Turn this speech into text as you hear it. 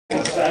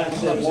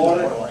balanced in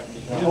water,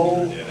 the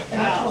whole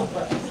house.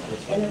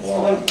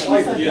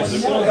 Yes,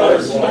 it's one of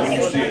those ones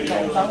you see it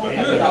all.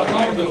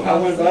 I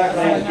went back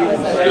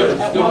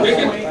and Still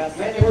kicking?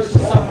 Or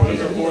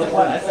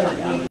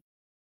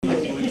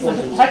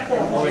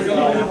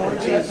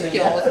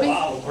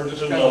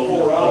just kind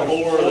of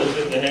four that's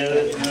in the head,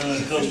 and then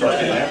they'll start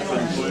getting that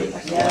pretty quick.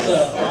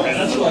 And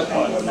that's what I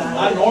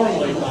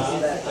normally buy.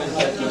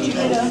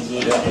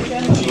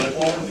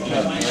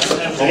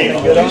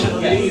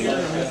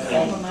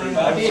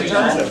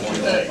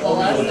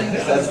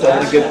 That's the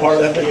only good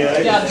part of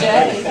it. Yeah,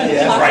 Jay.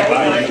 Yeah, right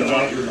by you, the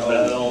doctor's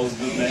bells,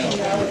 good now.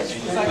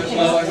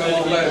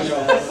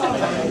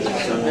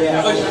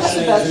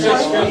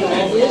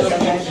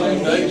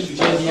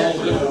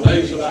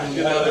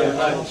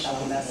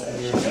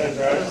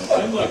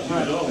 Seems like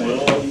you've done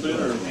well up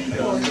there.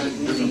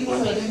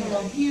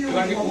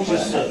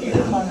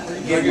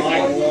 Give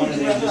Mike one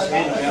and then just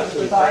hand it out to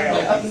the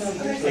crowd,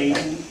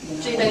 please.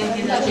 Gee, they didn't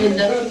get an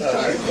agenda.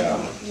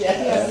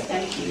 Yes.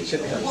 You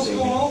should come see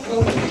me.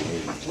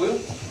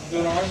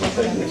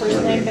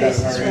 First name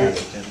basis, right?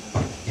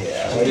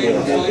 Yeah. I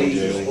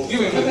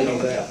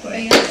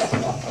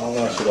don't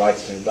know if she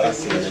likes me, but I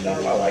see her and I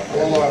like her.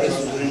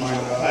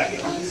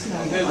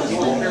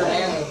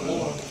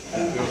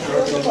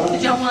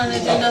 Did y'all want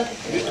an agenda?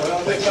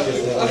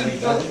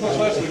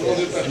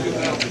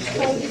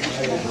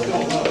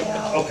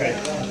 Okay.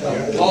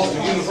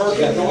 Boston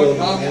University, Georgia,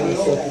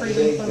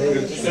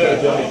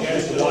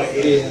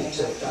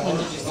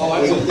 oh, I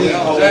took it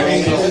out.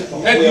 Jackie,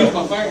 had to use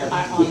my finger.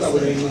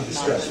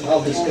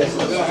 I'll discuss it. I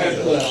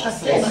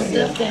set my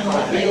stuff down. I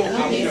made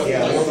copies.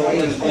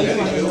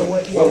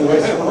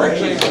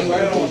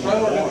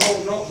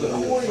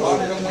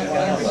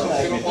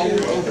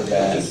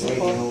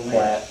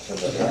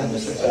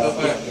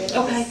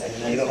 Okay.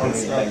 You don't want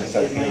anything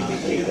except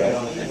maybe right?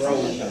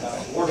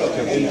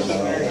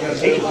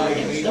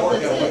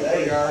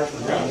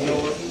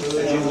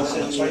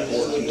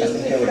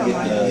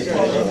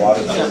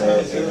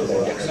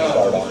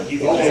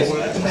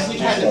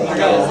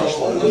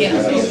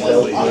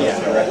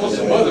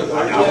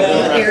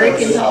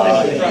 Eric and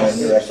Todd.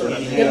 There's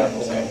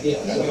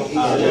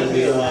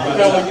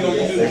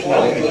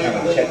not any kind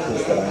of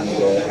checklist that I need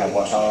to have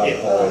Todd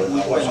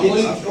or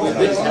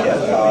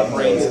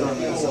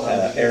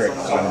Eric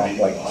sign off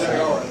like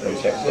the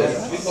checklist.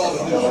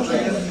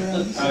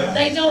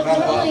 They don't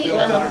really,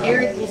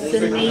 Eric will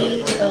send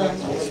me a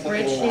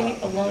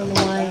spreadsheet along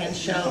the way and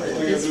show that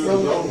this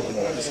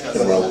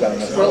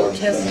road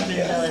test has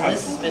been done,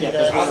 this has been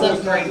done,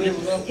 subgraded,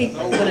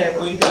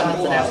 whatever, he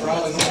finds it out.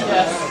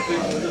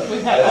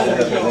 We've had other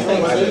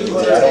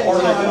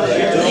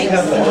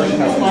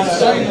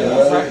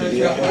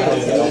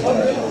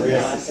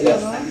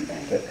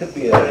That could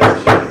be a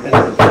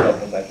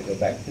I'd like to go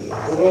back to it.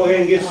 We'll go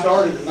ahead and get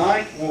started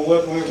tonight.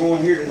 We're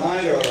going here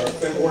tonight, our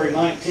February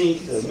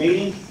 19th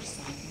meeting.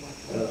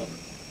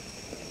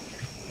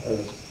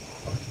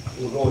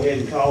 We'll go ahead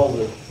and call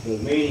the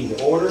meeting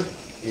to order.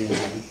 And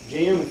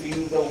Jim, if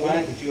you don't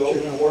mind, could you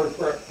open a word of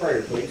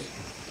prayer, please?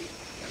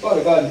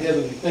 Father God in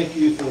heaven, we thank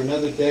you for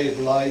another day of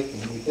life,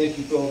 and we thank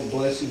you for all the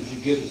blessings you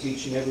give us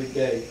each and every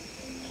day,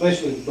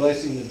 especially the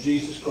blessing of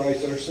Jesus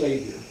Christ, our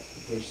Savior,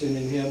 for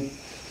sending him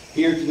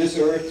here to this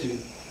earth to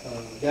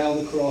down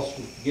the cross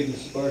for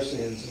forgiveness of our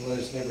sins, and let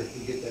us never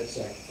forget that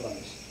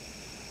sacrifice.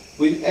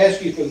 We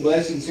ask you for the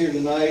blessings here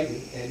tonight,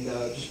 and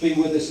just be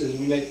with us as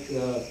we make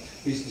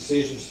these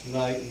decisions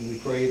tonight, and we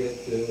pray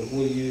that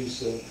we'll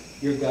use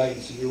your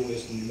guidance and your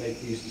wisdom to make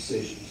these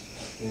decisions.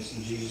 And it's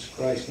in Jesus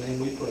Christ's name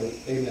we pray.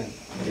 Amen.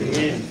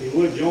 Amen. If you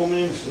would join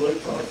me in salute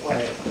for our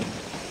flag.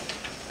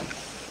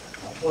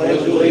 I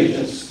pledge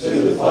allegiance to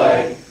the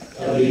flag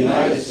of the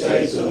United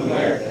States of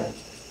America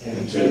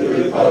and to the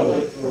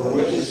republic for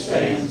which it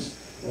stands,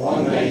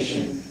 one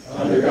nation,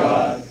 under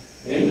God,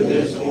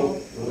 indivisible,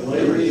 with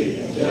liberty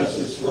and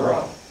justice for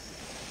all.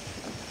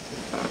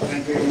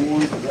 Thank you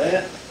everyone for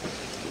that.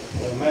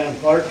 Madam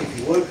Clerk, if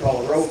you would,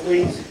 call the roll,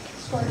 please.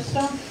 Squire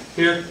Stump.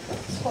 Here.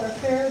 Squire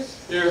Ferris.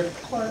 Here.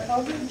 Squire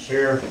Eldridge.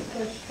 Here.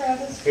 Squire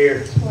Travis.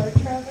 Here. Squire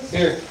Travis.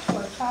 Here.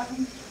 Squire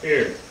Cotton.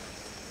 Here.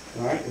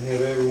 All right, we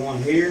have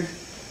everyone here.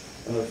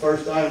 The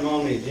first item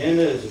on the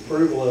agenda is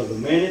approval of the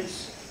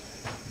minutes.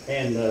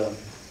 And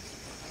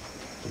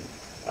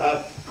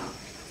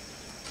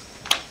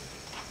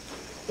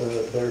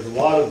there's a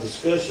lot of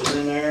discussion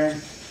in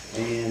there,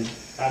 and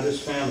I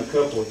just found a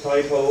couple of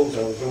typos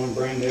I was going to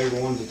bring to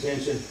everyone's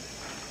attention.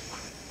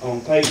 On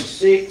page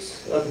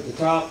 6, up at the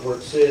top where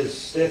it says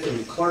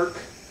Stephanie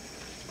Clerk,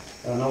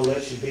 I know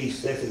that should be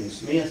Stephanie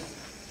Smith.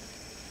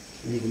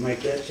 Need to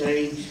make that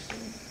change.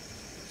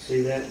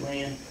 See that,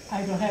 Lynn?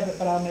 I don't have it,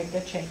 but I'll make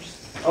that change.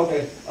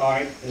 Okay, all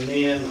right. And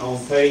then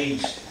on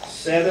page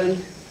 7,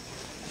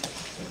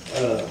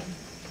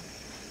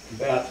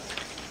 about a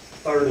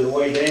third of the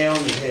way down,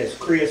 it has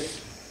Chris,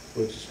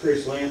 which is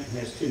Chris Lamp, and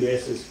has 2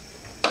 S's.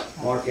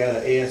 Mark out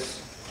an S.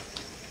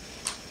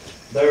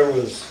 There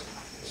was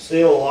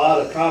still a lot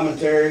of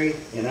commentary,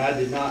 and I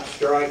did not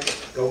go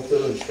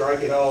through and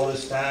strike it all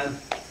this time.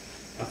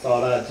 I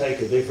thought I'd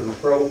take a different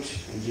approach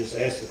and just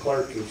ask the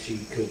clerk if she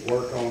could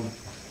work on,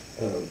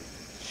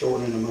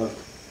 shortening them up.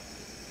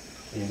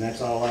 And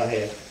that's all I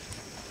have,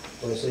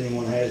 unless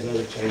anyone has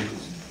other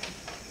changes.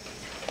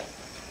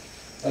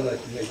 I'd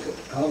like to make a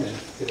couple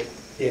comments.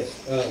 Yes.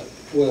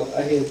 Well,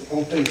 I had,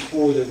 on page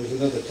 4, there was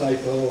another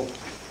typo,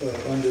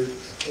 under,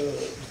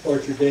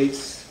 departure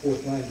dates,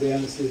 fourth line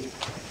down, it said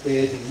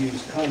they had to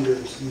use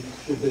condors and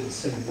should have been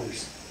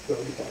senders.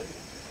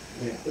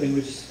 Yeah.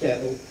 Language is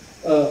capital.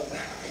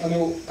 I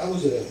know I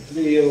was at a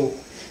video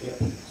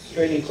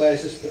training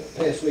class this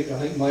past week, I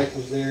think Mike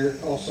was there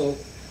also,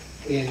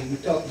 and we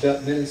talked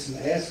about minutes and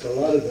asked a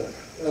lot of the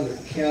other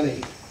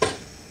county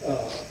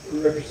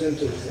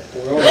representatives that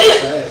were on the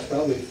class,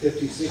 probably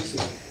 50, 60,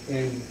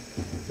 and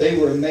they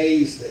were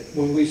amazed that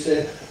when we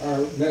said our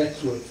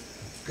minutes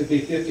could be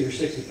 50 or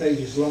 60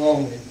 pages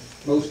long, and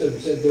most of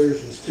them said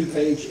theirs was 2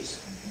 pages,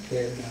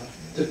 and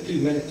took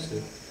 2 minutes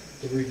to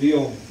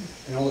review them.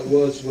 And all it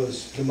was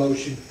the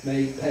motion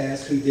made,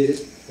 passed, who did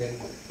it, and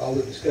all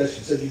the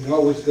discussion. Said you can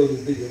always go to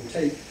the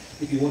videotape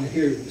if you want to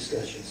hear the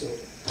discussion. So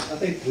I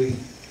think we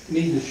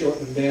need to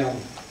shorten them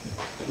down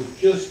with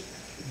just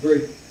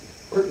very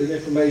pertinent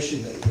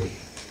information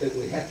that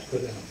we have to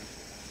put in.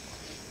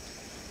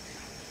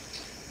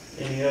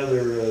 Any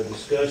other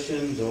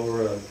discussions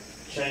or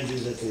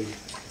changes that we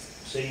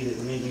see that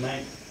we need to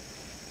make?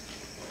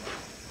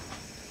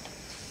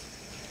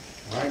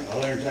 All right,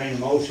 I'll entertain a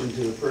motion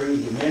to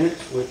approve the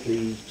minutes with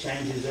the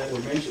changes that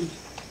were mentioned.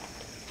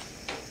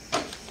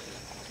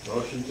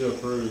 Motion to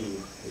approve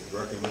with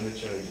recommended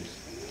changes.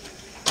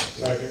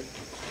 Second.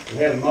 We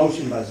have a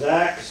motion by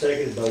Zach,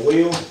 seconded by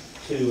Will,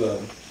 to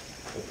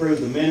approve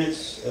the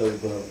minutes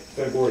of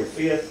February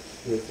 5th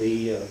with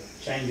the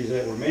changes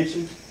that were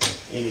mentioned.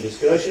 Any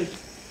discussion?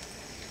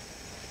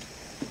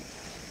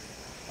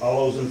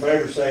 All those in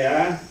favor say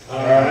aye.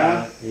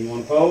 Aye. Anyone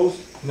opposed?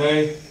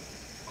 Nay.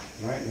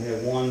 All right, we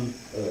have one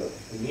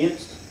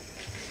against.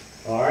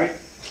 All right.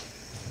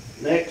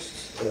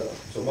 Next,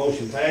 so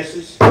motion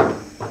passes.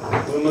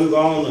 We'll move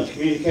on to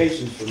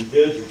communications from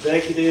Judge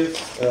Executive.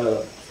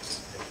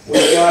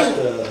 We've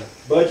got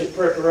budget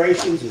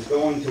preparations is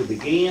going to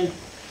begin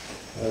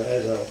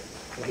as I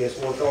guess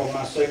work on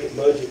my second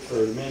budget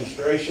for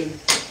administration.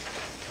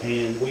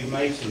 And we've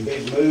made some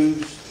big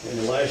moves in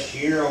the last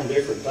year on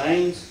different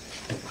things.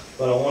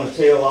 But I want to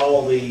tell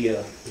all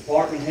the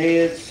department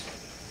heads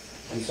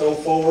and so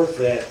forth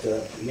that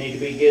you need to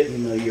be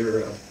getting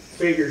your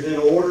figures in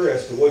order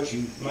as to what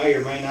you may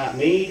or may not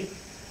need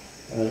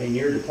in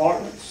your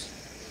departments.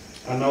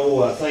 I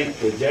know, I think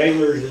the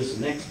jailers is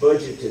the next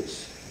budget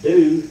that's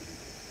due,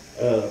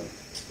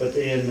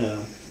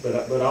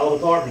 but all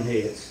department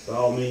heads, by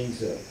all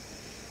means,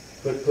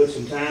 put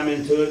some time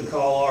into it and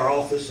call our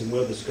office and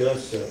we'll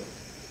discuss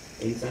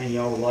anything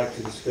y'all would like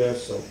to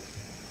discuss. So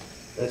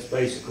that's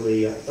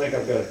basically, I think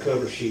I've got a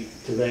cover sheet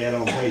to that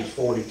on page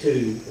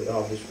 42, but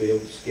I'll just be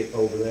able to skip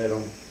over that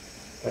on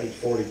page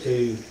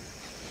 42.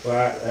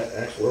 Well,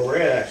 that's where we're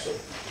at actually.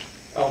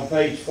 On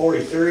page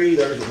 43,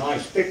 there's a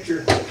nice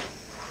picture,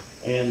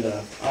 and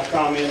I'll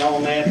comment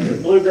on that. The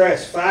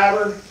bluegrass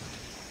fiber,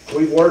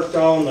 we've worked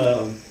on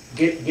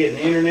getting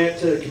internet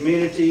to the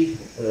community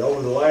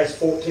over the last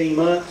 14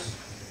 months,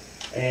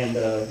 and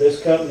this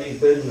company's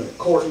been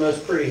courting us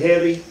pretty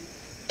heavy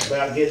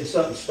about getting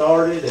something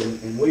started,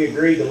 and we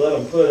agreed to let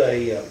them put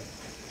a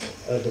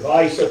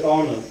device up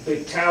on a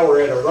big tower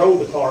at our road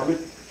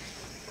department.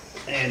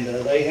 And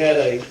they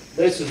had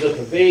this is a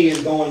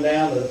pavilion going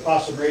down to the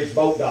Possum Ridge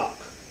boat dock.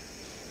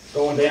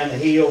 Going down the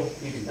hill,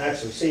 you can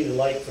actually see the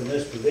lake from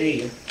this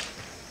pavilion.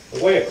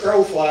 The way a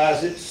crow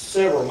flies, it's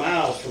several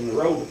miles from the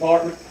road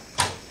department.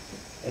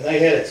 And they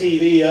had a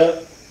TV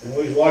up, and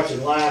we was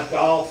watching live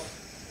golf,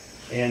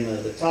 and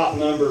the top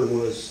number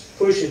was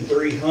pushing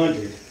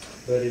 300,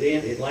 but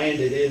it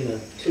landed in the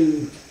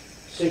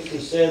 260,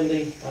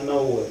 70. I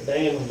know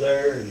Dan was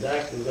there, and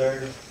Zach was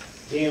there,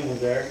 Jim was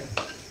there.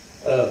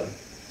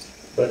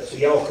 But so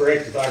y'all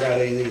correct if I got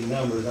any of these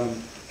numbers.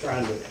 I'm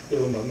trying to do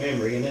them by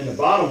memory. And then the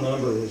bottom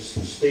number was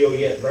still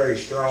yet very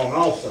strong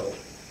also.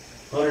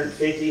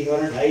 150,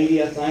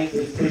 180, I think,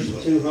 was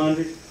pushing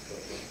 200.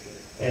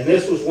 And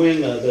this was when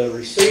the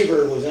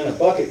receiver was in a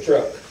bucket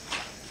truck.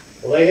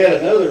 Well, they had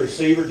another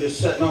receiver just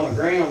sitting on the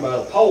ground by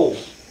the pole.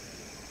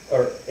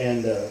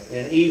 And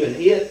even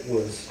it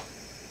was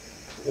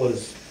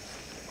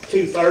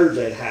 2/3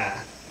 that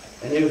high.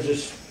 And it was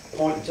just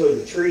pointing to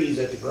the trees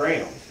at the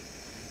ground.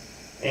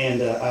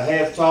 And I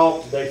have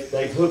talked,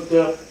 they've hooked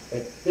up,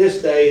 at this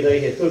day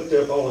they had hooked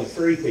up only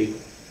 3 people.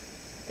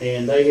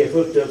 And they have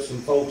hooked up some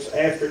folks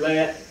after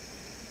that.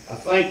 I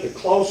think the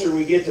closer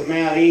we get to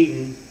Mount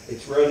Eden,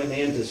 it's running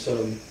into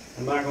some,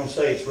 I'm not going to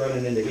say it's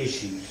running into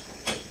issues,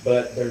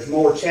 but there's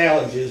more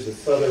challenges the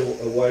further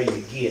away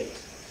you get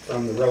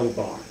from the road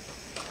barn.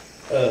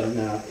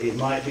 Now, it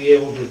might be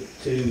able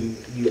to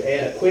you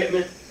add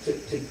equipment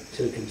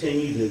to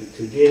continue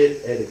to get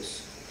it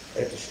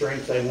at the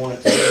strength they want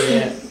it to be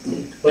at,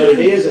 but it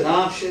is an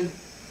option,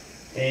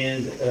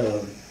 and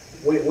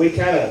we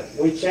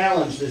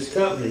challenged this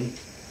company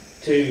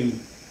to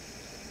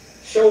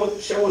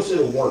show us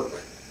it'll work,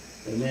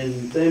 and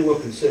then we'll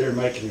consider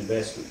making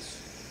investments.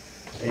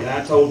 And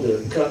I told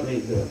the company,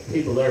 the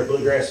people there at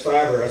Bluegrass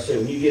Fiber, I said,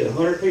 when you get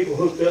 100 people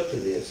hooked up to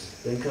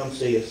this, then come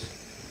see us,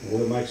 and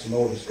we'll make some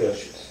more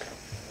discussions.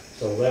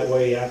 So that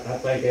way, I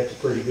think that's a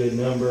pretty good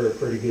number, a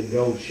pretty good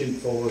goal to shoot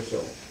for,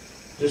 so.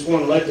 Just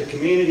want to let the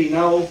community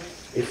know,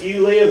 if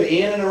you live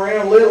in and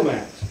around Little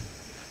Mountain,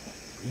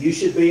 you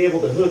should be able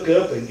to hook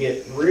up and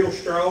get real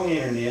strong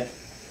internet,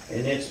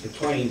 and it's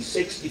between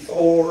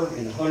 $64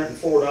 and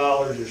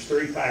 $104. There's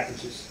 3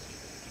 packages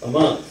a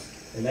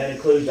month, and that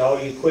includes all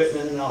the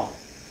equipment and all.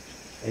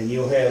 And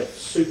you'll have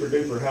super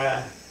duper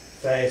high,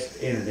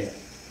 fast internet.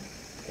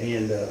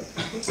 And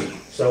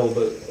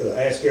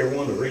ask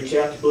everyone to reach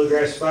out to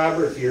Bluegrass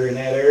Fiber if you're in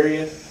that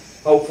area.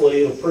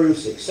 Hopefully it'll prove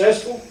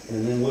successful,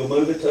 and then we'll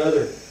move it to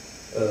other,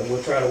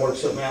 we'll try to work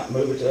something out and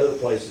move it to other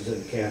places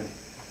in the county.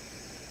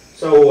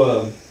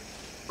 So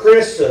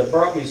Chris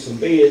brought me some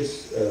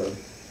bids.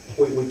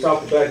 We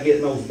talked about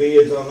getting those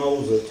bids on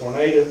those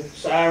tornado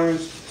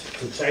sirens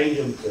to change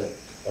them to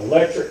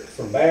electric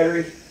from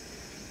battery.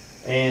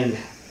 And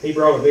he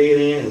brought a bid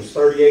in, it was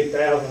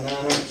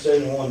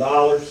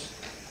 $38,971.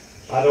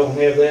 I don't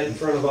have that in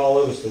front of all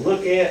of us to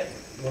look at.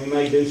 We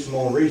may do some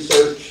more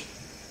research.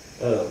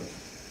 I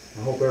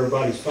hope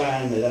everybody's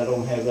fine that I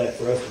don't have that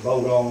for us to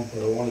vote on,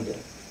 but I wanted to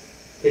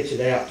pitch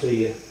it out to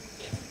you.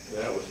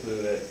 That was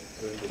through the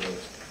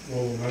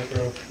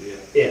Metro? Yeah.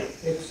 Yeah.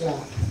 It's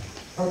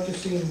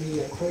purchasing the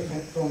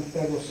equipment from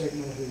Federal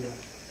Signal, who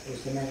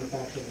is the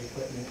manufacturer of the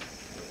equipment,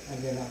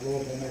 and then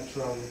Louisville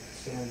Metro would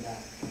send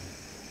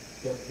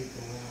their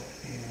people out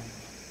and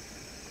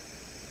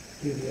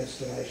do the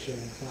installation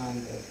and climb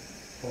the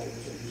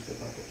poles and use the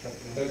bucket truck.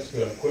 That's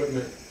the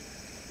equipment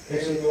and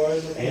the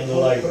labor? And the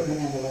labor. Equipment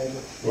and the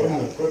labor. Wasn't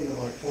the equipment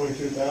like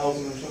 22,000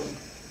 or something?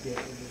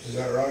 Yeah, Is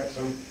that right?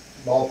 Some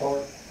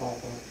ballpark?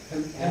 ballpark.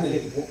 How many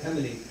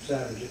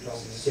sirens you talking about?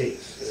 6.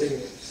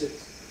 Six.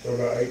 So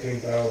about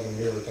 18,000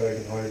 give or take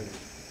in labor,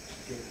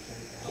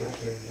 16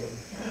 something.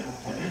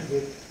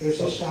 There's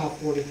just shy of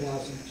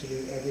 40,000 to do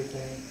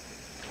everything.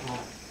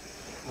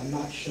 I'm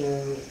not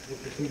sure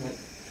between like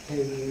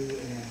KU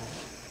and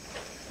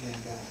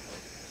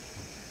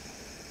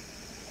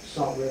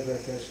Salt River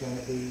if there's going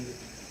to be a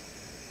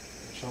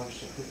charge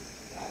to.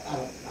 I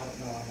don't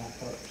know on that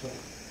part. So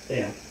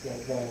Yeah.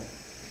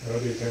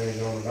 That'll be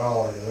pennies on the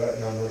dollar to that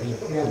number. yeah,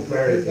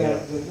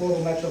 the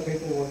Louisville Metro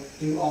people will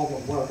do all the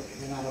work,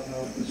 and I don't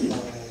know as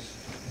far as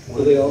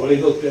Will they all be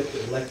hooked up to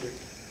electric?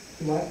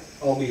 what.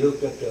 All be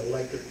hooked up to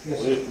electric? Yes.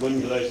 When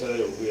do they say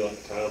it will be like a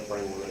time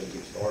frame when they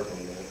can start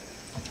on that?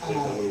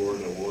 If we were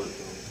to award it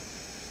to them.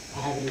 I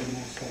haven't even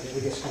asked that.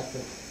 We just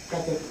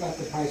got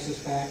the prices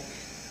back.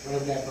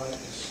 Whatever that brought to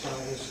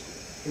start it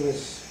was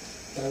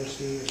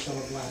Thursday or so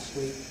of last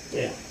week.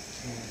 Yeah.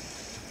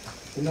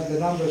 And the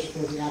numbers for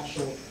the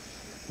actual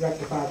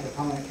rectifier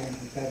component came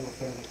from Federal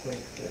fairly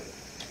quick.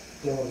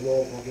 Bill and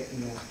Louisville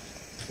getting the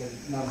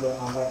number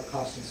on what it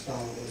cost to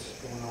install it was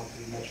going off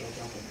the Metro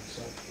government,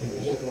 so it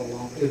took a little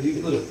longer. Could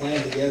you put a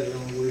plan together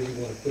on where you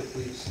want to put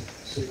these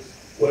 6?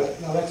 What?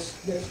 No, that's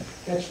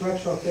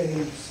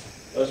retrofitting.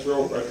 That's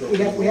real retro.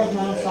 We have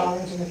 9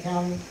 sirens in the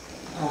county.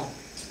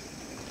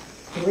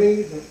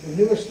 3, the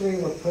newest 3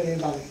 were put in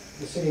by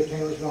the city of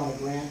Taylorsville on a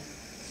grant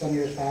some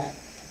years back,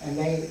 and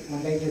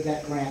when they did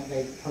that grant,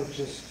 they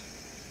purchased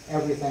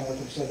everything with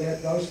them. So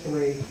those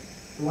 3,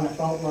 the one at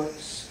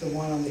Boatworks, the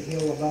one on the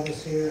hill above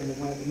us here, and the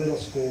one at the middle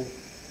school,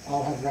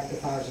 all have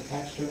rectifiers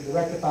attached to it. The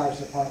rectifier is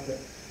the part that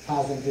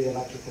ties into the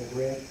electrical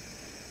grid.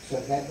 So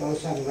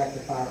those have a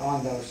rectifier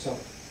on those, so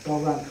they'll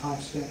run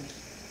constant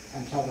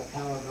until the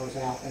power goes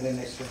out, and then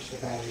they switch the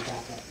battery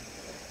back up.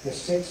 The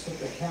 6 that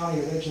the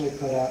county originally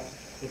put up,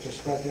 which are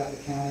spread throughout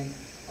the county,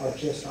 are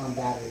just on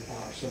battery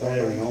power. So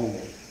Battery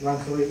only. run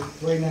 3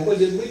 minutes. Well,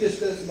 did we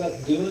discuss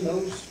about doing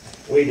those?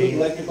 We did.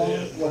 Electric on?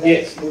 What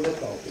Yes. happened? What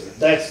called for?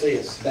 That's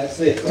this. That's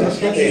it.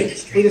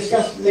 We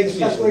discussed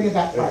bringing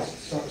back prices,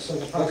 so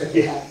the prices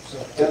are back,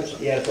 so.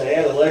 Yeah, to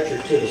add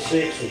electric to the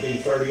 6 would be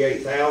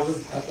 38,000. I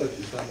thought you were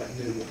talking about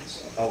new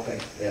ones. Okay,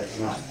 that's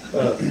not.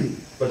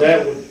 But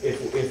that would,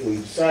 if we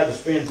decide to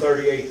spend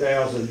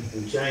 38,000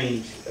 and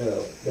change,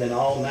 then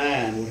all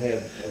 9 would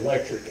have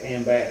electric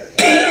and battery.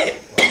 That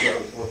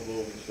was worth a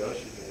little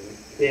discussion.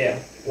 Yeah,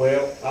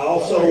 well, I I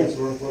also, think it's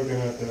worth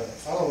looking at the,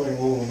 I don't think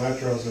Louisville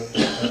Metro's a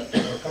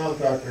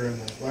contractor in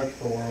the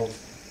electrical world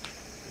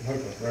can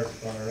hook a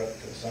rectifier up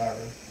to a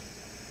siren.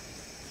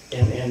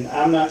 and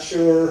I'm not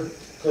sure,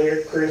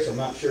 Chris, I'm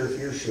not sure if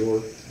you're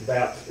sure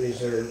about, is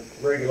there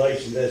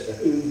regulations as to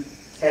who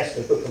has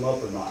to hook them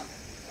up or not?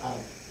 I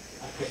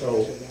couldn't So-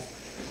 answer that. I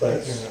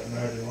But can't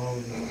imagine why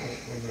would that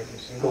make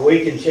sense. But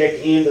we can check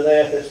into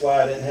that, that's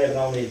why I didn't have it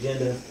on the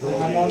agenda. I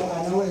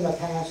know in the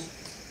past,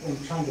 when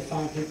trying to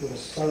find people to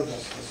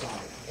service the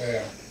site,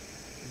 Yeah,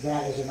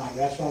 that is a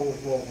nightmare. That's why we're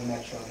Louisville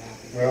Metro now.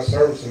 well,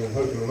 servicing and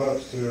hooking them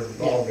up to every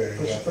ballgame.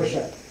 Yeah, for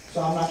sure.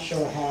 So I'm not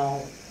sure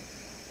how,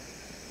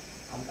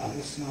 I'm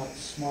just not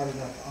smart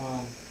enough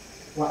on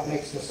what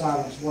makes the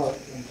sirens work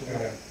into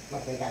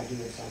what they gotta do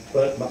with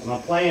something. But my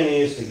plan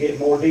is to get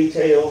more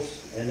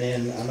details, and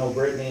then I know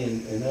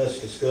Brittany and us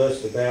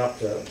discussed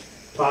about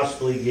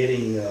possibly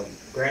getting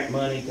grant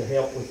money to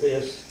help with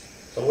this.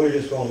 So we're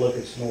just gonna look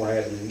at some more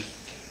avenues.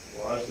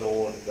 Well, I just don't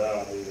want it to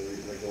die,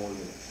 they're going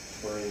to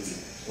spring,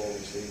 storm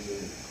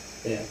season.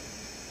 Yeah.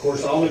 Of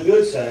course, on the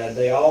good side,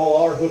 they all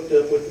are hooked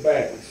up with the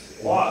batteries.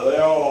 Well, they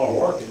all are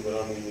working,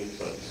 but I mean, it's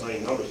at the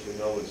same notice, we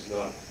know it's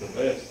not the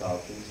best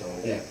option, so.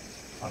 Yeah.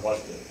 I'd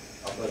like to,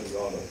 I think we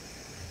ought to,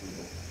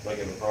 make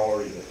it a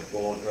priority to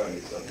go on trying to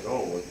get something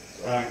going with.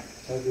 So. All right.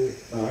 I agree.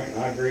 All right,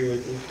 I agree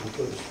with you.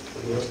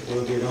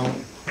 We'll get on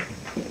it.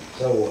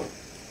 So,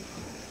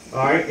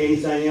 all right,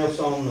 anything else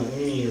on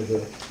any of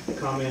the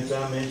comments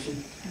I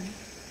mentioned?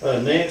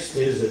 Next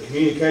is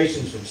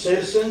communications from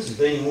citizens.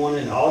 If anyone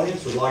in the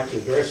audience would like to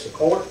address the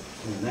court,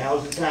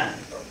 now's the time.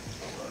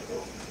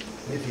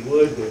 If you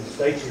would,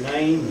 state your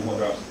name. I'm gonna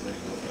drop some things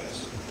real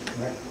fast.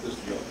 All right. This is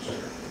your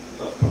chair.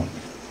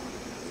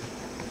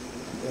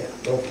 Yeah,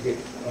 don't forget,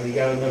 oh, you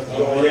got enough to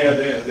go Oh, around?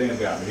 yeah, Dan's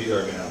got me, he's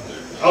already been out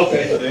there.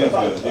 Okay.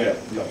 Dan's good,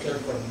 yeah.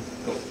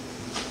 Cool.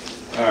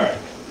 All right.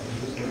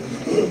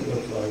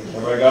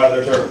 Everybody got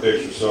their turtle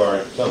picture, sorry,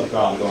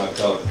 Telecom don't have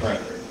color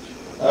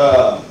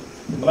printer.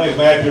 My name's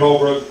Matthew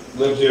Holbrook,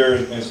 lived here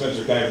in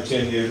Spencer County for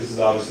 10 years. This is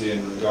obviously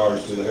in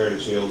regards to the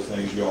Heritage Hills,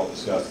 things you all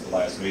discussed at the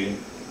last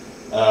meeting.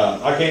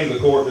 I came to the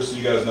court, just so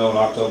you guys know, on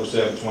October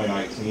 7,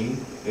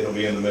 2019. It'll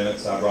be in the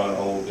minutes. I brought a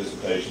whole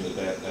dissertation at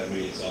that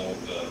meeting, so I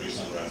won't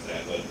re-summarize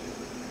that.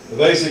 But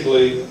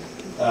basically,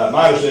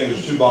 my understanding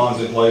is 2 bonds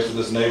in place for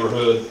this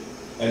neighborhood.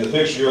 And the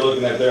picture you're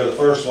looking at there, the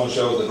first one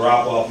shows the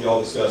drop-off you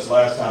all discussed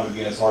last time.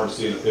 Again, it's hard to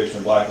see in the picture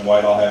in black and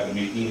white. I'll have to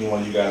meet any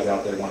one of you guys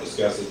out there want to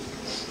discuss it.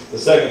 The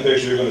second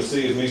picture you're going to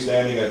see is me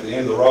standing at the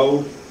end of the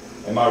road,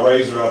 and my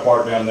razor I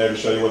parked down there to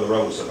show you where the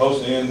road was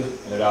supposed to end,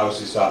 and it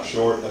obviously stopped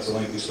short. That's a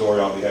lengthy story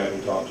I'll be happy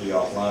to talk to you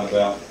offline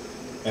about.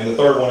 And the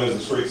third one is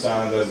the street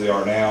signs as they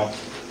are now.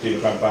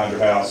 People trying to find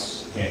your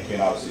house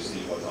can't obviously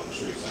see what's on the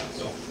street sign.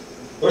 So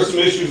there's some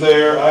issues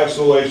there. I have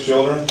school-age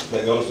children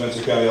that go to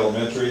Spencer County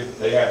Elementary.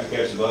 They have to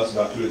catch the bus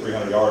about 200 to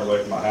 300 yards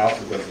away from my house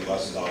because the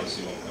buses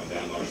obviously won't come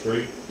down our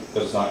street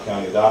because it's not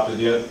county adopted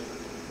yet.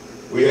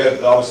 We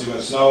had, obviously, when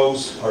it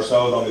snows, our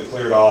snow don't get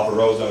cleared off, our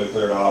roads don't get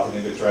cleared off. We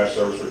didn't get trash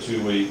service for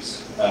 2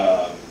 weeks.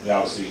 We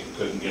obviously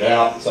couldn't get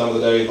out some of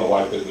the days. My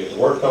wife couldn't get to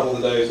work a couple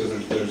of the days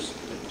because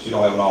she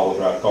don't have an all-wheel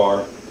drive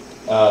car.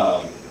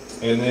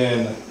 And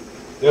then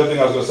the other thing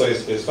I was going to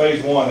say is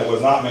phase 1 that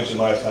was not mentioned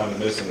last time is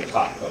missing the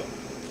top coat.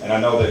 And I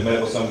know they met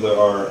with some of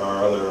our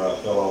other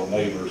fellow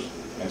neighbors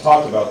and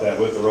talked about that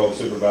with the road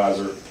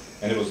supervisor,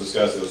 and it was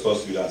discussed it was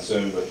supposed to be done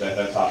soon, but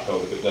that top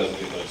coat, if it doesn't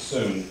get done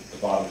soon, the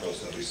bottom coat's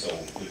going to be so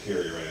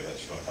deteriorated that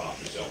you're going to cost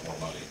yourself more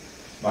money.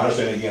 My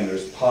understanding, again,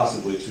 there's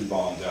possibly 2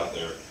 bonds out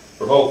there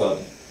for both of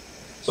them.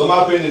 So in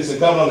my opinion, it's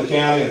incumbent on the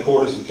county in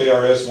accordance with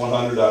KRS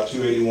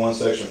 100.281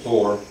 Section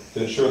 4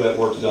 to ensure that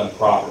work's done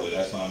properly.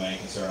 That's my main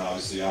concern,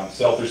 obviously. I'm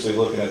selfishly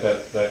looking at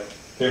that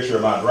picture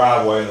of my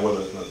driveway and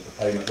whether the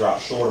pavement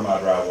drops short of my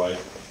driveway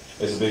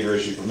is a bigger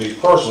issue for me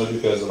personally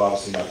because of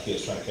obviously my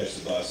kids trying to catch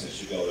the bus and it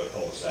should go to a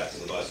cul-de-sac so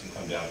the bus can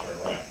come down and turn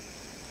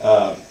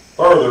around.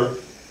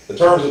 Further, the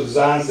terms of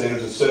design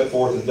standards as set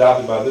forth and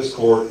adopted by this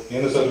court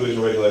in the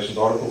subdivision regulations,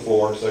 Article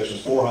 4,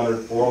 Sections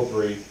 400,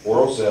 403,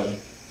 407,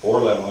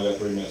 411, I got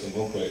 3 minutes, I'm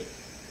going quick,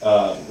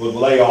 would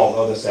lay all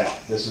of this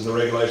out. This is the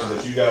regulation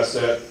that you guys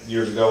set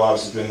years ago,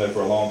 obviously been there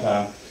for a long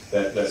time,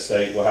 that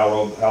state well,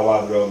 how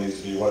wide the road needs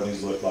to be, what it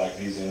needs to look like,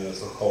 needs to end in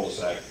this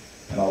cul-de-sac,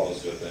 and all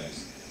those good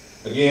things.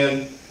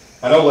 Again,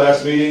 I know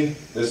last meeting,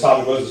 this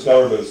topic was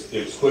discovered, but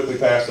it was quickly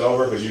passed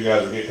over because you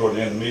guys are getting toward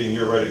the end of the meeting,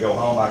 you're ready to go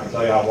home. I can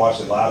tell you I watched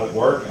it live at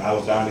work, and I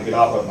was dying to get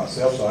off of it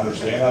myself, so I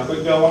understand how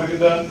quickly I want to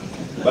get done.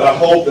 But I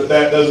hope that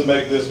doesn't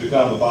make this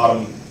become a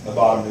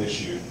bottom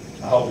issue.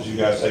 I hope that you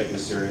guys take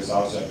this serious.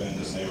 Obviously, I've been in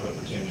this neighborhood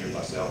for 10 years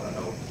myself, and I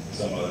know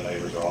some other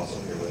neighbors are also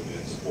here with me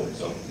in support.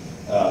 So,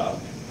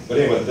 but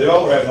anyway, the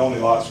developer has only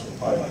lots for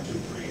probably like 2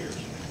 or 3 years.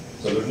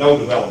 So there's no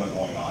development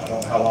going on. I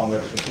don't know how long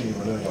they're continuing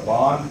renewing a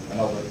bond. I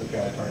know that the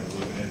county attorney is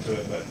looking into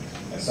it, but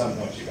at some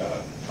point you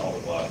gotta call the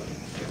bluff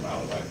and get them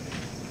out of the way.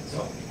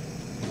 So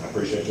I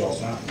appreciate y'all's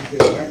time.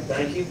 All right,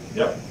 thank you.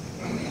 Yep.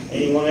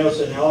 Anyone else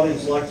in the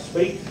audience like to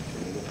speak?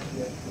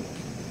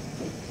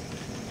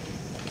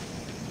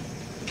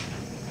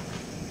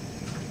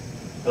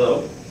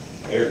 Hello,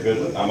 Eric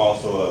Goodland. I'm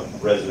also a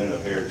resident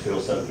of Heritage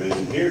Hill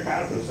subdivision here,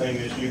 kind of for the same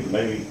issue, but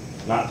maybe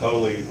not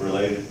totally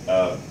related.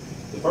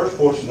 The first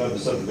portion of the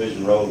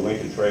subdivision road,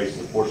 Lincoln Trace,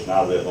 the portion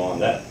I live on,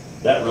 that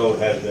road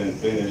has been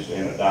finished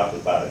and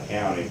adopted by the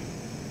county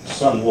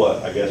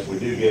somewhat. I guess we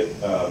do get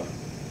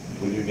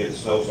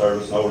snow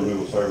service, snow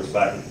removal service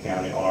back at the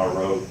county on our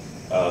road,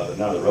 but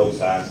none of the road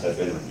signs have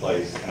been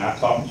replaced. And I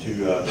talked to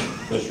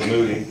Mr.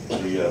 Moody,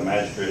 the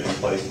magistrate in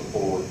place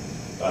before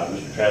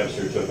Mr. Travis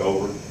here took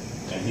over,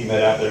 and he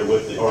met out there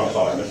with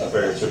Mr.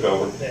 Ferris took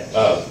over.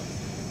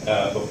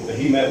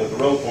 He met with the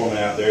road foreman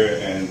out there,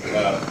 and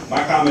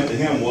my comment to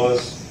him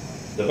was,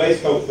 The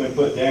base coat's been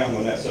put down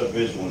when that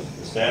subdivision was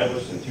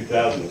established in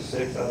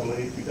 2006, I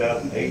believe,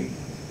 2008.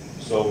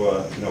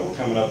 So, you know, we're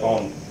coming up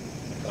on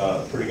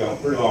pretty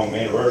long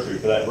anniversary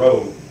for that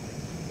road.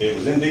 It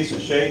was in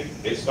decent shape.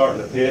 It's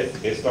starting to pit.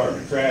 It's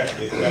starting to crack.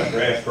 It's got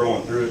grass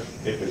growing through it.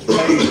 If it's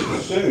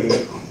paved soon,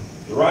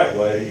 the right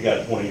way, you got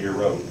a 20-year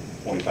road,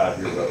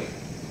 25-year road.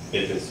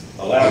 If it's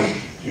allowed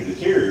to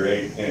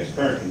deteriorate in its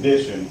current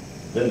condition,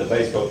 then the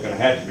base coat's going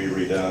to have to be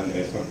redone, and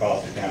it's going to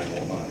cost the county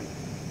more money.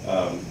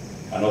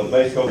 I know the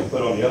base coat was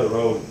put on the other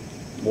road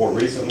more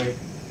recently,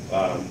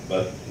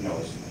 but you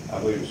know, I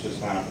believe it's just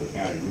time for the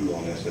county to rule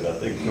on this, because I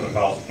think it's going to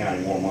cost the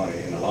county more money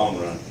in the long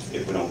run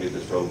if we don't get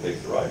this road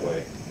fixed the right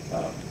way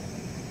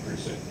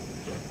pretty soon.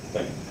 So,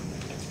 thank you.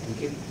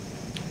 Thank you.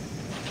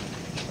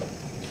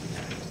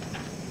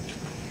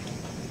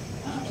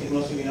 I think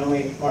most of you know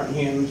me, Martin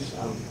Humes.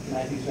 I'm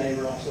Matthew's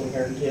neighbor, also in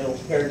Heritage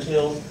Hills. Heritage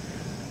Hills.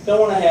 Don't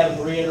want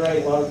to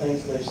reiterate a lot of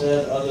things that they've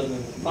said, other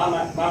than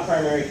my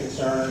primary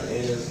concern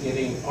is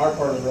getting our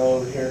part of the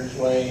road, Heritage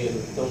Way,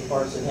 and those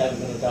parts that haven't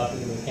been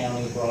adopted in the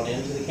county brought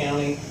into the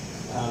county.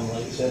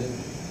 Like you said,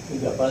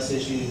 we've got bus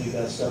issues, we've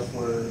got stuff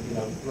where, you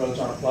know, roads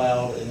aren't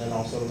plowed, and then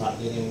also not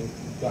getting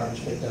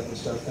garbage picked up and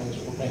stuff, things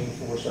that we're paying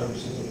for,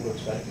 services that we're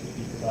expecting to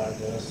be provided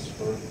to us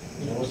for,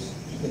 you know, us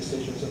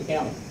constituents of the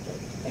county. So,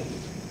 thank you.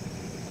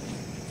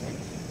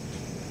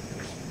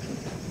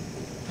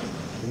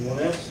 Anyone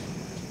else?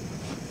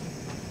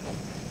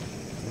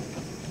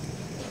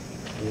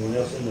 Anyone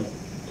else in the,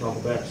 talk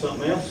about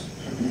something else?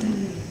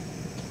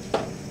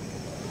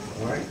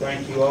 All right,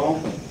 thank you all.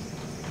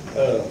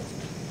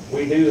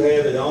 We do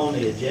have it on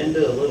the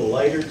agenda a little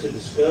later to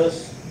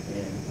discuss,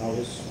 and I'll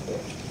just,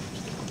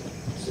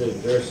 instead of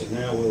address it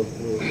now, we'll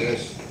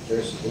address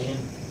it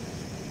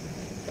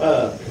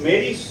then.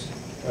 Committees,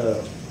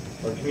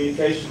 or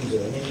communications,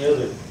 any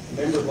other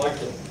member would like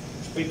to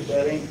speak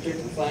about any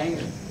particular thing?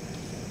 Or?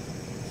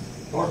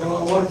 Parking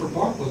lot water for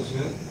Parkland's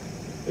good.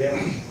 Yeah.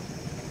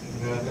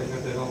 Yeah, I think I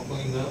got that all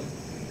cleaned up.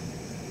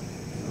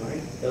 All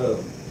right.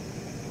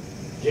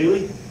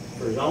 Julie,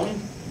 for zoning?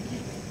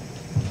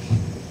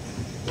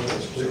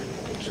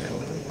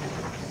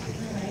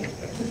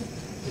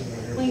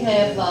 We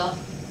have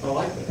I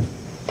like that.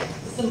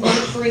 some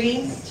first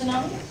readings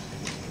tonight.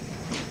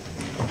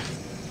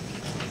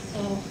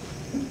 So,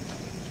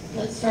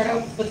 let's start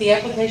out with the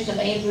application of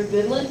Andrew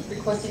Goodland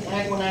requesting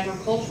Ag 1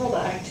 agricultural to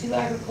Ag 2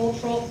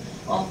 agricultural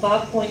on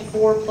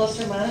 5.4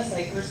 plus or minus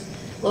acres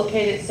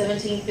located at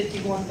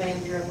 1751 Van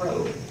Buren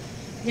Road.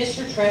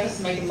 Commissioner Travis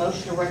made a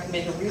motion to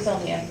recommend to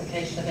rezone the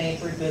application of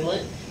Andrew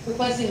Goodland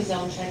requesting a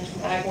zone change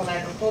from Ag 1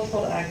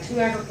 agricultural to Ag 2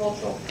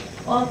 agricultural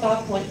on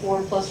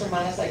 5.4 plus or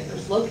minus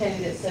acres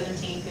located at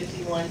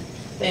 1751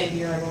 Van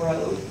Buren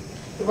Road.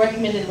 The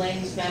recommended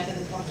land use map in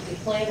the comprehensive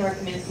plan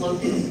recommends low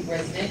density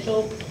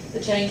residential. The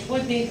change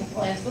would be in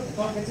compliance with the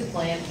comprehensive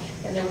plan,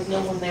 and there was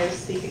no one there to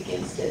speak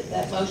against it.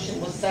 That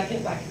motion was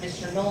seconded by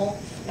Commissioner Knoll.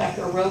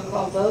 After a roll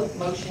call vote,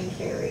 motion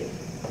carried.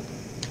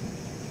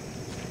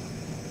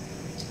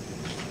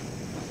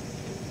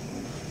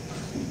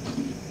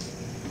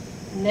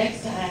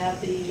 Next, I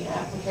have the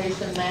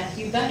application of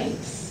Matthew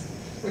Banks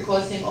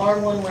requesting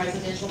R1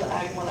 residential to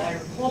Ag 1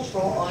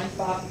 agricultural on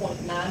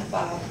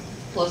 5.95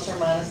 plus or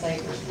minus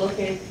acres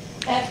located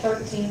at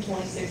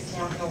 1326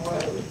 Town Hill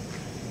Road.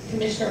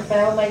 Commissioner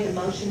Fowl made a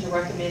motion to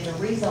recommend to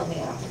rezone the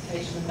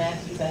application of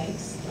Matthew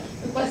Banks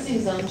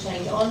requesting zone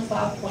change on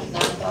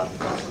 5.95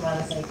 plus or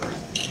minus acres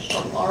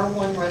from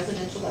R1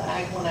 residential to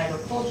Ag 1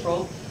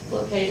 agricultural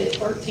located at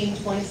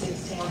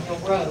 1326 Town Hill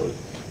Road.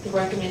 The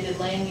recommended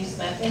land use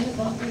map in the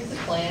comprehensive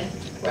plan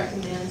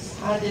recommends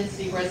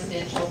high-density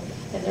residential,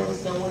 and there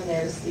was no one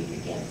there to speak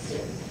against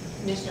it.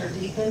 Commissioner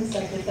Deepin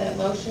seconded that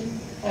motion.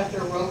 After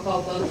a roll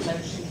call vote,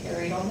 motion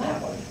carried on that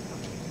one.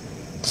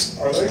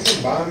 Are they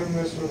combining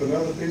this with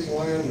another piece of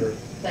land, or?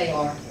 They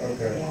are.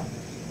 Okay. Yeah.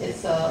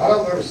 It's, I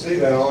don't ever see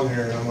that on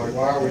here, and I'm like,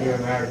 why are we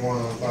doing Ag 1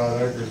 on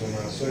 5 acres, and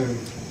I assume.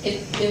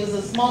 It was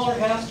a smaller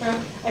house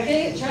tract. I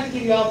tried to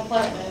give you all the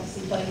plat maps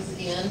and things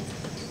again.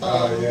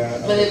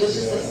 Yeah. But it was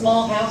just a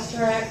small house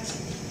tract,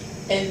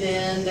 and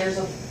then there's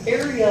an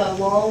area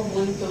along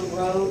Bluefield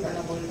Road, or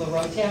not Bluefield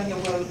Road, Town Hill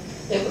Road,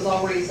 that was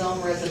already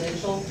zoned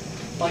residential,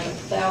 like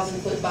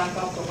 1,000 foot back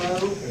off the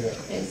road.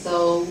 Yeah. And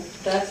so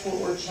that's what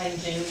we're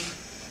changing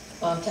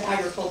to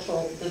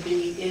agricultural to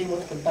be in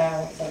with the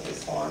balance of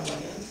this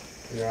farmland.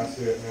 Yeah, I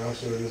see it now. I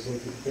should have just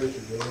looked at the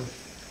picture, Joey.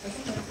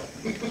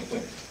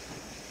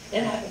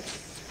 It happens.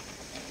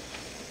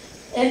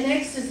 And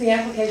next is the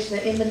application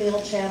of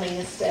Emmanuel Channing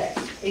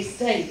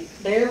Estate.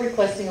 They're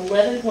requesting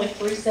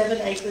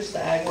 11.37 acres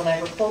to Ag 1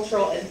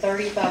 agricultural and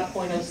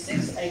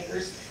 35.06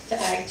 acres to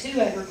Ag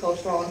 2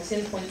 agricultural on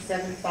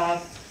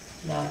 10.75,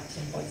 not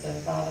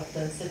 10.75, I've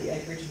done city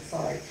acreage, I'm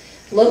sorry,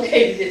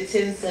 located at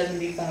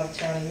 1075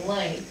 Channing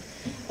Lane.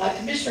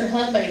 Commissioner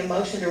Hunt made a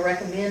motion to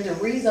recommend to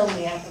rezone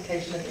the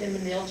application of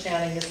Emmanuel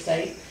Channing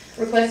Estate,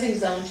 requesting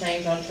zone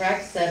change on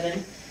tract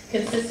 7,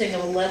 consisting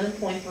of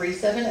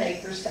 11.37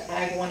 acres to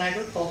Ag 1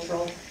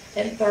 agricultural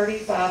and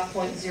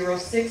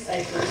 35.06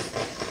 acres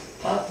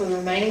for the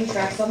remaining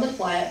tracts on the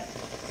plat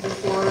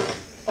before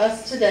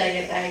us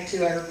today at Ag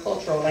 2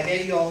 Agricultural, and I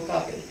gave you all a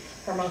copy.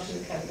 Her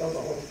motion kind of goes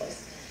all over the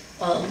place.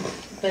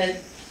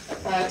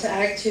 To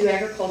Ag 2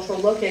 Agricultural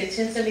located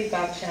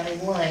 1075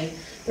 Channing Lane.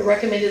 The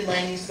recommended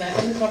land use map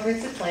in the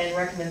comprehensive plan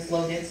recommends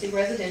low-density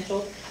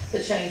residential.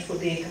 The change would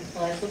be in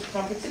compliance with the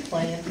comprehensive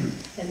plan,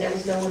 and there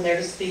was no one there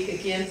to speak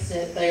against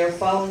it. They are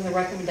following the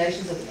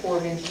recommendations of the Corps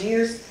of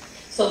Engineers,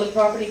 so the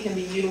property can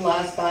be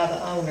utilized by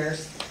the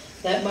owners.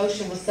 That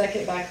motion was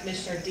seconded by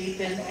Commissioner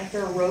Deepin.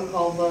 After a roll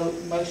call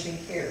vote, motion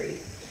carried.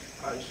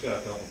 I just got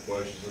a couple of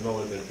questions. I know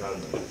they've been trying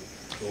to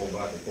go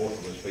back and forth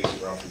on this piece of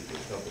property for a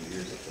couple of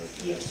years, I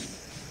think. Yes.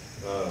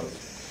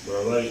 But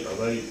are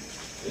they,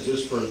 is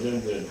this for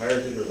them to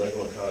inherit it, or are they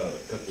gonna try to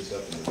cut this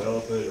up and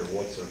develop it, or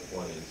what's their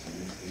plans? Do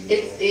you know?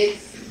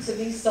 It's to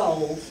be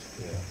sold,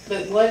 Yeah.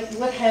 but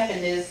what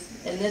happened is,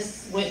 and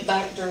this went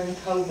back during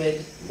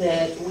COVID,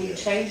 that we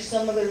changed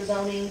some of their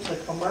zoning to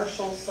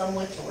commercial, some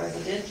went to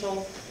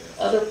residential,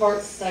 other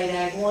parts stayed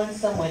Ag 1,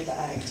 some went to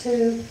Ag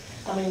 2.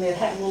 I mean, it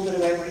had a little bit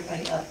of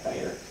everything up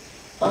there.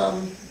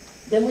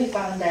 Then we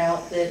found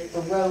out that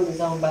the road is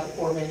owned by the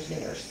Corps of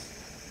Engineers.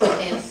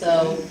 And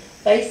so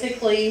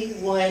basically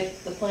what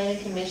the Planning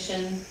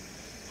Commission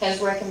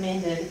has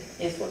recommended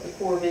is what the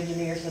Corps of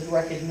Engineers has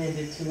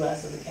recommended to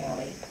us as a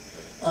county.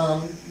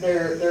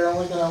 They're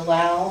only gonna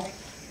allow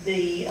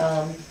the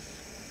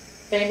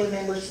family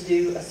members to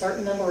do a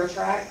certain number of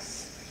tracks.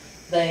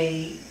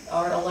 They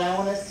aren't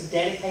allowing us to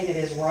dedicate it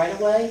as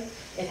right-of-way.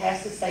 It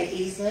has to say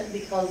easement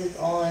because it's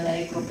on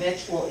a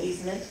perpetual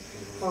easement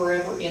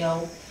forever, you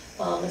know.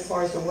 As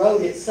far as the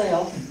road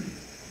itself,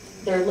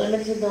 they're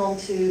limited on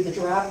to the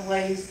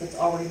driveways that's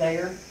already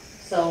there.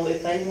 So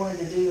if they wanted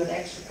to do an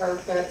extra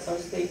curb cut, so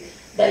to speak,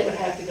 they would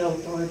have to go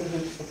through the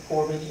hoops with the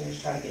Corps of Engineers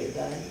to try to get it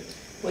done,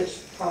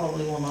 which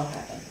probably will not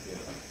happen.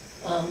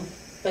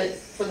 But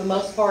for the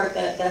most part,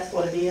 that's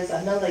what it is.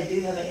 I know they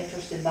do have an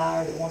interested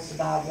buyer that wants to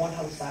buy one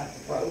whole side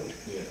of the road.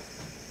 Yeah.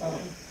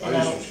 And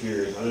I just was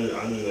curious. I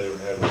knew they were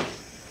having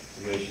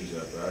some issues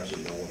up there. I just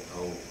didn't know what the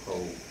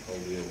whole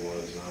deal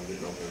was, and I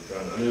didn't know if they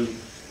were trying to. I knew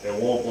at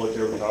one point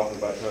they were talking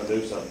about trying to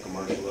do something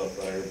commercial up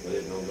there, but they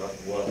didn't know about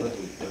what, I think it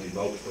was maybe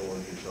boat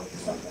storage or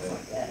something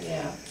like that.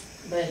 Yeah,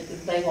 but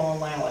they won't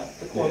allow it.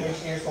 The Corps of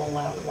Engineers won't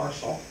allow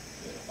commercial.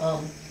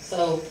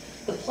 So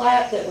the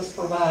plat that was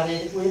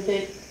provided with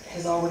it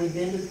has already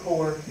been to the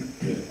Corps,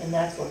 and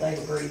that's what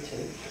they've agreed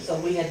to. So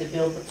we had to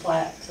build the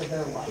plat to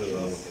their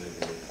likeness.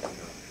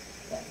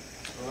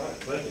 All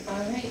right, thank you.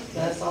 All right,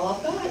 that's all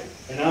I've got.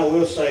 And I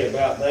will say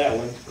about that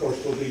one, of course,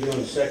 we'll be doing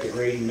a second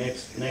reading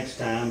next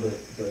time, but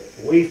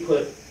we've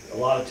put a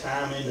lot of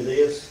time into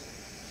this,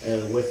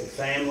 with the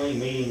family,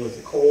 meeting with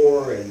the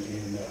Corps, and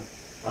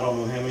I don't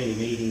know how many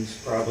meetings,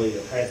 probably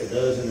a half a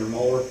dozen or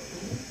more,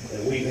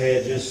 that we've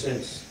had just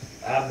since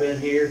I've been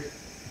here.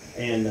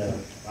 And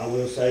I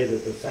will say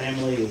that the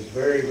family is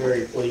very,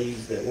 very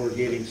pleased that we're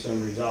getting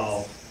some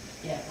resolve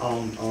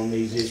on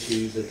these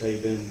issues that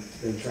they've been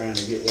trying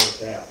to get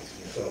worked out.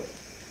 So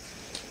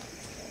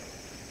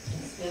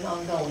it's been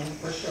ongoing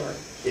for sure.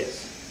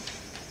 yes.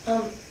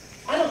 I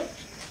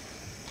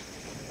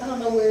don't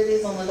know where it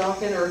is on the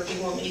docket, or if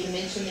you want me to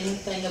mention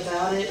anything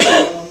about it,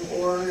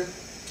 or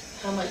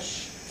how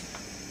much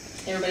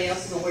everybody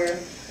else is aware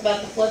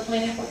about the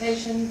floodplain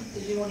application.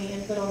 Did you want any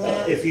input on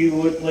that? If you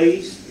would,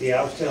 please.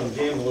 Yeah, I was telling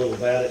Jim a little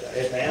about it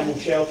at the animal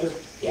shelter.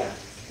 Yeah.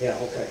 Yeah,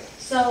 okay.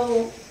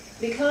 So,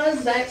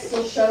 because that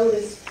still showed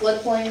as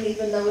floodplain,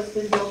 even though it's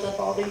been built up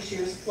all these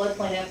years,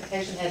 floodplain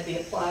application had to be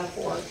applied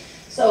for.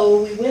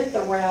 So we went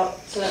the route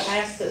to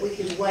ask that we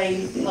could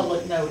waive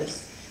public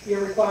notice.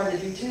 You're required to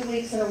do 2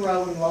 weeks in a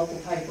row in local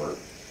paper.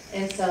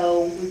 And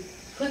so we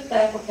put the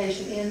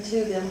application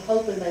into them,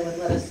 hoping they would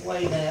let us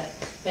waive that,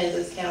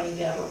 Kansas County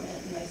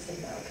government, and they said,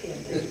 no,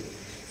 can't do it.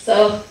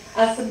 So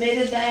I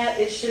submitted that.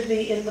 It should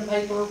be in the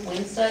paper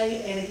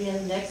Wednesday, and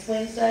again next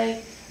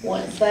Wednesday.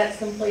 Once that's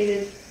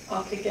completed,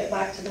 I'll kick it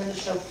back to them to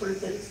show proof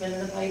that it's been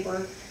in the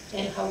paper,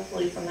 and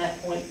hopefully from that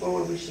point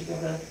forward, we should be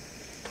able to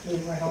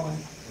move right on.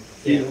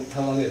 Do you know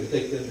how long it would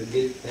take them to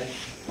get that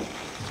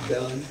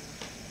done?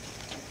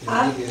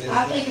 I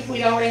think if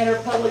we'd already had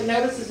our public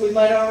notices, we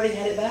might have already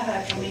had it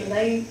back. I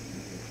mean,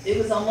 it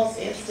was almost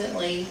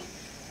instantly,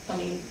 I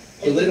mean,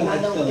 So they don't I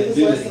have to know come it and was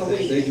do less than a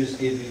anything, they week. just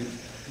give you,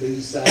 they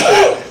decide to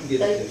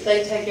get it to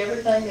They take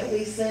everything that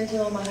we send to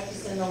them, I have to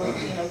send them,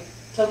 you know,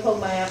 topo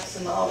maps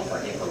and all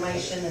different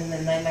information, and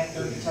then they make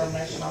their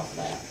determination off of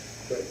that.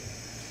 Great.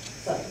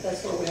 So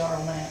that's where we are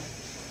on that.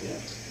 Yeah.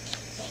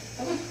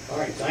 So, okay. All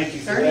right, thank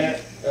you for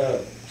Certainly.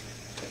 that.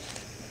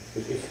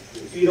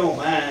 If you don't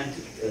mind,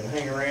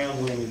 hang around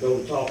when we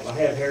go to talk. I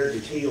have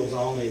Heritage Hills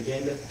on the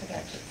agenda. I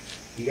got you.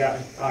 You got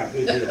me? All right,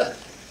 good deal.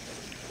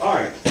 All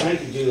right,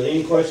 thank you, Julie.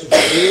 Any questions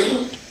for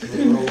Julie?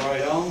 We'll roll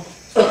right on.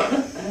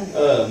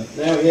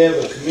 Now we have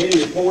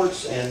committee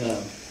reports, and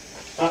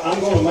I'm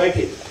going to make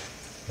it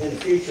in the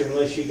future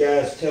unless you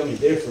guys tell me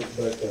different,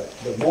 but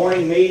the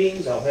morning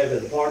meetings, I'll have the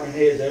department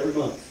heads every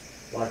month,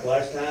 like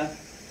last time.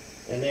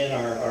 And then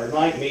our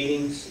night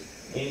meetings,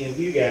 any of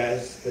you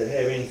guys that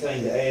have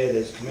anything to add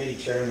as committee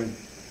chairman,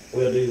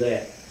 we'll do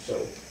that.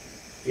 So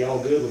if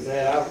y'all good with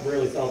that, I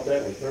really thought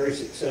that was very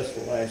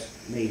successful last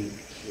meeting,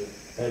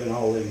 having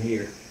all them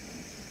here.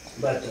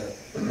 But,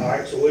 all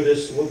right, so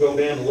we'll go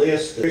down the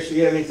list. Chris,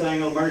 you have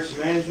anything on emergency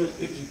management?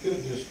 If you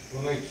could just,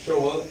 when they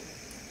show up,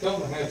 tell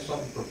them to have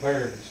something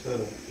prepared instead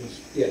of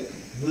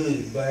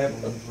just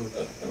babbling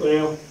for.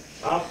 Well,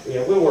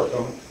 yeah, we'll work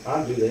on it.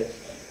 I'll do that.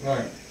 All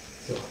right.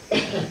 So,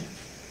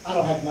 I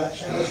don't have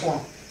much. I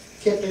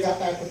just, Kip, they got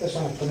back with us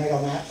on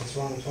tornado maps. It's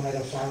one of the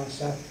tornado siren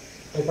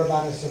stuff. They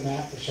provided us a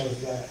map that shows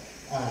the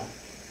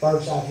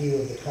bird's eye view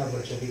of the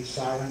coverage of each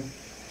siren.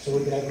 So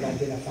we've been able to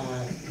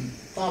identify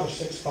 5 or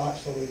 6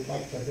 spots where we'd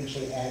like to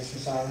eventually add some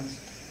sirens.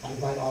 I'd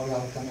invite all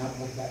y'all to come out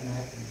and look at that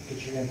map and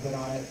get your input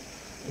on it.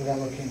 We're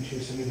gonna look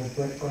into some either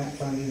grant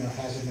funding or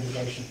hazard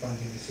mitigation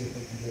funding to see if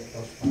we can get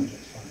those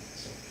projects funded.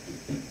 So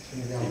it's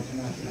gonna be all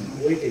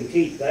tonight. we can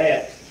keep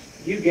that.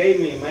 You gave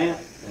me a map,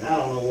 and I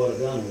don't know what I've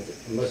done with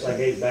it, unless I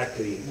gave it back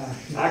to you.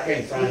 No. I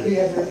can't find We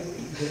it.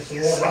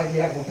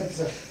 have one,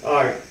 so.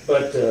 All right,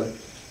 but,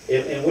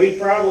 and we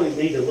probably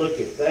need to look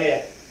at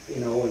that,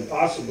 you know, and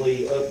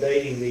possibly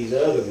updating these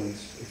other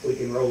ones, if we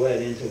can roll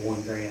that into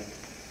one grant.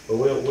 But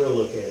we'll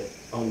look at it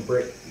on the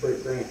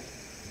brick grant.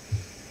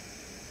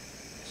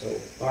 So,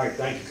 all right,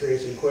 thank you,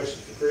 Chris. Any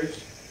questions for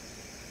Chris?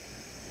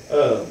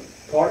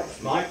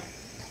 Parks, Mike?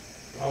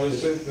 I was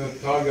sitting,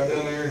 Todd got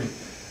down there and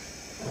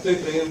I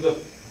think they ended up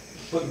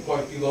putting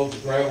quite a few loads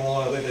of gravel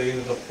on. I think they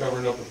ended up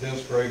covering up a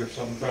dense grade or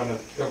something, trying to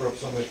cover up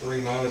some of the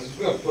 3-9. It's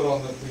gonna be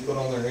put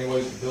on there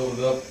anyways to build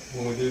it up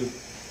when we do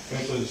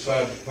eventually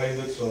decide to pave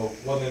it, so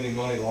wasn't any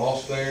money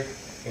lost there.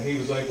 And he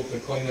was able to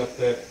clean up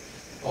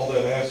all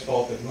that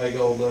asphalt that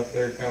Mago left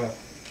there kinda,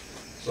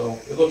 so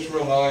it looks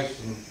real nice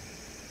and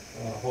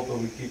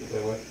hopefully we keep it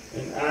that way.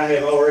 And I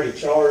have already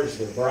charged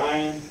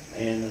Brian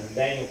and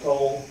Daniel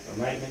Cole, our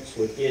maintenance,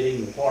 with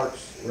getting the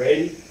parks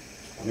ready.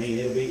 I mean,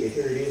 it'll be,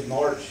 here it is,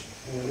 March,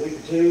 in a week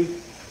or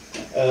two.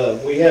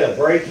 We had a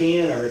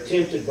break-in, or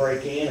attempted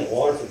break-in at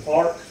Waterford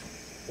Park.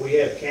 We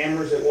have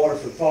cameras at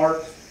Waterford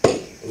Park.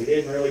 We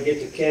didn't really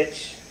get to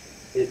catch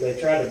it. They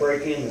tried to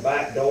break in the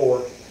back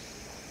door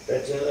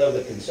that's of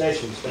the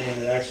concession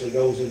stand that actually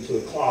goes into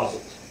a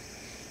closet.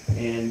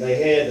 And they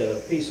had a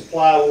piece of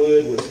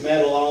plywood with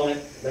metal on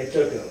it. They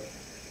took a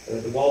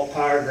DeWalt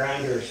power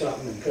grinder or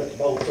something and cut the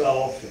bolts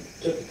off and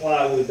took the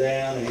plywood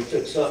down, and he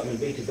took something and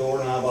beat the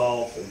doorknob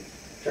off and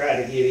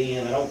tried to get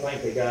in. I don't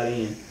think they got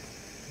in,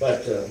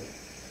 but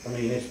I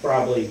mean, it's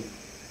probably a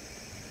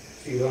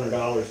few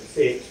 $100s to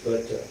fix.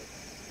 But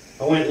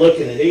I went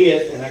looking at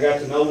it, and I got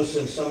to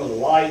noticing some of the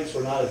lights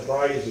were not as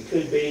bright as it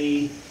could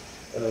be.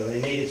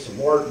 They needed some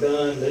work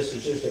done. This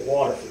is just at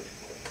Waterford.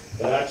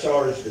 But I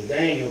charged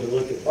Daniel to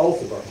look at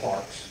both of our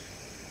parks.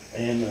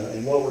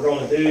 And what we're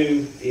gonna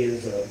do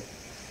is,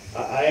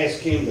 I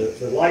asked him,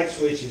 the light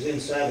switch is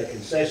inside the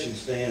concession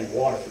stand at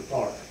Waterford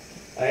Park.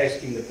 I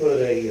asked him to put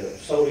a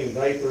sodium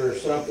vapor or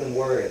something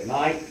where at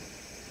night,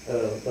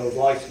 those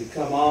lights could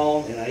come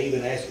on, and I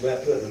even asked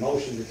about putting a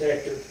motion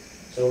detector.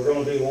 So we're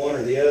gonna do one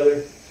or the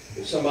other.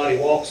 If somebody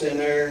walks in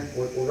there,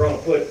 we're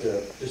gonna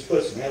just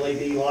put some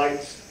LED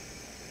lights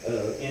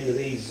into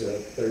these,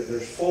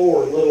 there's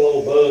 4 little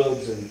old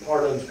bulbs, and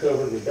part of them's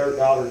covered with dirt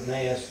dogger's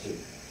nest.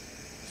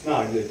 It's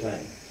not a good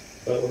thing.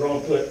 But we're gonna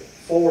put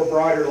 4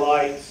 brighter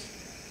lights.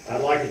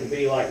 I'd like it to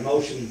be like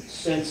motion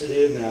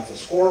sensitive. Now, if a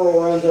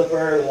squirrel runs up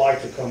there, the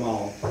lights will come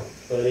on.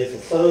 But if a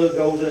thug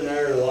goes in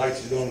there, the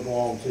lights are gonna go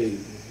on too.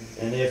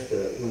 And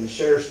when the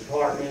sheriff's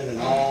department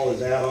and all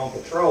is out on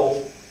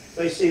patrol, if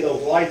they see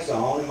those lights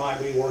on, it might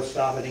be worth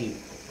stopping in.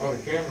 Oh,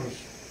 the cameras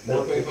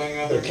work anything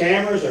out there? The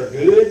cameras are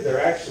good.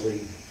 They're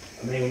actually,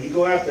 I mean, when you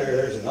go out there,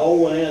 there's an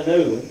old one and a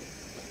new one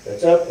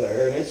that's up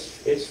there, and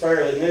it's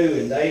fairly new,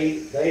 and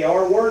they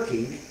are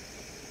working,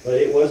 but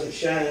it wasn't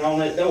shining on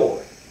that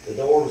door. The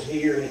door was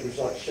here, and it was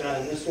like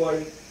shining this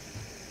way.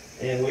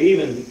 And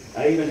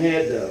I even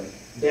had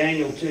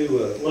Daniel to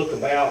look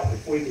about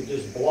if we could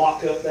just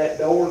block up that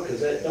door, because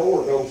that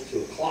door goes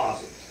to a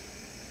closet.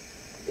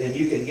 And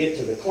you can get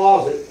to the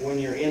closet when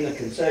you're in the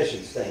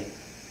concession stand.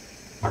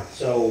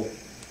 So,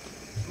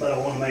 but I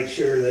want to make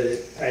sure that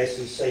it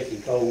passes safety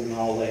code and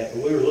all that.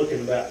 But we were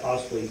looking about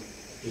possibly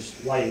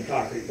just laying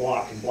concrete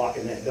block and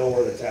blocking that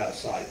door that's out of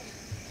sight.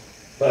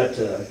 But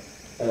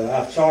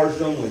I've charged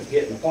them with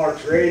getting the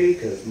parks ready,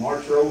 because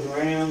March rolls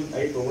around,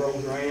 April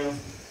rolls around,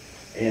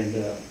 and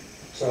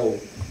so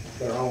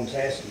they're on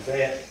task with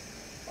that.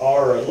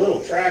 Our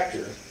little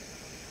tractor,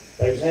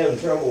 they was having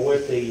trouble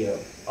with the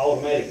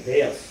automatic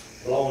def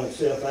blowing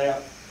itself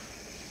out,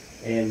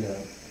 and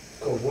of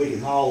course we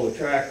can haul the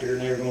tractor,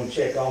 and they were going to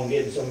check on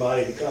getting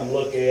somebody to come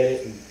look at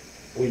it, and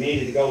we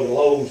needed to go to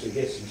Lowe's to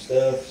get some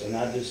stuff. And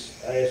I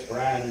just asked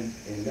Brian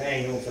and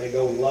Daniel if they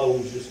go to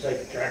Lowe's, just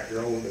take the tractor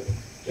over to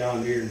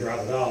John Deere and drop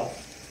it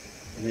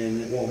off, and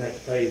then it won't have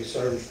to pay the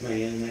service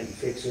man, and they can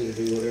fix it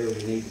or do whatever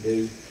we need to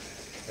do.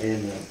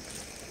 And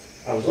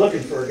I was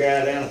looking for a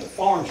guy down at the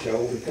farm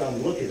show to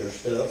come look at our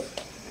stuff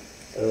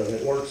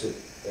that works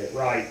at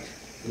Wright,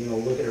 you know,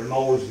 look at our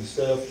mowers and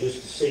stuff,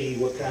 just to see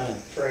what kind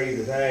of trade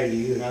or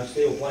value, and I'm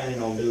still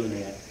planning on doing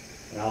that.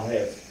 and I'll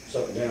have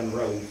something down the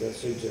road if that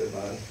suits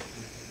everybody.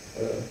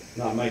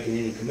 Not making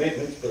any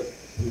commitments, but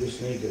we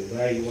just need to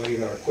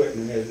evaluate our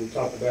equipment as we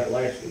talked about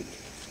last week.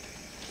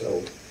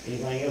 So,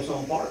 anything else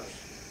on parks?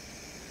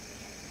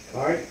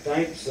 All right,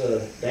 thanks.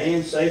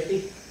 Dan,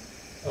 safety?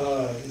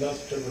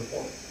 Nothing to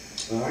report.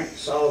 All right,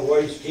 solid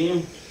waste,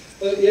 Jim?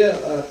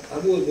 I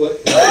would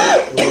want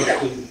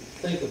to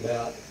think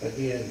about,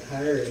 again,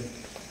 hiring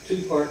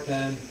 2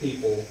 part-time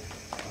people,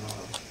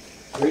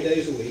 3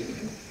 days a week,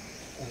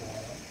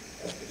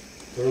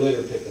 for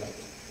litter pickup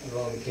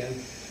around the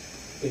county.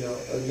 You know,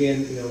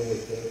 again, you know,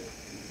 with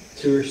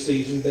the tourist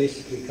season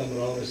basically coming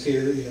on us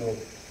here, you know,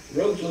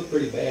 roads look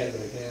pretty bad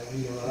right now.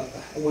 You know,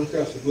 I went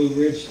across the Blue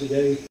Ridge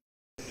today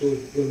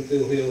toward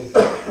Bloomfield Hill.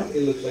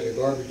 It looks like a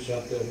garbage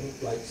dump on the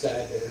right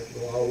side there,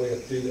 going all the way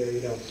up through there,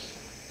 you know.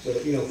 So,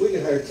 you know, if we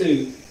could hire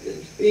 2,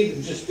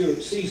 even just do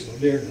it seasonal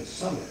during the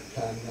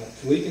summertime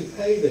months, we can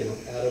pay them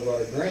out of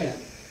our grant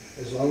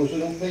as long as we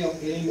don't pay them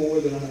any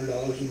more than $100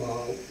 a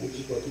mile, which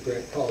is what the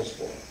grant calls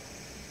for.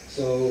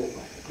 So,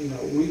 you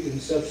know, we can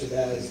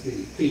subsidize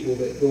the people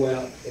that go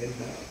out in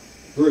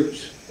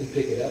groups and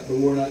pick it up, but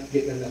we're not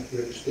getting enough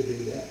groups to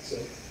do that. So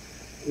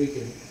we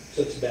can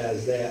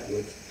subsidize that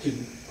with 2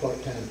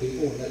 part-time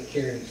people, and let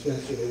Karen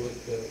Spencer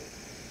with the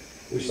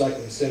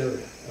recycling center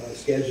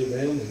schedule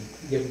them and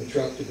give them a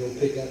truck to go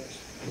pick up,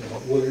 you know,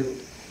 whatever,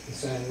 and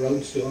sign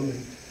roads to them,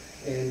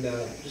 and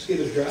just get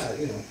us dry,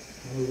 you know.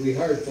 I mean, we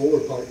hired 4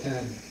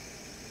 part-time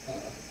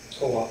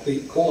co-op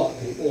people.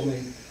 I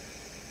mean,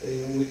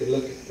 you know, we could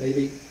look at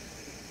maybe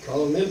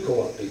calling them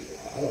co-op people.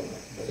 I don't know.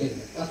 But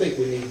anyway, I think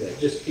we need that,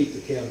 just to keep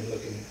the county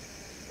looking,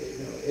 you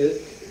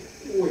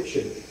know, where it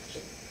should be. So.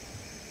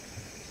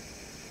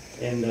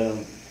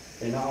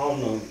 And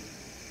on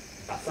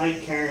I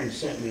think Karen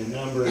sent me a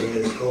number that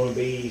it's going to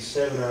be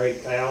 7,000 or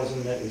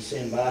 8,000 that we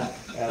send by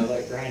out of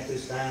that grant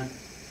this time.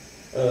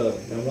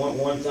 And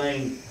one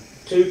thing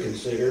to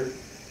consider,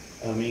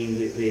 I mean,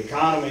 the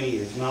economy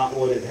is not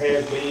what it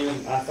has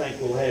been. I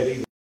think we'll have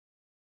even.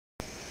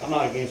 I'm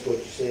not against what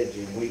you said,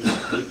 Jim. We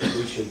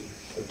should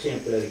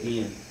attempt that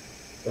again.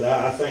 But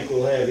I think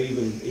we'll have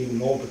even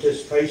more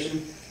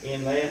participation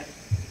in that.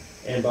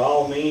 And by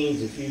all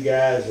means, if you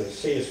guys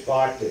see a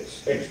spot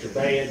that's extra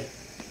bad,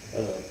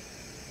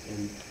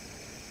 and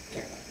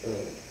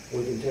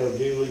we can tell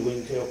Julie, we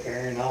can tell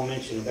Karen, I'll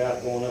mention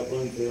about going up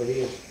Bloomfield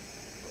Hill.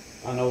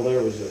 I know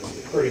there was a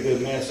pretty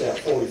good mess out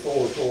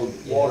 44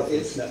 toward water.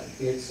 It's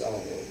all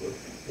over.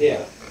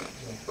 Yeah.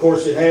 Of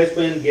course, it has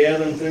been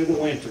gathering through the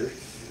winter,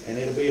 and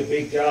it'll be a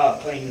big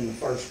job cleaning the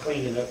first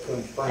cleaning up come I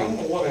don't spring.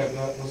 know what happened,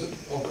 was it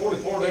on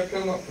 44, that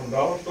come up from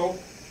Dollar Store?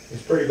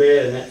 It's pretty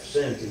bad in that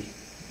vicinity.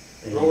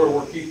 And, Over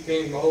where Keith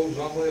King mows,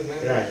 I believe,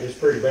 man. right, it's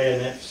pretty bad in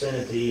that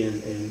vicinity,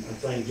 and I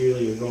think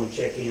Julie was gonna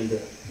check in to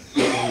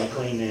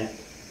clean that.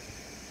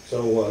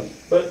 So,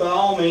 but by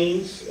all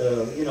means,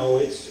 you know,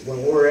 it's,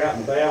 when we're out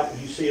and about,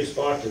 you see a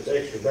spot that's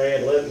extra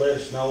bad, let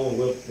us know, and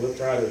we'll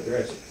try to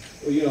address it.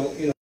 Well, you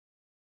know,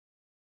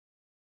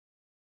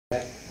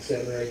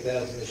 7,000 or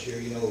 8,000 this year.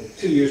 You know,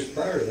 2 years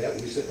prior to that,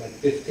 we said like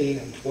 15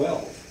 and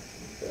 12,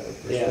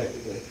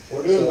 respectively. Yeah.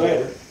 We're doing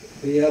better.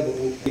 Yeah, but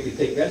we could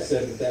take that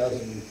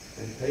 7,000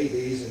 and pay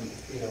these, and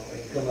you know,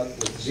 and come up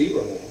with 0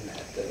 on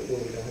that. Well,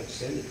 we don't have to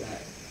send it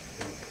back.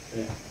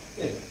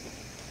 Yeah. Anyway.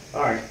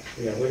 All right.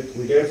 Yeah,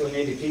 we definitely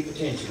need to keep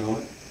attention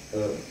on it.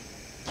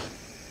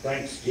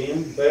 Thanks,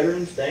 Jim.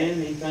 Veterans, Dan,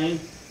 anything?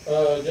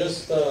 Went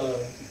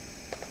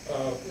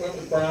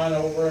with Brian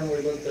over and we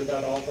looked at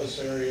that office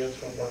area. It's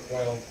gonna work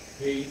well.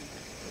 He's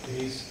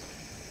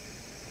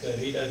said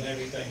he doesn't have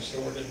anything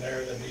stored in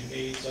there that he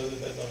needs other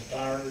than those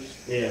tires.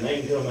 Yeah, and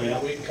they can come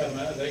out. We can come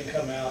out, they can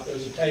come out.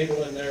 There's a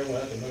table in there, we'll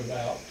have to move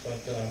out, but,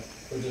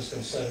 we're just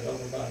gonna set it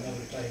over by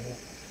another table.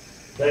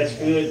 That's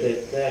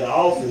good that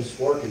office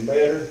working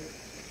better,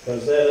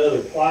 because that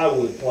other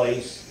plywood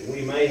place,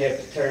 we may have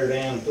to tear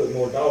down and put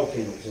more dog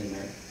kennels in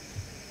there.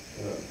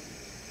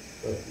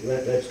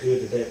 But that's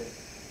good that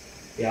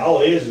yeah,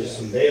 all it is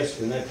some desks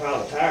and that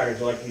pile of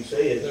tires, like you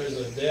said. There's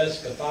a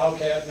desk, a file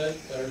cabinet,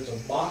 there's a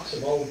box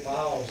of old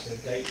files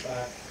that date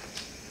back.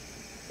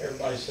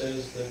 Everybody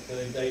says that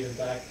they dated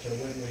back to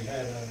when we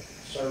had a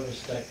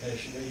service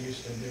technician that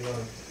used to do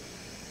our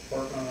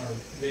work on our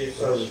vehicles.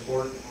 Service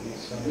work.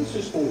 So, It's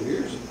just 4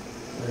 years.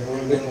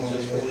 it's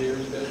just 4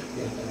 years ago.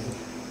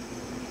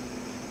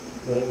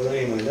 But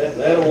anyway,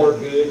 that'll work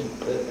good,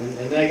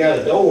 and they got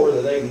a door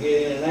that they can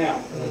get in and out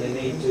when they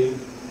need to.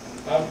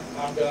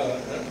 I've got,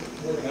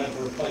 we're gonna have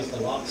to replace the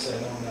lock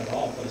set on that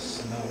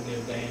office, and I'll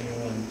give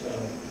Daniel and,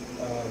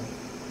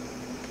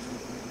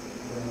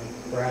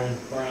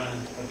 Brian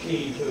a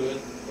key to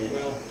it. Yeah.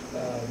 Well,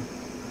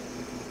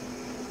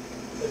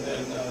 and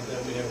then,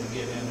 they'll be able to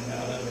get in and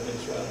out of it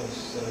as well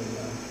as,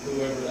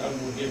 whoever, I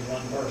will give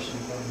one person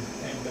from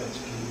Ambet's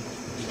key.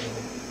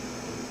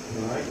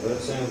 All right, well,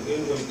 that sounds good.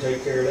 We can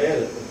take care of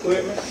that.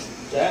 Equipment,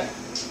 Jack,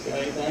 got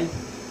anything?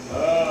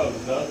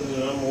 Nothing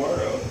that I'm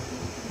aware of.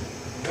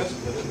 That's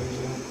good, that makes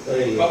sense.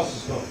 There you go. Cost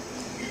us something.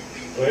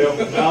 Well,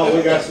 no,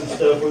 we got some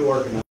stuff we're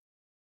working on.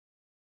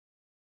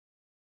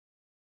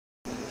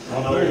 I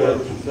know there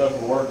was some stuff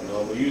we're working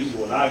on, but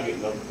usually when I get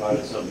notified,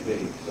 it's something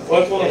big. So, Well,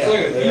 that's what I'm Yeah,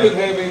 saying, if you yeah.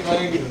 didn't have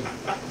anything,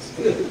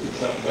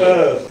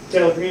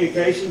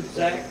 Telecommunications,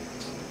 Zach?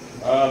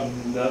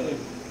 Nothing.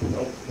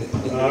 Nope.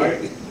 All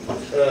right.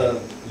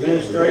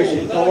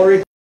 Administration,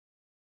 Cory.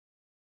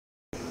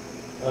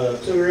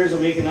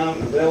 Tourism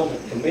Economic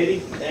Development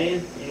Committee,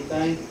 Dan,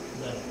 anything?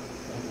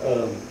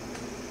 No.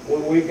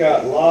 We've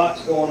got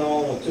lots going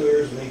on with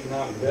tourism and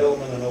economic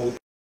development. I know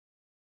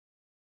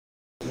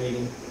we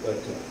meeting, but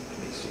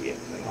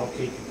I'll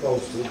keep you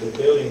posted. The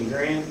building and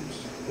grounds,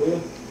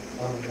 Will?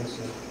 I don't know,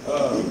 so.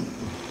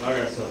 I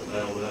got something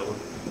down on that one.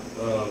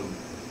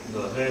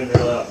 The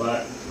handrail out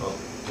back,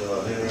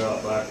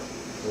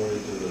 going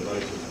into the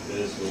basement,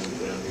 Fiscal,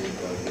 down here,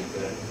 try to get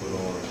that put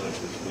on, I think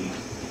this week.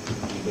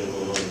 We've been a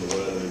little under the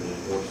weather, and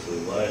of course, the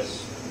last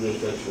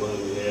administration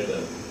weather we had,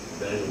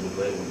 Daniel was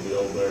able to get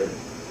over there,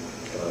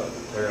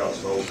 tear out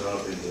some old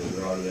concrete and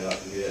rot it out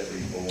and get that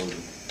reformed.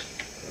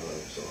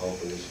 So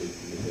hopefully this week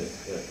we get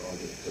that all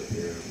get took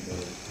care of.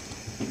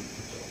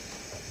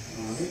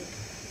 All right.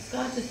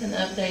 Scott, just an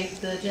update,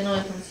 the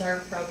gentleman from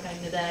Servpro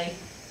came today.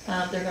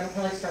 They're gonna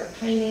probably start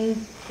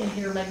painting in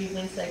here maybe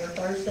Wednesday or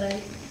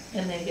Thursday,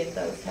 and then get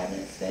those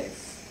cabinets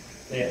fixed.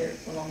 Yeah. They're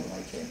along the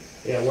way too.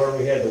 Yeah, where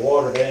we had the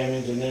water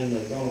damage, and then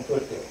they're gonna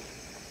put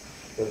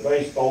the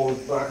baseboards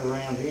back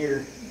around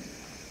here.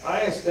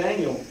 I asked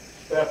Daniel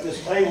about this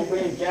table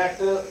being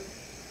jacked up,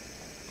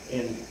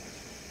 and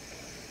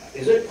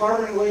is it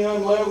permanently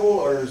unlevel,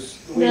 or do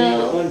we need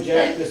to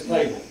unjack this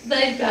table?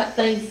 They've got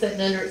things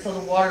sitting under it so the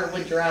water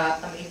would dry,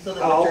 so that it would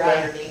Oh, dry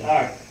okay, underneath. all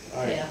right,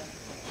 all right. Yeah.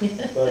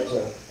 But,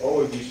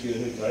 Or we just get a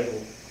new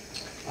table.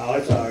 oh,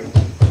 it's all right.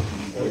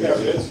 We got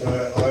bids for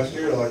that last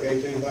year, like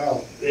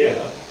 18,000.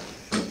 Yeah.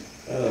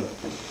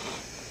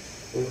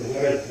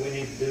 We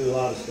need to do a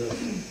lot of stuff,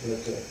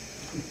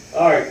 but,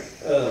 all right,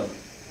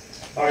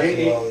 That's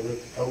a lot of rip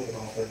the open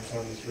off every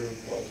time this room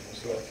closes and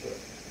stuff, but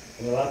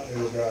well, it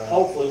was dry.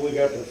 hopefully we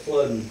got the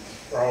flooding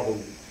problem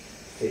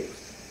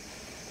fixed.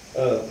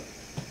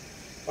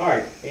 All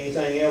right,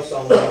 anything else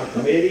on the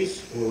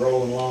committees? We're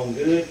rolling along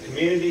good.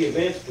 Community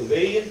Events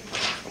Pavilion,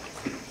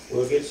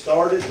 we'll get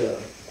started.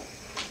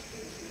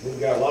 We've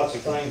got lots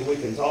of things we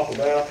can talk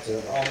about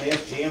on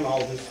this, Jim.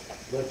 I'll just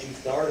let you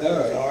start.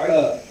 All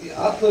right,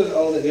 yeah, I put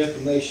all the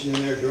information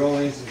in there,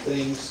 drawings and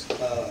things,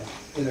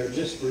 in there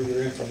just for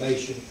your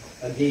information.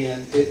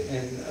 Again,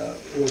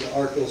 with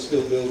Arkell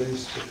Steel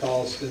Buildings, the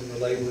cost and the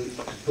labor to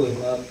put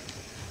them up,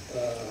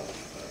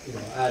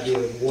 idea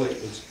of what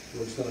it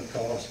was gonna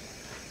cost.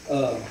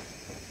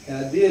 And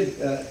I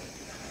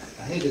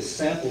had this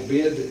sample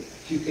bid that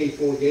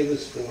QK4 gave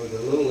us for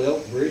the Little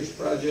Elk Bridge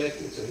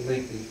project. It's a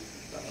lengthy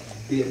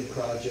bid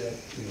project,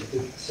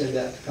 to send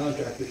out to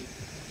contractors.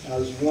 I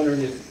was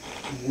wondering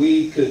if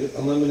we could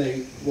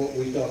eliminate what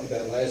we talked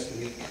about last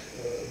week,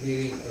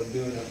 meeting of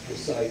doing the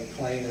site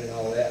plan and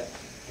all that,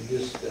 and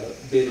just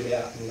bid it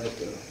out and let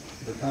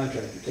the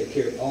contractor take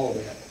care of all of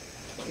that.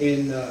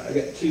 And I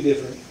got two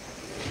different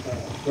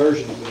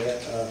versions of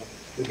that.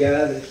 The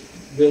guy that's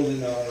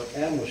building our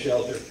animal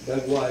shelter,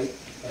 Doug White,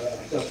 I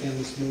talked to him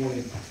this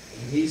morning,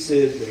 and he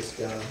said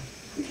that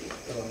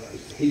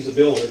he's a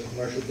builder,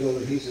 commercial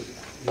builder. He said,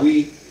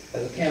 we,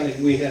 as a county,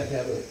 we have to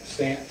have a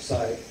stamped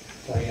site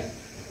plan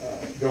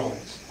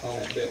drawings on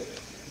that building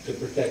to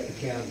protect the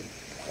county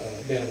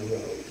down the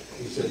road.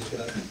 He says,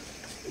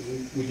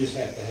 we just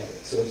have to have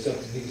it. So it's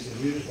something, he said,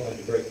 you just want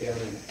to break down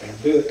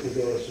and do it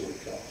regardless of what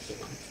it costs. So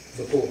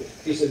before,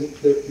 he said,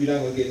 you're not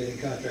going to get any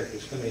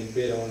contractors come in and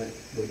bid on it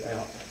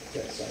without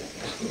that site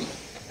plan.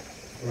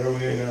 Well,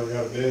 we ain't never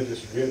got a bid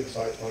just to get the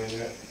site plan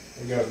yet.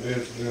 We got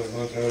bids for doing a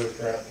bunch of other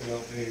crap we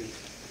don't need.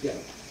 Yeah,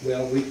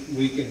 well,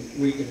 we can,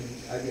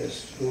 I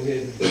guess, go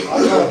ahead and. I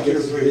talked to 2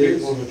 or 3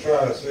 people to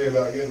try to see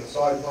about getting the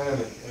site plan,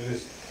 and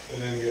they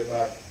didn't get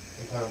back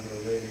in time for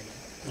the meeting.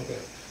 Okay.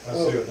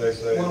 I'll see what they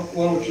say.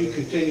 Why don't you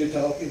continue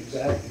talking,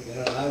 Zach,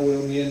 I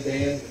will, me and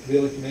Dan,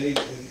 building committee,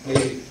 and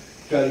maybe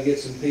try to get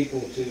some people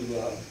to,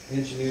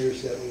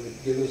 engineers that would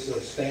give us a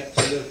stamp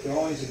set of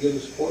drawings and give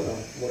us a quote on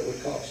what it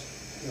would cost.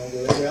 You want to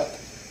go that route?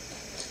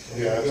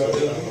 Yeah, that's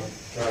what I'm gonna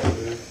try to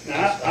do.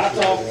 Now,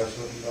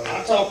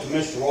 I talked to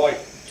Mr. White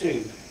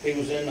too. He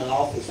was in the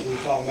office, we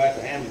were talking about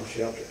the animal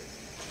shelter.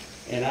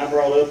 And I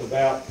brought up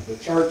about the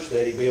church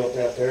that he built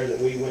out there that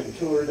we went and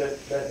toured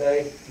that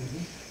day.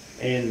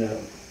 And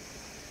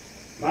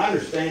my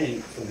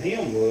understanding from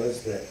him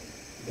was that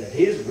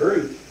his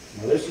group,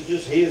 now this is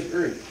just his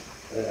group,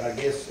 I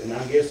guess, and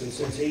I'm guessing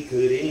since he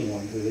could,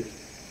 anyone could.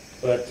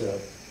 But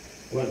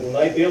when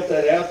they built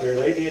that out there,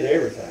 they did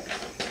everything.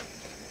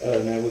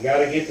 Now, we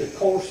gotta get the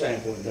core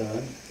sampling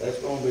done. That's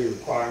gonna be a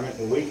requirement,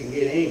 but we can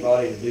get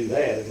anybody to do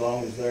that as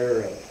long as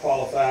they're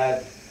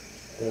qualified,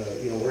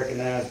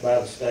 recognized by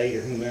the state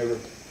or whomever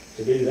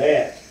to do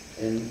that.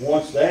 And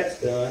once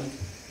that's done,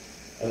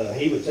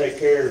 he would take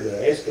care of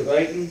the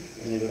excavating,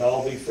 and it would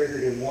all be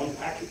figured in one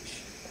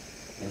package.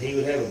 And he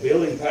would have a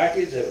building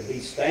package that would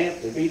be stamped.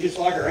 It'd be just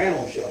like our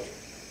animal shelter.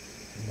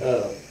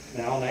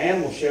 Now, on the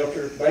animal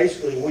shelter,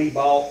 basically, we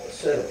bought a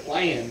set of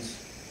plans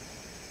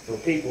for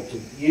people to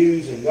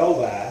use and go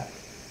by,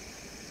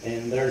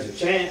 And there's a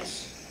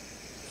chance,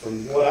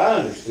 from what I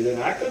understood,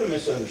 and I could have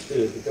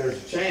misunderstood, but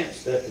there's a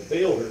chance that the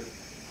builder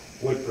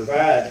would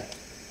provide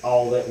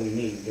all that we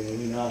need, and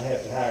we not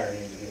have to hire an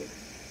engineer.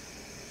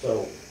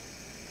 So,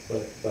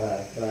 but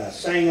by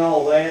saying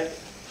all that,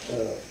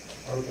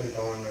 I would think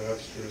the only way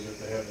that's true is if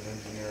they have an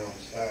engineer on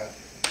staff.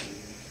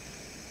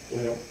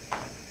 well,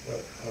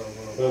 But I don't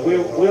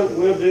know. but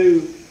we'll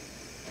do,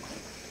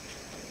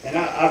 and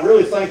I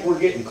really think we're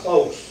getting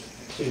close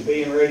to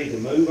being ready to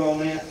move on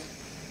that,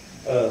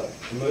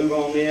 move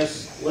on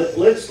this.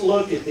 Let's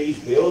look at these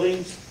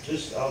buildings,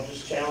 I'll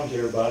just challenge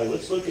everybody,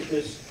 let's look at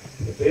this,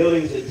 the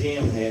buildings that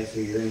Jim has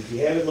here, and if you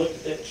haven't looked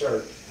at that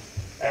chart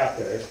out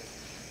there,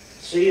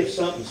 see if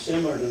something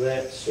similar to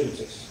that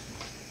suits us.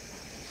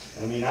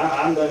 I mean,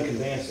 I'm done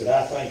convinced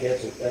that I think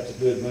that's a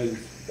good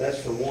move.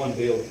 That's for one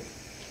building.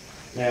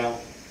 Now,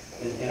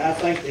 and I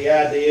think the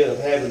idea of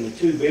having the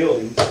two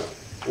buildings,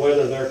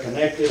 whether they're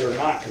connected or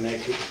not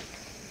connected,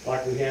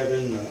 like we have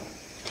in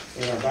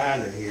our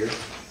binder here.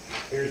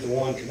 Here's the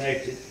one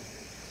connected,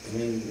 and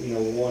then, you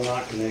know, the one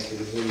not connected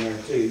is in there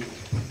too.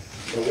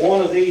 But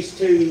one of these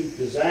two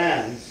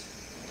designs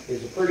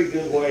is a pretty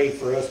good way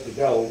for us to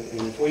go,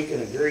 and if we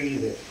can agree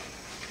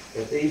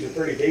that these are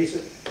pretty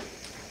decent,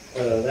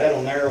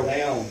 that'll narrow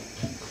down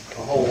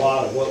a whole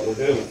lot of what we're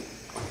doing.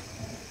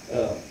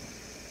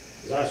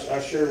 'Cause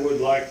I sure would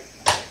like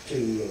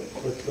to,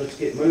 let's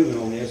get moving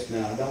on this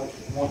now. I don't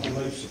want to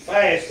move so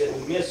fast that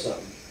we miss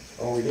something,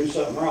 or we do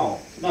something wrong.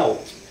 No,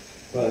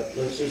 but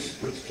let's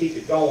keep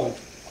it going.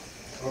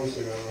 I don't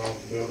see nothing wrong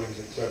with the buildings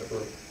except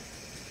for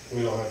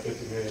we don't have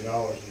 $50 million in the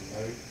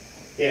bank.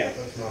 Yeah,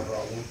 That's not a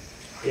problem.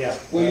 yeah.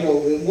 Well, you know,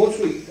 once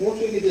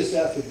we get this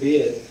out for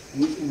bid,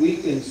 we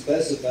can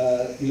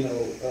specify, you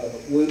know,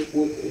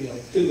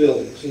 two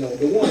buildings. You know,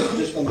 the one is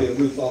just gonna be a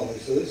roof only,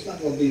 so it's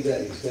not gonna be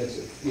that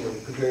expensive, you know,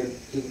 compared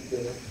to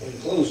the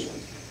enclosed one.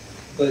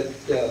 But,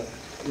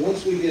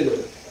 once we get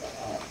a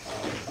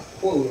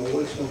quote on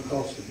what it's gonna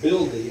cost to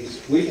build these,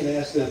 we can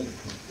ask them,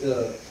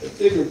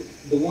 figure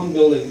the one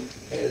building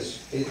as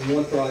in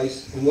one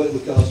price and what it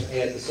would cost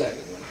to add the second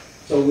one.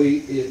 So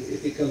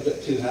if it comes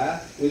up too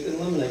high, we can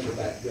eliminate the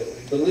back building.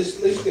 But let's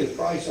get a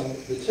price on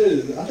the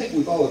two. I think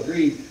we've all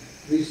agreed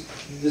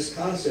this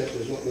concept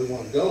is what we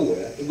want to go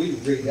with. We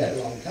agreed that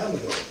a long time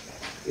ago.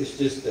 It's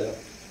just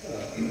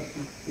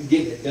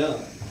getting it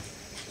done.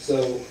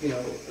 So, you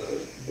know,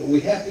 but we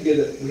have to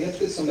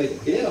get somebody to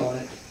bid on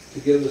it to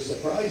give us a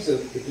price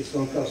of, if it's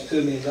going to cost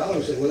 $2 million,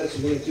 say, well, that's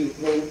 $1 million,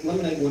 well,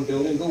 eliminate one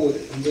building, go with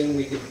it, and then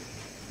we can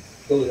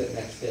go to that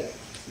next step.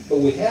 But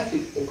we have to,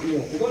 you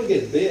know, if we're going to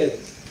get a bid,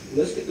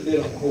 let's get the bid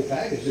on the whole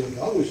package, and we can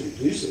always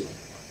reduce it.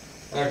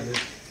 I agree.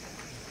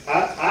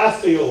 I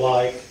feel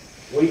like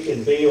we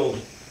can build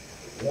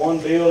one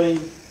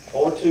building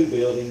or two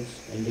buildings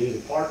and do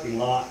the parking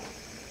lot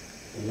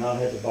and not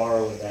have to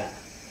borrow a dime.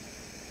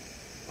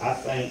 I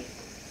think,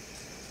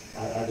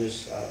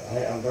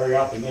 I'm very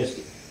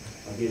optimistic.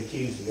 I get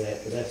accused of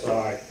that, but that's all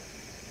right.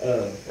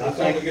 I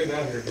think we get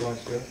down here,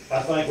 Joyce, Joe.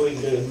 I think we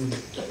can do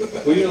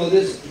it. Well, you know,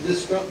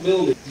 this front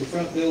building, the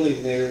front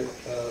building there,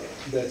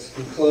 that's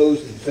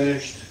enclosed and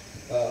finished,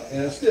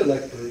 and I still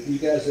like for you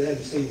guys that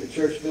haven't seen the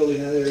church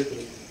building out there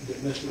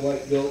that Mr.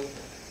 White built,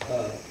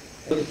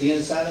 look at the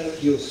inside of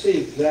it, you'll see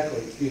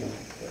exactly, you know.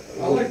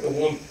 I like the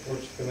one where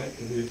it's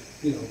connected with,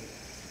 you know.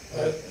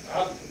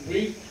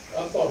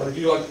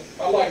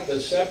 I like the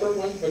separate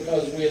ones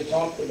because we had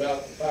talked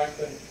about the fact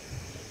that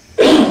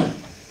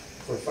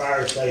For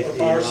fire safety. for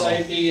fire and all.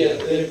 safety,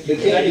 if you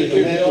The candy connect the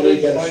two can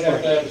buildings, you have might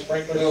have to have a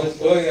sprinkler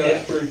system. well, yeah,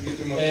 that's true, get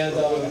too much.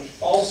 And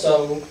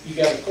also, you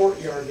got a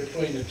courtyard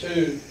between the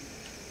two,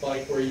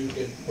 like where you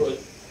can put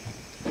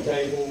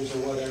tables or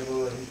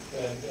whatever,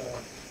 and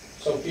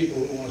so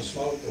people who want to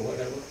smoke or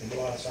whatever can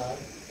go outside.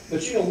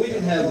 But you know, we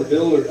can have the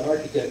builder and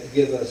architect to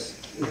give us,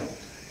 you know,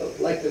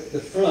 like the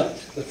front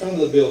of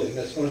the building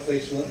that's gonna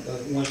face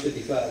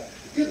 155.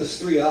 Give us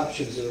three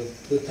options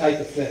of the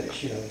type of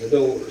finish, you know, the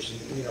doors,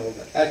 and, you know,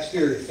 the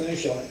exterior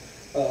finish on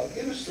it.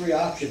 Give us three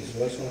options of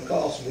what it's gonna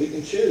cost, and we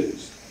can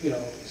choose, you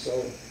know,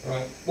 so.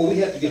 Right. Well, we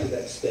have to get to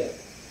that step.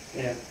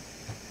 Yeah.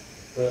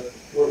 But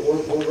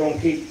we're gonna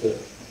keep the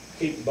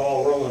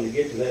ball rolling to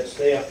get to that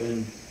step,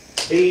 and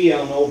be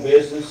on old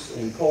business,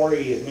 and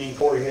me and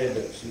Corey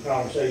had some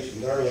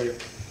conversations earlier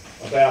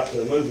about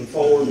moving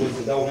forward with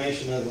the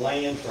donation of the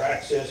land for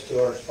access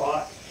to our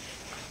spot.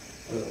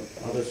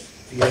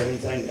 Do you have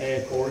anything to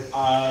add, Corey?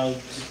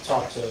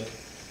 Talked to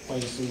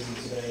Plain Susan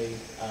today.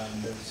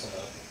 There's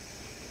a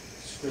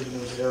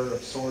scrivener's error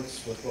of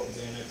sorts with what was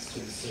annexed to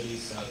the city,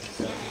 so I've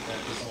got to get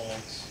that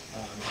resolved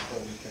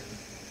before we can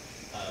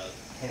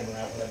hammer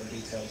out whatever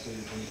details we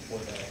would need for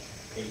the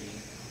 80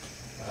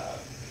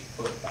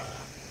 foot by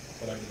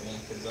whatever the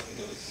length is. I think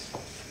it was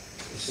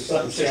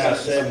Something shy of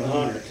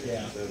 700.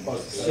 Yeah,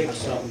 close to 6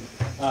 700.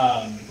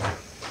 something.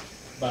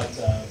 But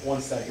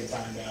once that gets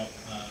ironed out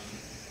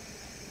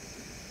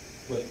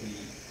with the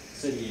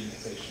city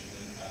annexation,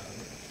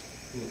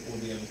 then we'll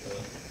be able to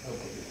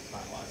hopefully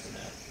finalize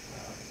that.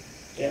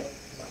 Yep.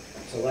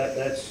 So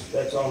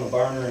that's on the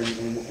burner and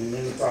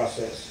in the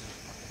process.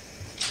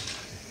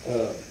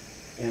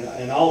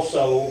 And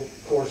also,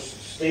 of course,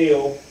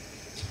 still,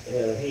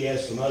 he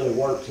has some other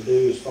work to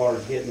do as far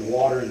as getting the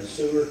water and the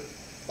sewer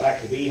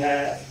back to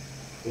Beehive,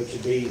 which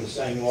would be the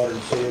same water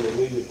and sewer that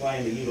we would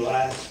plan to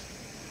utilize,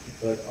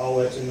 but all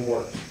that's in the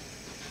works.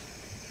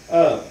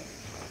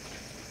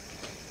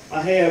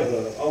 I have,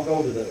 I'll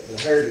go to the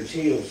Heritage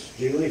Hills.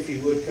 Julie, if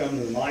you would come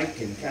to the mic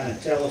and kind of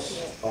tell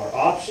us our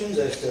options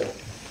as to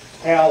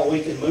how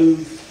we can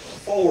move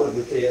forward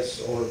with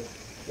this, or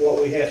what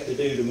we have to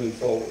do to move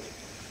forward.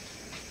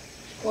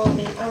 Well, I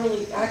mean,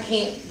 I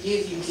can't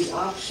give you the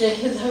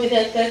options. I mean,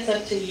 that's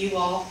up to you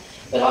all.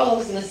 But all I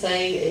was gonna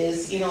say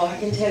is, I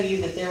can tell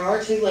you that there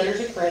are 2 letters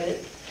of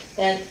credit.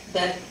 That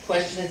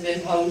question has been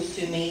posed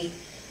to me.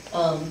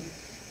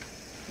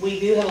 We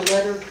do have a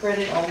letter of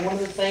credit on one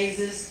of the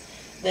phases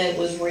that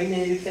was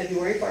renewed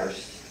February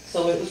 1st.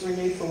 So it was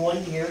renewed for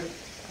 1 year.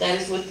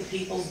 That is with the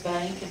People's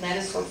Bank, and that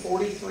is for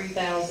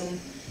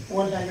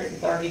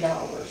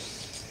 $43,130.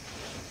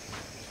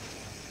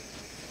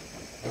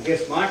 I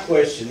guess my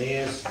question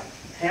is,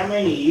 how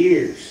many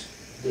years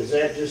does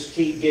that just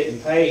keep getting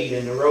paid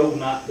and the road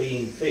not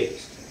being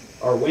fixed?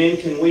 Or when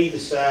can we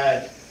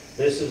decide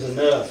this is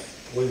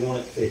enough, we want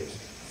it fixed?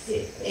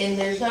 And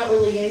there's not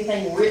really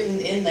anything written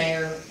in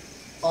there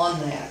on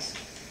that.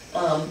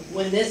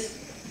 When this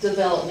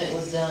development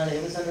was done,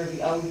 it was under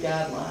the old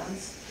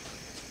guidelines,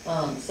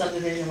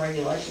 subdivision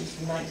regulations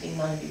from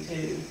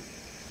 1992.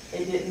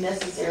 It didn't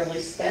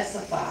necessarily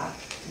specify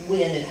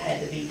when it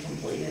had to be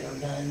completed or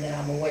done that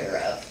I'm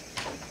aware of.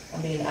 I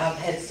mean, I've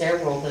had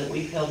several that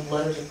we've held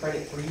letters of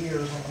credit for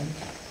years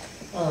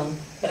on.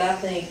 But I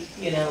think,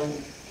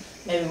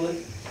 maybe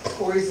with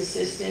Corey's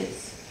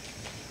assistance,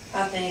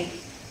 I think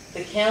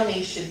the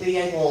county should be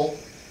able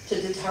to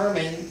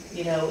determine,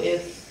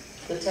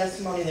 if the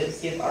testimony that was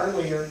given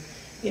earlier,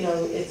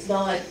 it's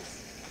not,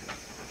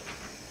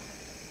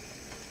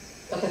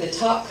 okay, the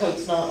top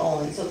coat's not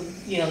on, so,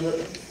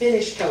 the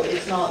finish coat,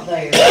 it's not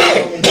there, it's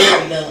only to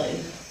be done.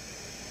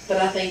 But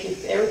I think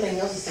if everything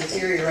else is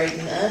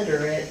deteriorating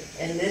under it,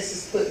 and this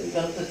is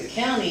gonna put the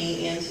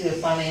county into a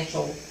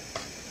financial,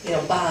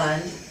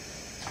 bind,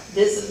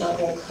 this is not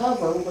gonna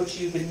cover what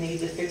you would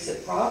need to fix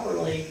it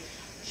properly.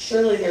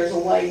 Surely there's a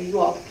way you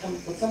all can come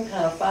up with some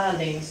kind of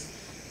findings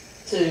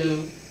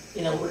to,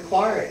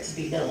 require it to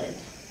be done.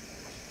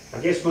 I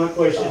guess my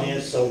question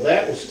is, so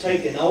that was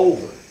taken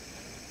over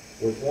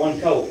with one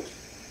coat?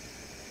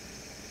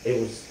 It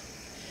was.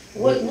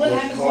 What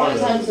happens a lot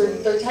of times,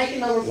 they're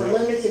taking over for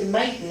limited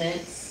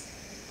maintenance,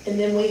 and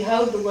then we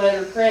hold the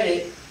letter of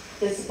credit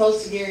that's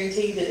supposed to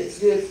guarantee that it's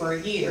good for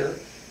a year.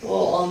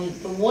 Well, on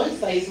the one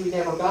phase, we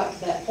never got to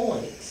that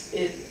point.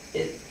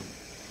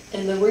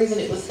 And the reason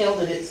it was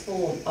held at its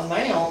full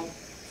amount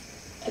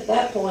at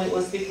that point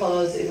was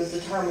because it was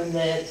determined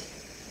that,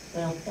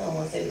 well, I don't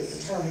want to say it was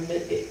determined,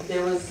 but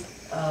there was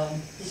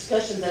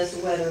discussions as to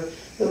whether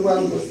the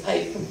road was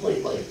paved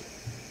completely.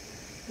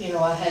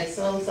 I had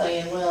some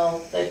saying, well,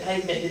 the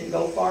pavement didn't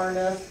go far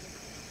enough,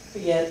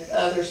 but yet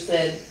others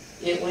said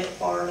it went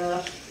far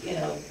enough,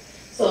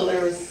 so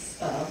there was,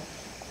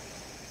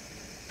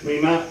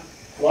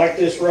 like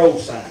this road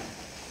sign.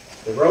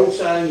 The road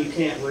sign you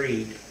can't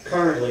read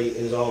currently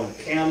is on a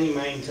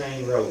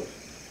county-maintained road,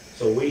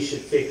 so we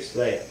should fix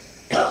that.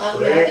 I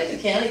think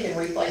the county can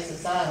replace the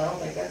sign, I don't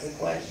think that's a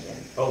question.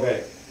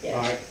 Okay, Yeah.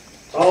 all right.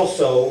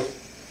 Also,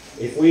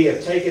 if we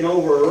have taken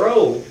over a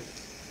road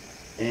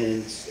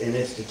and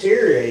it's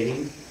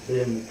deteriorating,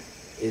 then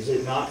is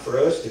it not for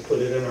us to put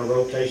it in our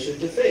rotation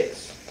to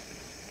fix?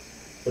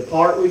 The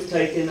part we've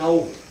taken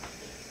over,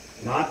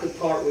 not the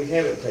part we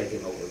haven't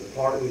taken over, the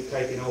part we've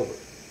taken over.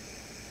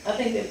 I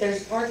think if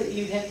there's a part that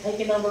you have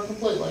taken over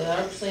completely,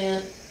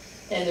 100%,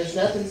 and there's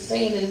nothing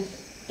standing,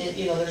 and,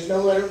 there's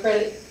no letter of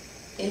credit,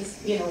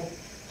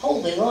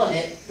 holding on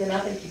it, then I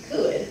think you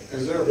could.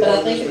 But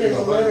I think if there's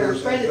a letter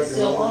of credit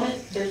still on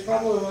it, there's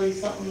probably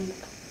something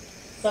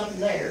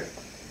there.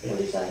 What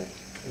do you say?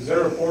 Is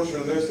there a portion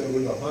of this that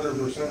was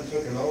 100%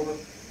 taken over?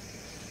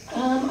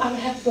 I would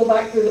have to go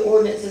back through the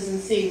ordinances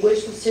and see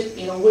which was,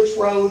 which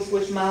roads,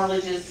 which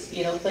mileages,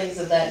 things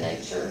of that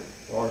nature.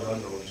 As far as I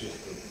know, it's just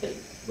the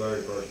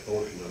very first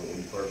portion of it, when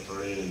you first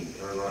turn in and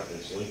turn right,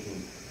 it's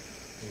Lincoln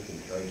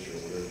Trace or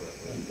whatever.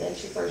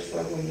 That's your first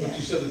road, But yeah.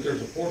 you said that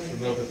there's a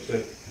portion of it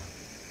that,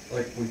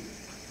 like,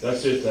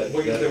 That's just that.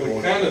 we kind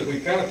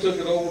of took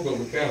it over, but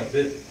we kind of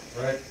didn't,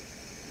 right?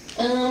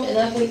 And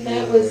I think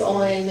that was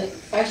on,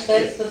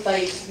 actually, that's the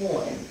phase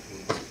 1.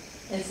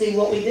 And see,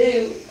 what we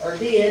did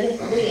then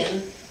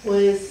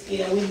was,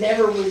 we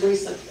never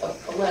released a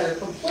letter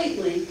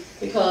completely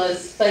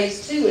because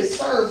phase 2 is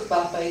served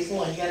by phase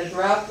 1. You gotta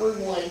drive through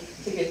 1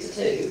 to get to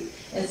 2.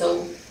 And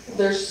so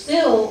there's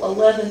still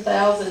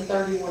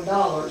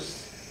 $11,031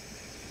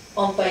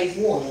 on phase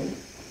 1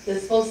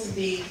 that's supposed to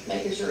be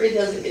making sure it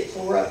doesn't get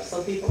tore up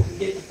so people can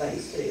get to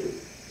phase 2.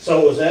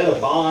 So was that a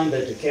bond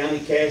that the county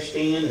cashed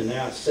in and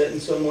now it's sitting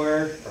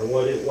somewhere, or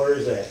where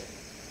is that?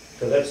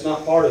 Because that's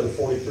not part of the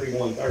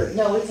 43,130.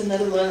 No, it's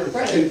another letter of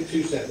credit.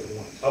 Two separate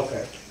ones.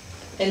 Okay.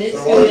 And it's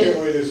So why good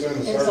can't we just send a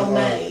until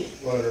May.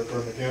 certified letter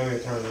from the county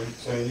attorney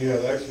saying you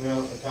have X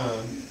amount of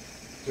time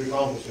to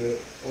accomplish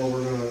it, or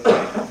we're gonna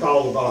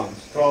Call the bonds.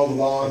 call the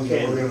bonds, and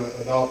Okay. we're gonna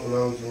adopt the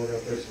roads, and we're gonna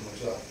fix them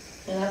ourselves.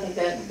 And I think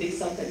that would be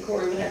something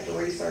Corey would have to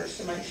research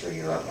to make sure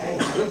you're okay.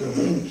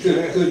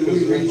 Could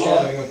we reach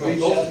out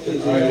to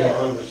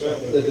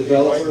the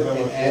developer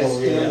and ask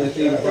him if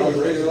he would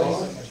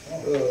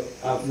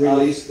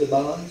release the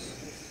bonds?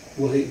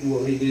 Will he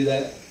do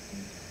that?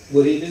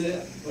 Would he do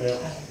that? Well,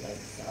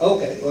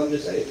 Okay, well, I'm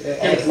just saying.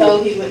 And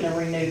so he wouldn't have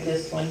renewed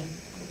this one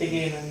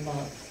beginning of the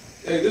month.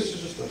 Hey, this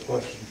is just a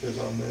question, because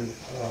I'm new.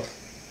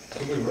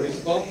 Can we raise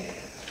the bond?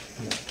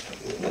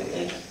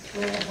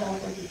 Well, I don't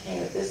think you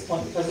can at this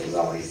point because it was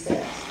already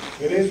set.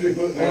 It needs to be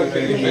put in there,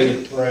 Okay, and I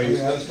mean,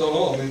 raised. I just don't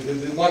know, I mean,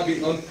 it might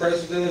be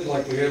unprecedented,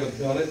 like we haven't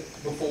done it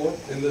before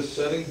in this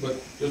setting, but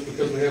just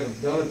because we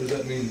haven't done it, does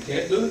that mean you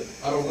can't do it?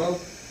 I don't know.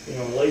 you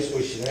know, at least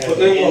we should have. But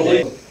then we'll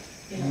it. leave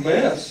a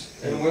mess,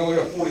 and we only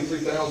got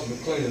 43,000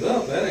 to clean it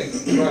up, that ain't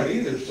right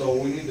either, so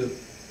we need to.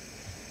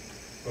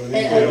 But it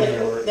needs to be on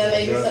there where it That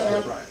may be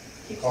adjusts something,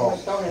 keep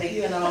throwing it at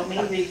you and I don't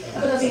mean to be,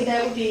 but I mean,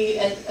 that would be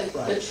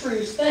a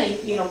true thing,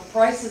 you know,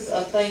 prices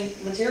of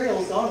things,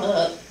 materials gone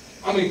up.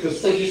 I mean,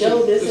 because. So you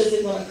know this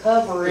isn't gonna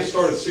cover it. It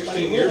started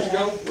 16 years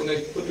ago, when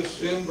they put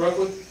this in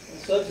roughly?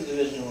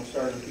 Subdivision was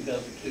started in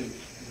 2002.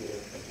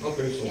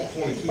 Okay, so Yeah.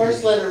 22 First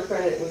years. letter of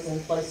credit was in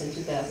place in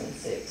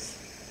 2006.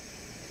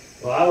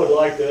 Well, I would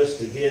like us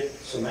to get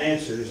some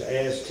answers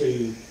as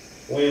to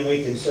when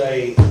we can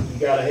say, you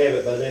gotta have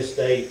it by this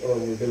date, or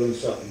we're doing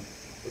something.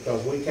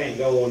 Because we can't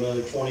go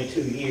another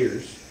 22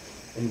 years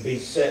and be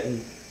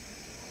setting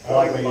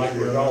like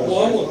we're going.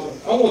 Well,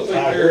 I want to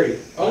take I care, agree.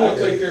 I want I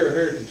to take agree. care of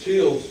Heritage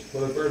Hills,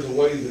 but if there's a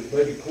way that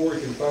maybe Corey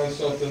can find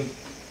something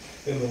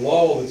in the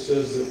law that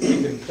says that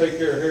we can take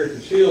care of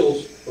Heritage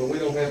Hills, but we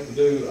don't have to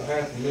do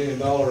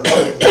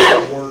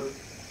 $500,000 work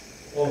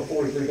on a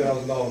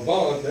 $43,000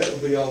 bond, that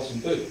would be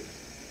awesome too.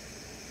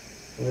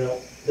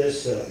 Well,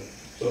 this,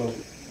 So,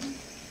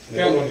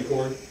 count on you,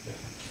 Corey.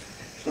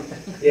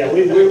 yeah,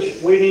 we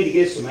need to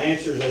get some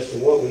answers as to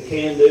what we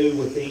can do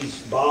with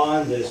these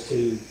bonds as to,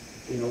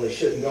 you know, they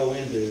shouldn't go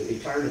into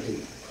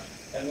eternity.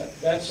 And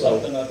that's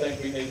something I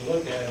think we need to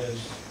look at is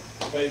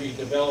maybe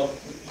develop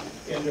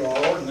into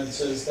our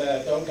ordinances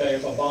that, okay,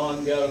 if a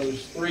bond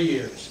goes 3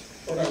 years,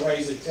 we're gonna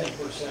raise it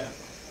 10%.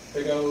 If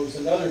it goes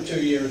another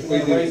 2 years, we're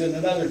gonna raise it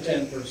another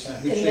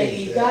 10%. And then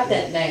you've got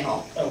that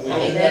now. Oh, we I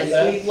mean, have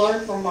that? we've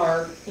learned from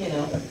our, you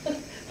know,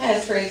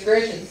 past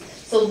transgressions.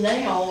 So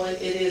now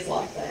it is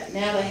like that.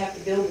 Now they have to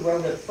build the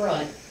road up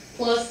front,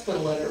 plus put a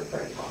letter of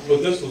credit on it.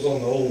 But this was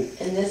on the old,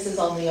 And this is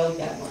on the old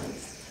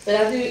guidelines. But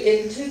I do,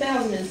 in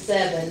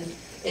 2007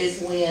 is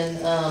when,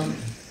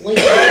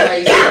 Lincoln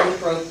Trace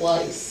Oak Road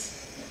Place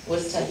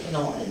was taken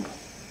on.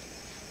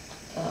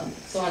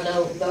 So I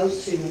know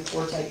those two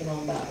were taken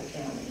on by the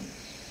county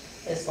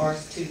as far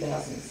as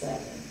 2007.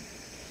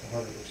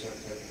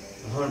 100% taken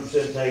over.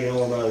 100% taken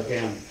over by the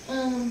county.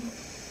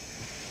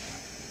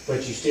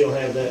 But you still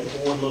have that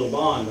one little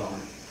bond on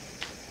it.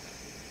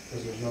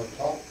 Because there's no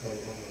top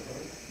coat on it,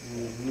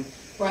 right?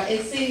 Right,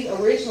 and see,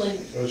 originally,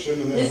 So it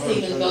shouldn't have been this 100%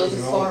 even goes as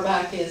taken far over.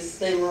 back as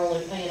they were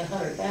only paying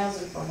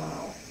 100,000 per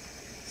mile.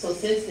 So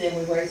since then,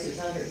 we raised it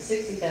to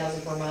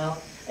 160,000 per mile,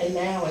 and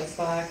now it's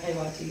by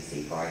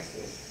KYTC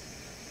prices.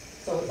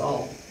 So it's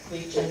all,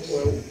 we've changed.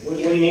 Well,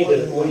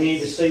 we need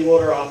to see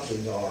what our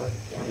options are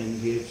and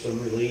give some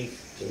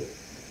relief to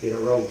get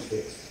our roads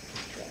fixed.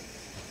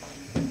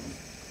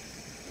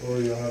 Or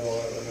you'll have all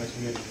that at the next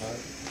meeting, right?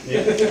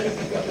 Yeah.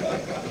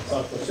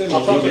 I'll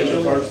talk with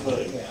Julie. First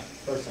thing. Yeah,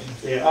 first thing.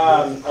 Yeah.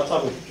 I'll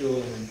talk with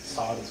Julie and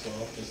Todd as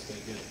well, just to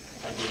get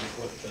ideas of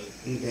what the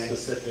Okay.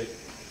 specific,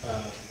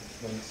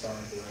 links are.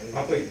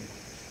 I think,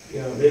 you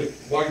know,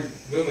 while you're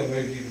doing that,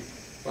 maybe you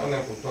find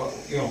out from Todd,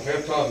 you know,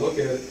 have Todd look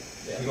at it.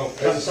 You know,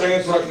 as it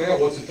stands right now,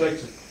 what's it take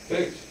to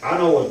fix? I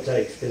know what it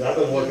takes, because I've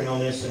been working on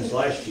this since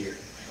last year.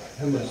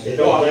 How much? It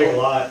don't take a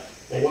lot.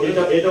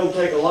 It don't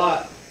take a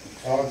lot.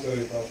 Todd said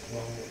he thought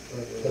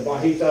the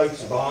bond He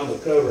thinks the bond will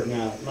cover it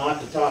now, not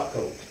the top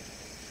coat.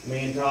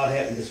 Me and Todd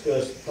hadn't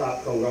discussed the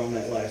top coat on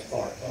that last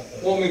part.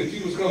 Well, I mean, if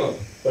you was gonna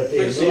But the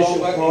fix it all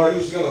initial back, part, you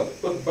was gonna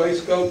put the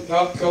base coat,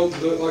 top coat,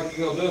 and do it like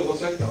you're gonna do it,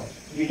 what's that cost?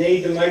 you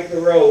need to make the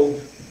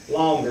road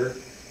longer,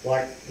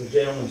 like the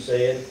gentleman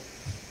said,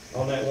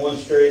 on that one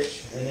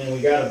stretch. And then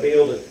we gotta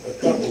build a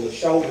couple of the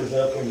shoulders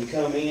up when you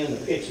come in, the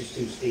pitch is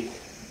too steep.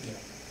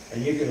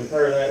 And you can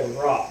repair that with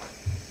rock.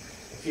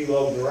 A few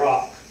loads of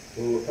rock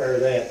will repair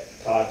that,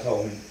 Todd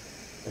told me.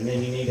 And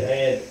then you need to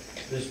add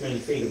this many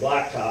feet of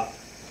blacktop,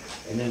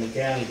 and then the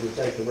county will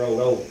take the road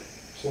over.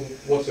 So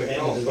what's that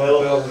And cost, the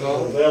developer,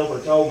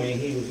 $5,000? told me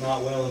he was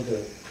not willing to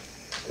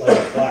lay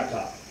the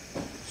blacktop.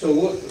 So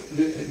what,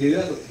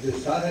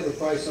 does Todd have a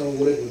price on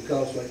what it would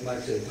cost, like Mike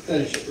said, to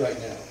finish it right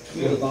now?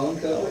 Will the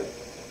bond cover it?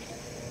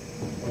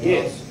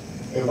 Yes,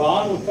 the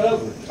bond will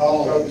cover it.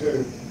 Top coat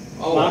too.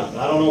 I don't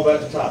know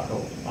about the top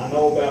coat. I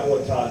know about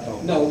what Todd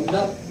told me. No,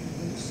 not,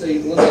 see,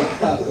 what about the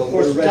top Of coat,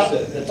 course, the rest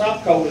of it? the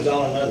top coat is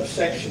on another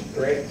section,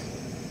 correct?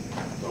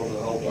 on the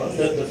whole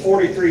thing. The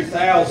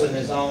 43,000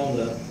 is on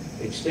the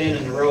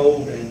extending the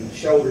road and the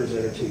shoulders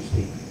that are too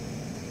steep.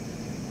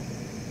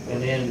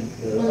 And then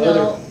the Well, other,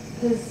 no,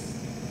 because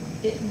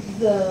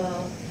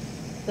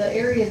the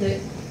area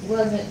that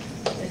wasn't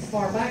as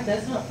far back,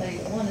 that's not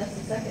phase one, that's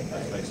the second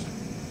phase.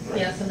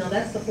 Yeah, so no,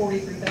 that's the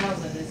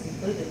 43,000 is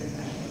included in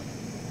that one.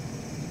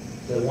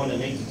 the one that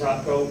needs the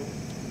top coat.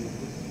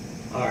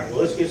 All right,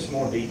 well, let's get some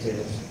more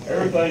details.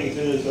 Everything that's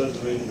in this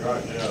subdivision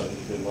right now has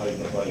been laid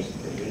in place.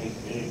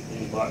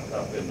 Any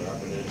blacktop in there,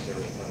 I've been in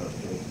several times,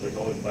 so there's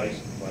only base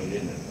laid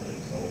in that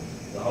thing,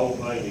 so the whole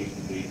thing needs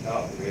to be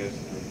top dressed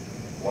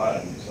and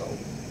widened, so.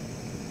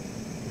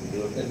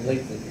 You're looking at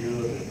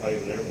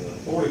paving everything.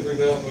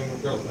 43,000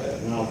 would cover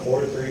that. No,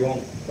 43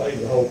 won't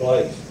pave the whole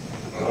place.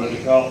 What do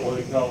you call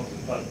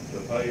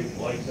the pave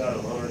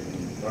lakeside,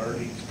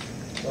 130?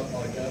 Something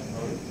like that.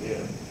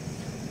 Yeah.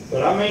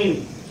 But I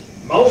mean,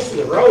 most of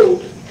the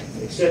road,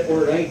 except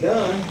where it ain't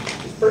done,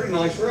 is pretty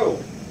nice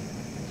road.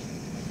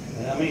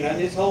 And I mean,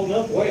 it's holding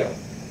up well.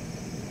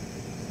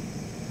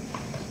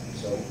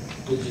 So,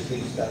 We just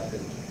need to stop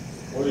it.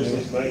 What is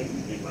this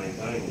making, be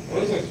maintaining?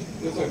 Well, this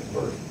ain't the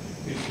first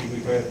issue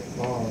we've had with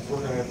bonds.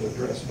 We're gonna have to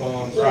address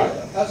bonds.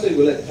 I say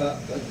we let Todd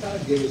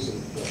give us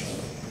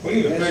We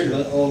need to an figure.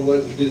 estimate on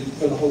what we did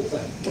for the whole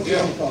thing. What's it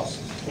gonna cost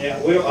us? yeah,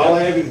 I'll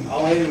have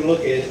him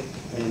look at it,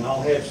 and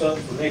I'll have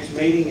something for next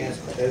meeting, as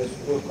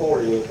with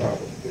Corey will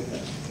probably.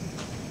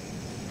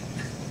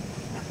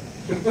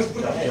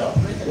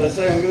 That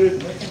sound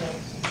good?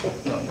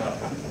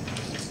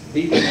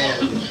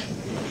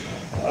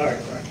 All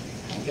right.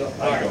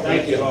 All right,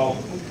 thank you all.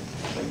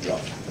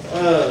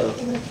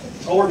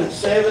 Ordinance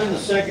 7, the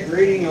second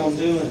reading on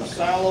doing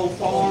silo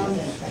farms.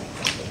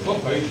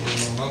 What page are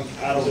we on?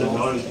 I don't know.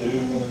 92.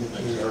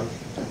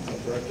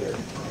 Right there.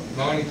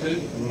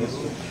 92?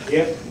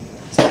 Yep.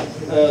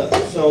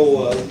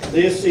 So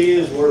this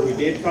is where we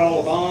did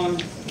call a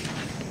bond,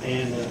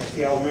 and if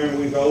y'all remember,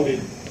 we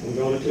voted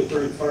to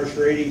approve the first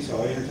reading,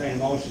 so I entertain a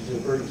motion to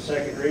approve the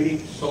second reading.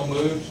 So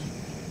moved.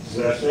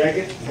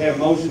 Second. We have a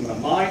motion by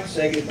Mike,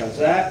 seconded by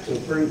Zach, to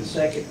approve the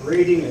second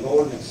reading of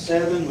ordinance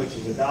 7, which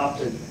is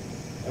adopted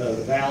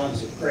the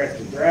balance of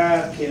Crafton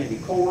Drive, Kennedy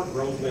Court,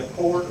 Roosevelt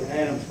Court, and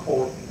Adams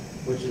Court,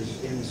 which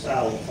is in the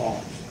Silo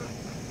Farms.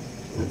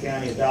 The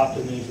county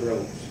adopting these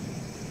roads.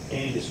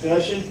 Any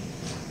discussion?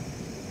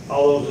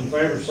 All those in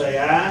favor say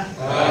aye.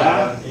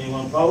 Aye.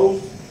 Anyone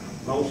opposed?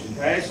 Motion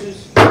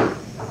passes.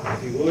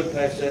 If you would,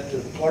 pass that to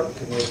the clerk,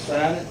 and we'll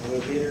sign it, and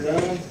we'll get her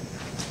done,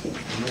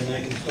 and then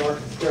they can start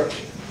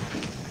construction,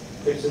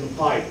 fixing the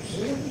pipes.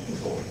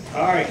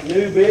 All right,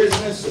 new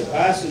business, the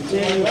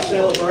bicentennial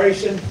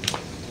celebration.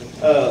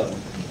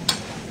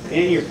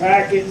 In your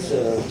packets,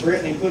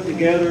 Brittany put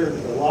together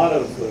a lot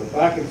of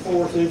back and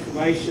forth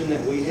information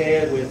that we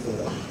had with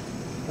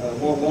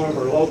one of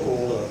our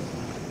local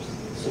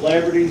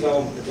celebrities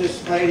on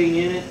participating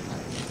in it.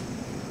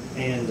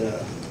 And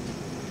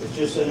it's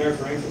just in there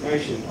for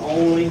information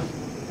only.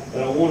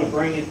 But I want to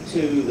bring it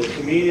to the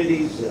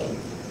community's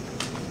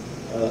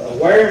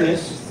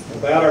awareness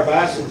about our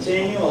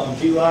bicentennial on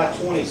July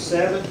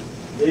 27th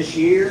this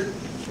year.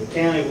 The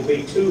county will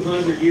be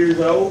 200 years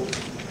old.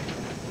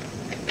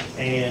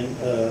 And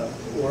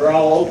we're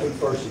all open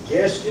for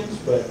suggestions,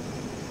 but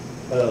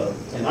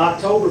an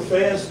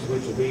Oktoberfest,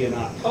 which will be in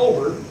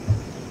October,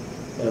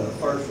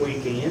 first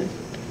weekend,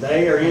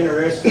 they are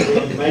interested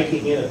in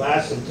making it a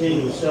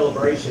bicentennial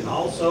celebration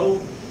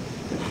also.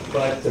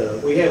 But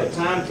we have a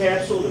time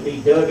capsule to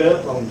be dug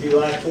up on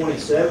July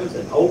 27th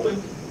and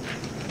open.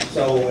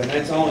 So, and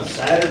that's on a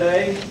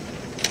Saturday.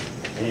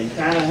 And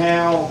kind of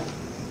how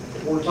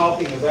we're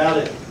talking about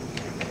it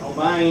on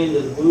my end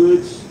of the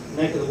woods,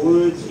 neck of the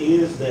woods,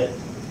 is that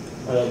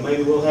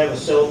maybe we'll have a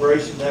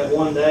celebration that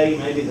one day,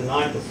 maybe the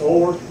night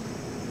before.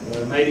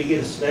 Maybe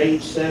get a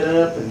stage set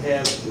up and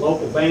have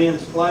local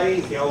bands play.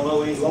 If y'all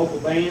know any local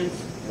bands,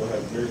 We'll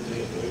have beer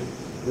tent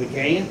too. we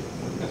can.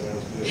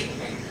 Sounds good.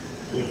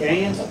 We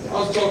can. I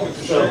was talking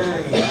to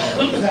Sharon and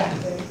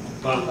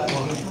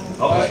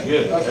Okay,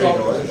 good. I was There you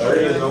talking go. to There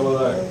it is Sharon over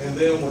there. and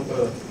then with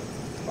the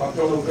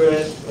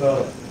Oktoberfest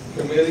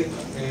committee,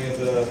 and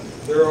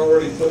they're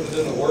already putting it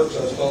in the works.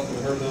 I was talking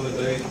to her the other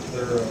day.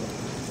 They're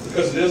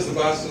because it is the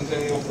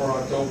bicentennial for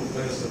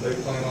Oktoberfest, that they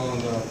plan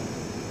on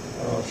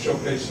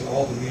showcasing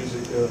all the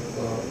music of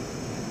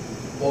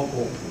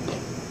local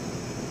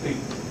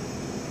people.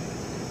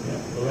 Yeah.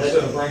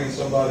 Instead of bringing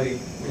somebody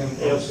in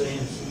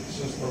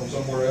from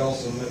somewhere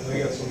else, and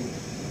they got some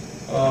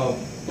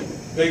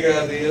big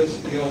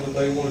ideas, that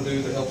they want to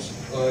do to help,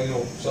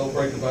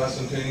 celebrate the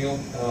bicentennial.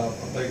 I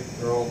think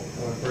they're all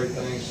great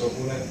things. So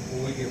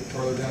when we get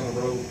further down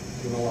the road,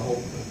 I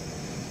hope that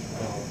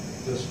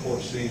this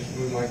court sees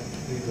we might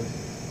need to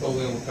throw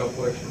them a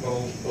couple extra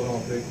bones, put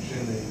on a big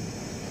shindig.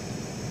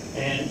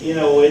 And,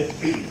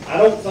 I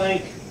don't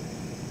think,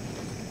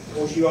 of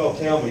course you all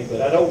tell me, but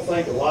I don't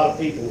think a lot of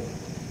people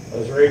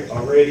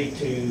are ready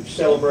to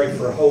celebrate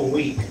for a whole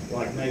week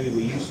like maybe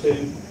we used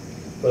to.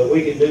 But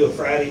we can do a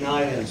Friday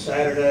night and a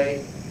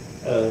Saturday.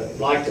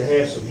 Like to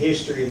have some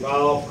history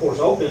involved. Of course,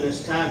 opening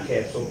this time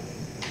capsule,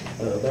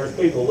 There's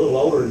people a little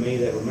older than me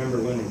that remember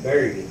when they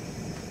buried it.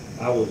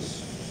 I was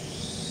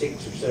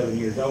 6 or 7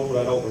 years old.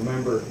 I don't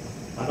remember.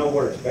 I know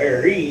where it's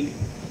buried,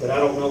 but I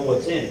don't know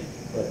what's in it.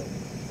 But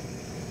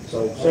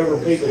so several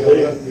people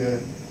did.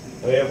 Good.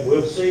 Well,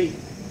 we'll see.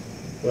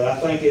 But I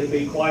think it'd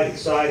be quite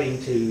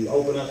exciting to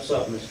open up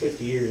something that's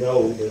 50 years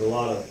old that a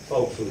lot of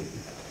folks would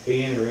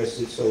be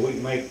interested. So we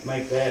can make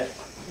that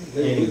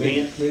an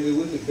event. Maybe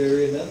we could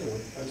bury another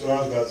one. That's what I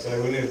was about to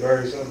say, we need to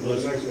bury something for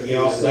the next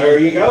one. There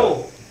you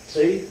go.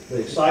 See, the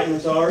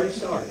excitement's already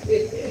started.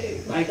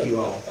 Thank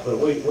you all. But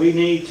we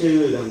need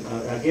to,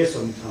 I guess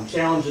I'm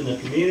challenging the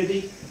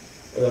community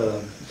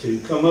to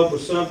come up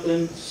with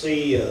something.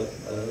 See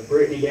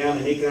Brittany down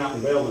in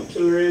Economic Development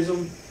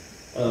Tourism,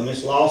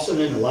 Miss Lawson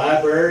in the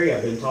library.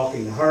 I've been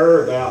talking to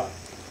her about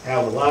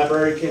how the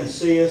library can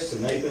assist,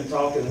 and they've been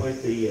talking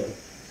with the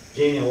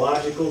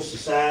Genealogical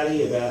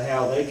Society about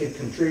how they can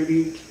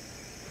contribute.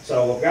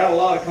 So I've got a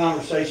lot of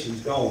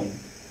conversations going.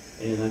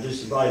 And I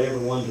just invite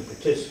everyone to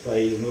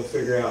participate, and we'll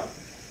figure out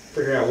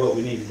what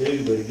we need to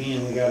do. But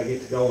again, we got to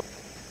get to going.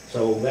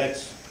 So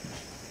that's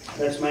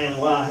mainly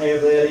why I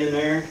have that in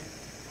there.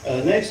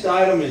 Next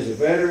item is a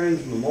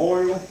Veterans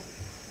Memorial.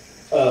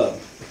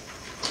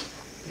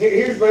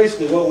 Here's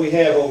basically what we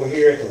have over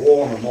here at the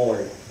War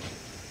Memorial.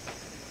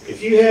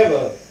 If you have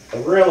a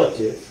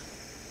relative,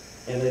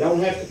 and they don't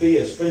have to be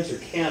a Spencer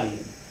County,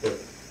 but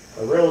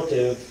a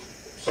relative,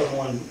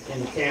 someone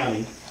in the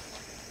county,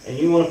 and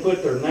you want to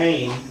put their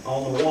name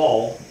on the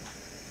wall,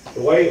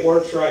 the way it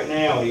works right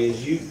now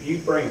is you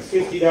bring a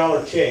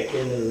 $50 check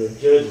into the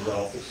judge's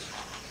office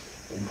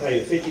and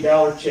pay a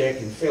 $50 check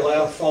and fill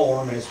out a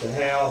form as to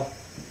how,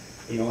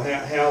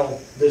 how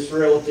this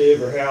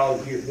relative or how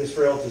this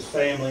relative's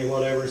family,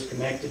 whatever, is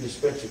connected to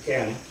Spencer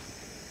County.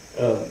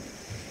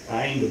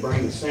 I aimed to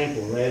bring a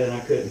sample of that and I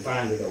couldn't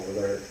find it over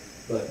there.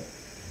 But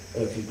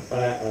if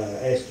I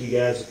ask you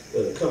guys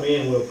to come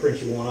in, we'll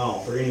print you one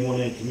off, or anyone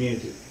in the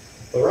community.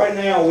 But right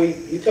now,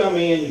 you come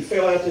in, you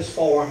fill out this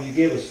form, you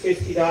give us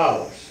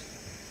 $50,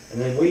 and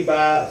then we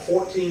buy a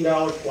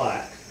 $14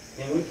 plaque,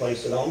 and we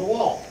place it on the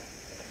wall,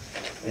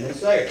 and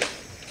it's there.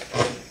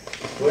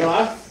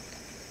 Well,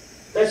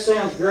 that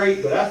sounds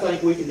great, but I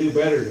think we can do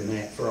better than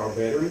that for our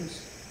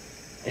veterans.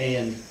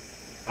 And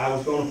I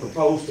was going to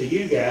propose to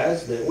you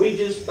guys that we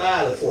just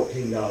buy the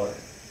 $14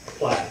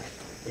 plaque,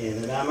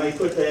 and then I may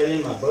put that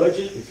in my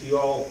budget if you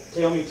all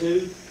tell me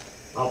to.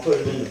 I'll put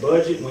it in the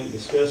budget, and we can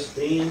discuss it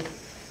then.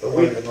 But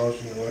Make a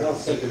motion to waive the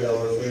 $50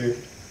 fee.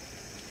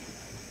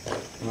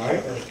 All right.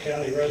 For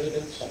county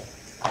residents,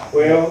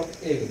 Well,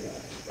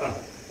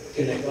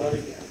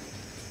 anybody?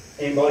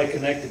 anybody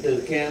connected to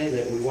the county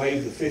that we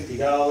waive the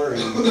 $50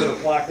 and put a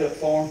plaque up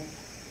for them?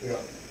 Yeah.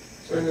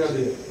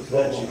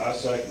 I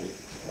second it.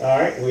 All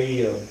right,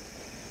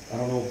 I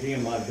don't know if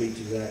Jim might beat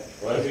you that.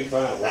 Well, that'd be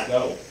fine, let's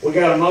go. We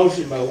got a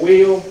motion by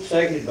Will,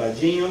 seconded by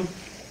Jim,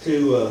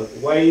 to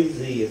waive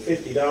the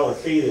 $50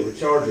 fee that we're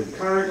charging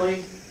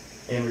currently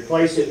and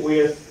replace it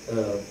with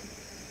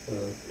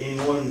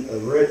anyone,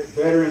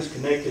 veterans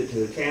connected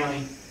to the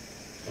county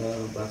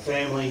by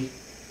family.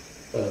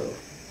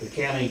 The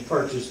county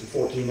purchased the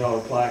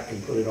 $14 plaque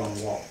and put it on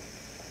the wall.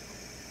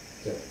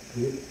 Is that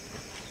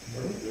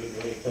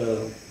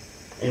good?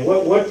 And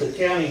what the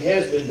county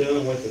has been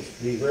doing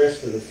with the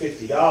rest of the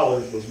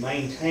 $50 was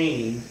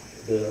maintaining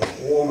the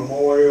war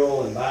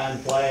memorial and buying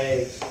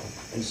flags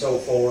and so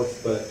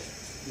forth, but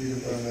You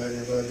can find that in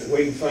your budget.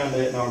 we can find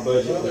that in our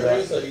budget. Well, there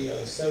is a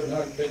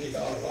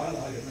 $750 line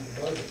item in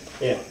the budget.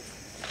 Yeah,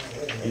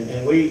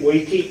 and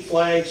we keep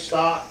flags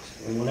stocked,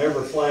 and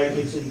whenever a flag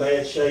gets in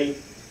bad shape,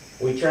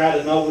 we try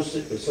to notice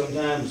it, but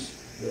sometimes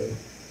the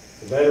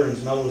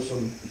veterans notice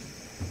them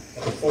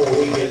before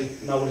we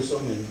notice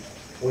them, and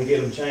we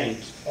get them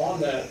changed. On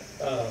that,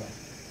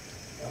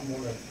 I'm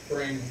gonna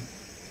bring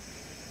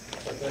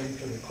a thing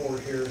to the court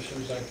here as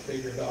soon as I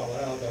figure it all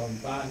out on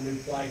buying new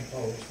flag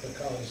poles,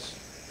 because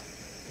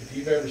if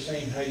you've ever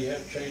seen how you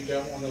have to change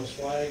out one of those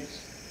flags,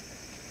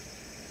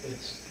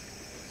 it's,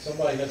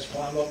 somebody has to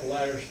climb up a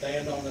ladder,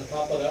 stand on the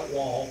top of that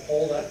wall,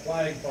 pull that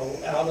flag pole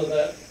out of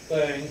that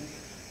thing,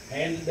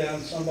 hand it down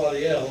to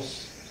somebody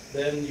else,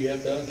 then you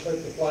have to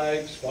unclip the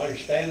flags while you're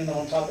standing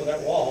on top of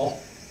that wall.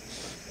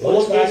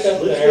 Pull it back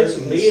up there and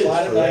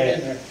slide it back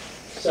in there.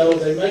 So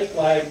they make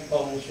flag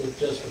poles with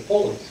just a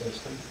pulley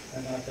system,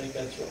 and I think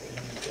that's what we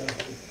need to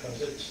do,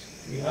 because it's,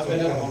 I've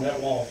been up on that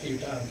wall a few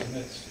times, and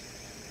it's.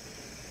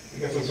 You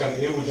got some kind of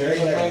image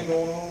thing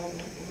going on?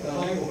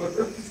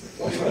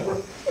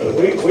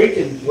 We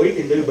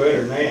can do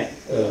better than that,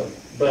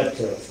 but,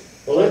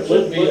 well, It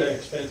shouldn't be that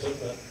expensive,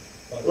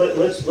 but.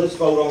 let's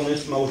vote on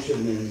this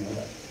motion and,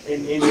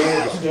 in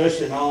your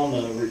discussion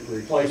on,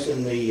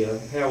 replacing the,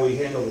 how we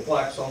handle the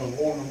plaques on the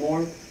war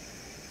memorial.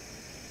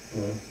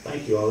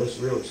 Thank you all, this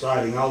is real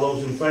exciting. All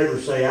those in favor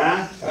say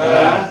aye.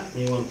 Aye.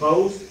 Anyone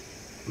opposed?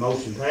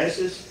 Motion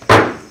passes.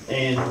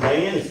 And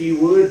Dan, if you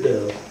would,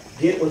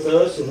 get with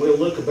us and we'll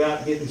look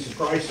about getting some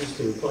prices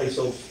to replace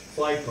those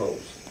flag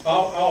poles.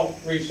 I'll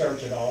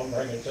research it all and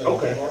bring it to the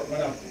Okay. court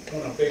when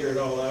I figure it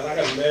all out. I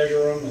gotta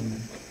measure them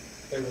and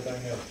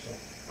everything else,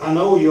 so. I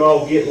know you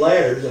all get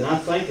ladders, and I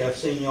think I've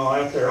seen y'all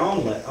out there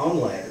on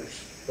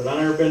ladders, but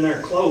I never been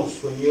there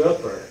close when you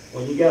up there.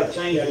 When you gotta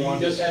change Yeah, you one.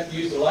 just have to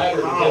use the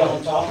ladder to get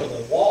on top of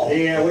the wall.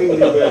 Yeah, we can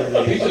do better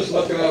than He's that. just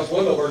looking out his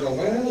window, going,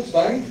 man, it's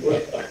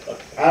dangerous.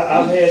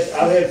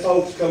 I've had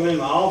folks come in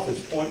my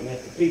office pointing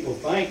at the People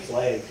Think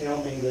flag,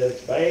 telling me that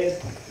it's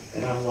bad,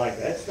 and I'm like,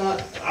 that's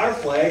not our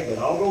flag, but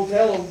I'll go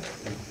tell them.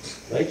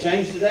 They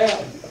changed it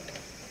out,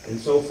 and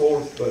so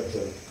forth, but,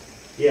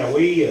 yeah,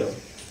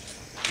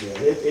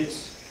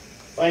 it's,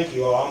 thank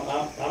you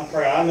all, I'm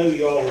proud, I knew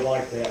you all would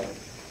like that one,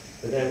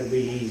 but that would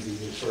be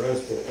easy for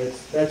us to,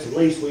 that's the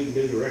least we can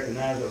do to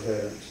recognize our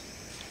veterans.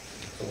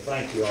 So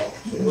thank you all.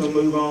 So we'll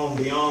move on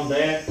beyond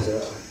that,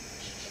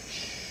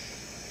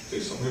 See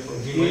something here from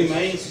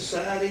Humane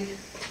Society.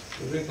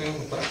 Is anything on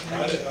the back?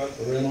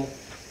 The rental.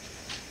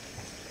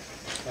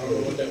 I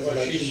don't know what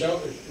she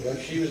showed, what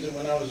she was,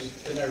 when I was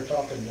in there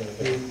talking to her.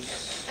 Page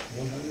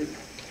 100.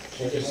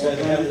 She just said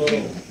have a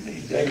little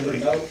paper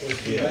note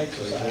with the bank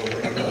society.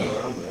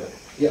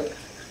 Yep.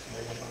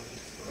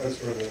 That's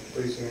for the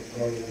precinct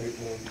voting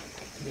people.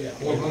 Yeah.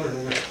 100,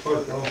 and that's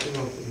clerk, I don't see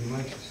no for the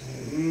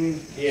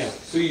mentions. Yeah.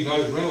 See,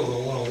 United Rentals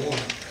on 101.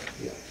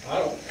 I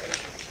don't,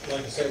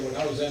 like I said, when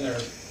I was in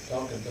there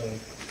talking to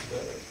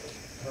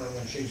her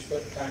when she was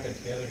putting the packet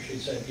together, she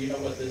said, you know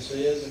what this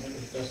is? And it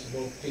was just a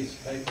little piece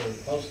of paper, a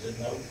post-it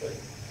note, but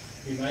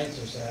Humane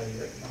Society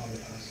written on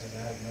it. I said,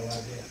 I have no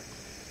idea.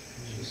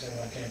 She said,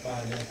 well, I can't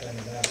find anything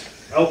about it.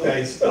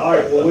 Okay, all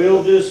right, well,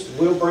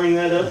 we'll bring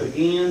that up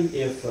again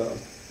if,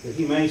 the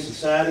Humane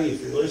Society,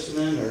 if you're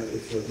listening, or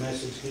if the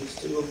message gets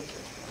to them.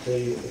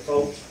 The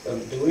folks,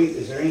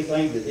 is there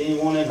anything that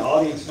anyone in the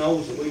audience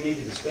knows that we need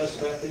to discuss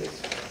about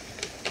this?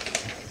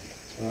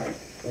 All right,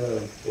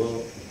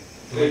 well,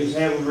 please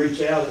have them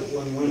reach out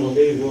when we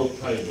do. We'll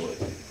table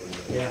it.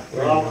 Yeah,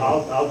 well,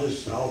 I'll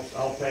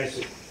pass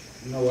it,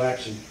 no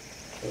action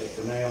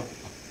for now.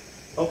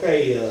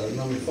 Okay,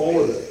 number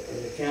 4, the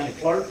county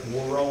clerk,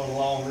 we're rolling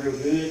along real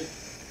good.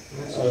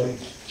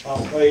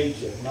 On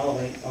page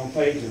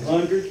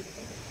 100,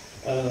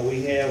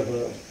 we have,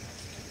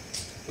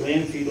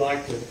 Lynn, if you'd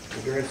like to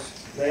address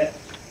that.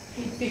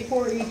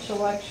 Before each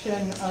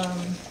election,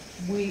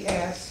 we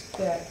ask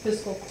that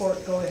fiscal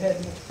court go ahead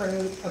and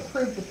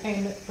approve the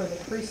payment for the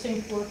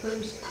precinct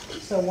workers.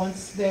 So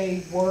once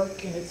they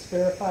work and it's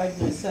verified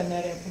and I send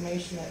that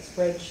information, that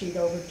spreadsheet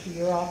over to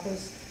your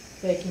office,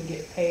 they can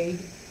get paid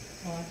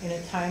in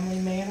a timely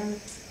manner.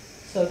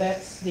 So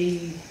that's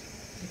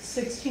it's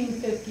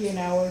 $16.50 an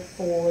hour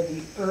for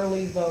the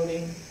early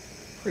voting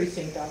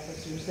precinct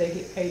officers. They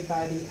get paid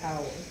by the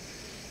hour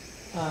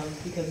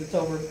because it's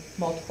over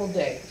multiple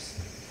days.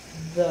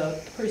 The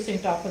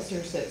precinct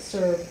officers that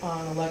serve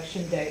on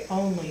election day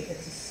only,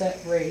 it's a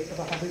set rate of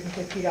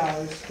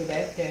 $150 for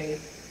that day,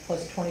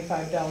 plus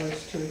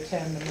 $25 to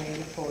attend the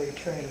mandatory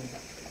training.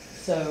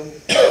 So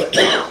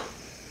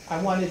I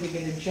wanted to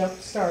get a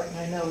jump start, and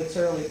I know it's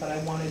early, but I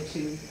wanted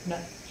to,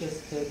 not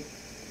just to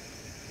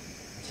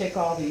tick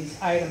all these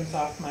items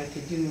off my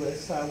to-do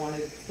list, so I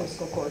wanted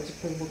fiscal court's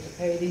approval to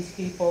pay these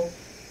people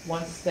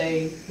once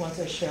I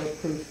show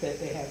proof that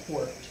they have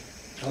worked.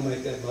 I'll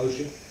make that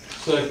motion.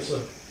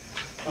 Second.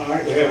 All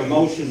right, we have a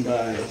motion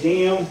by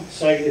Jim,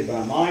 seconded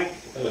by Mike,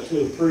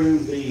 to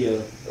approve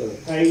the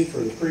pay for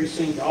the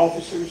precinct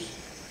officers.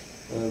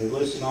 They're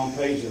listed on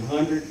page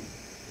 100.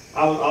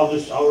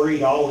 I'll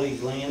read all of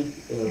these, Lynn,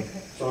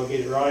 so I'll get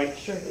it right.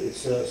 Sure.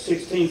 It's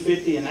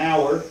 $16.50 an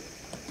hour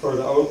for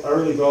the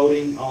early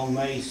voting on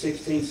May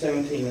 16,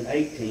 17, and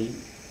 18.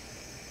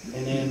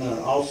 And then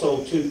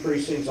also 2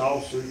 precinct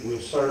officers will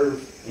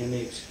serve in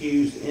the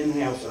excused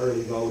in-house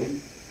early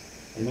voting,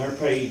 and they're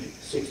paid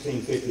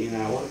 $16.50 an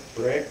hour,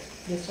 correct?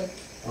 Yes, sir.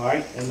 All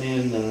right, and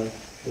then the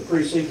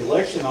precinct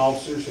election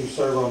officers who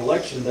serve on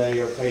election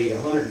day are paid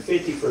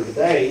 $150 for the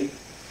day,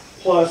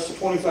 plus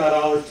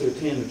 $25 to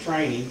attend the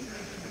training,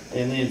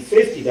 and then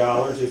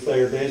 $50 if they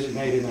are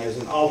designated as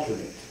an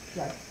alternate.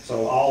 Right.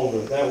 So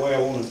that way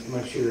I want to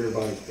make sure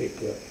everybody's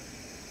picked up.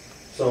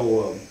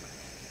 So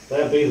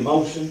that'd be the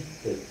motion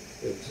that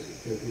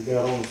we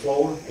got on the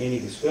floor. Any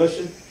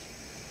discussion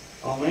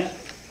on that?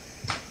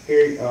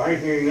 All right,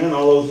 hearing none,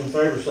 all those in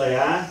favor say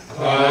aye.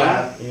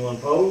 Aye. Anyone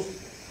opposed?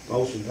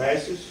 Motion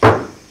passes.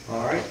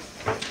 All right.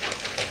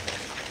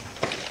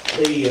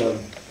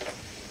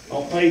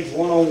 On page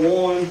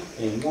 101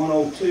 and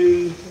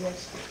 102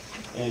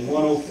 and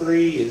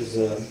 103 is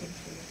a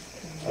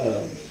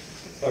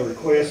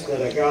request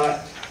that I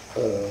got.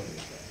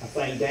 I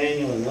think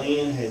Daniel and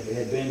Lynn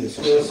had been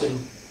discussing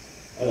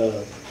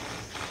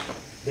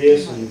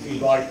this, and if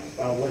you'd like,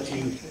 I'll let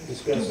you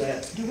discuss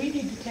that. Do we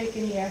need to take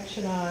any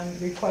action on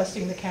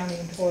requesting the county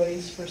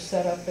employees for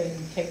setup and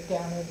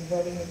takedown of the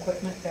voting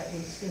equipment that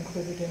was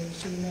included in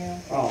this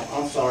email? Oh,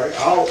 I'm sorry.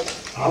 I'll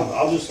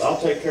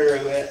take care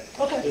of that.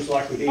 Okay. Just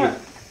like we did. All right.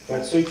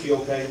 That suits you,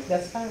 okay?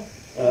 That's fine.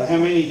 How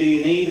many do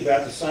you need?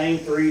 About the same,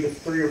 3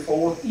 or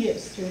 4?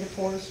 Yes, 3 to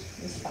 4 is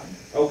fine.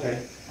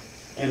 Okay.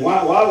 And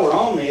while we're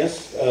on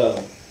this,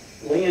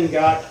 Lynn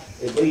got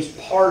at least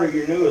part of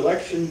your new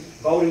election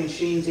voting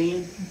machines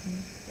in.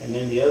 and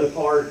then the other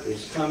part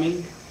is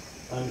coming,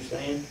 I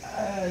understand?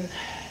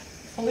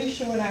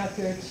 Felicia went out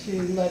there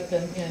to let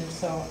them in,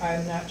 so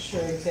I'm not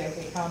sure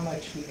exactly how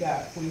much we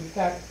got. We've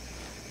got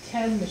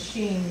 10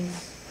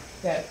 machines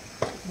that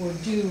were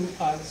due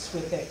us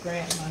with that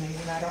grant money,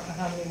 and I don't know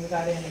how many we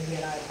got in, and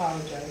again, I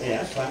apologize. Yeah,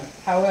 that's fine.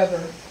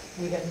 However,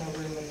 we had no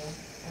room in there,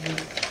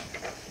 and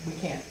we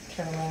can't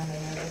turn around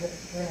and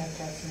we're gonna have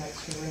to have some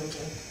extra room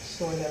to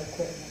store that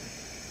equipment.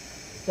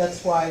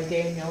 That's why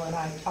Daniel and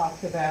I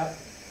talked about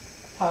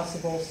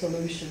possible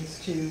solutions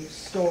to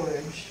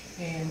storage,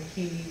 and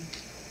he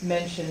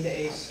mentioned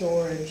a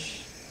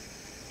storage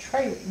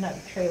trailer, not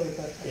trailer,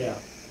 but. Yeah,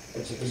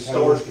 it's a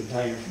storage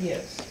container.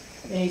 Yes,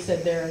 and he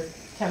said they're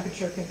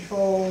temperature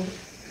controlled,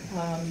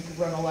 you could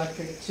run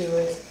electric to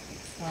it.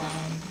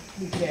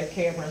 We could have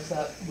cameras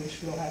up,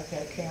 which we'll have to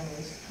have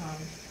cameras.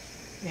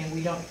 And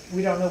we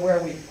don't know where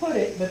we put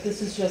it, but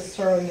this is just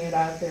throwing it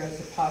out there as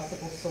a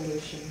possible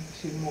solution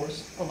to more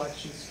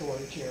election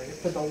storage area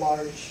for the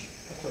large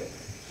equipment.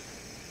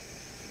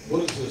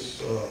 What is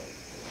this,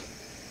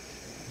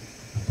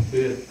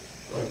 bid,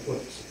 like,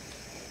 what's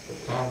the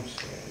time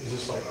span? Is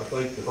this like, I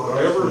think the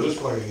forever, is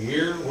this like a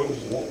year, what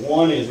is it?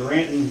 One is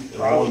renting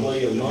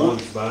probably a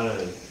month.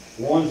 Buying.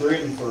 One's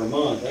written for a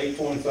month,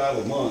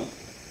 $825 a month,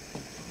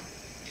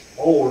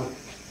 or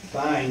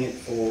buying it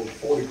for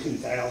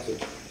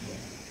 $42,000.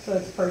 So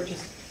it's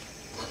purchased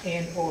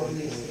and or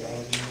leased.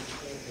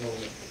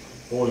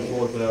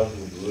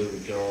 44,000 delivery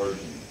charge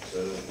and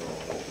set up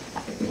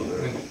and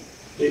all.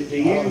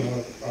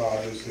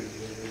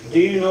 Do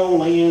you know,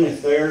 Lynn,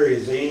 if there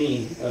is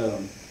any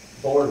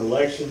Board of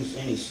Elections,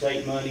 any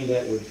state money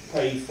that would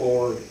pay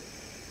for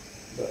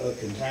a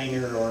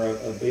container or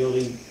a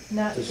building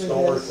Not to for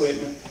store this.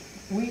 equipment?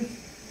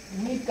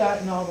 We've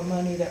gotten all the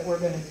money that we're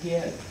gonna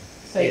get,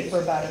 say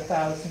for about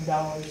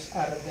 $1,000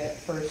 out of that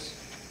first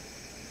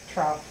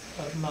trough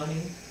of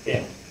money.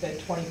 Yeah. That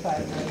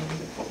 25 million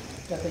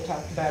that they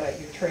talked about at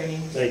your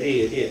trainings. They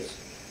did, yes.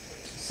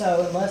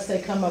 So unless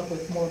they come up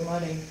with more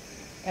money,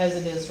 as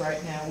it is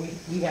right now,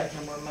 we have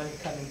no more money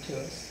coming to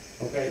us.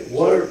 Okay,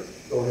 go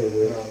ahead,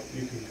 Will.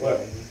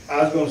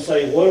 I was gonna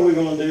say, what are we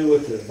gonna do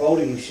with the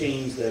voting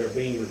machines that are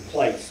being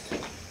replaced?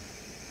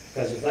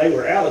 Because if they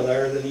were out of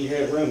there, then you'd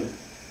have room.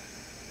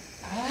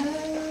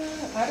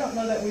 I don't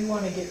know that we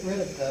want to get rid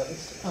of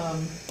those.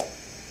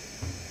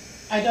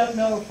 I don't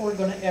know if we're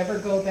going to ever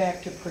go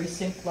back to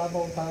precinct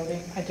level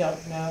voting. I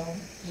don't know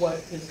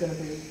what is going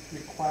to be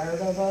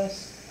required of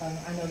us.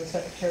 I know the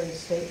Secretary of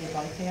State would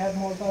like to have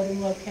more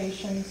voting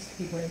locations.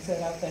 He brings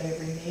that up at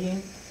every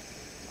meeting.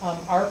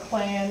 Our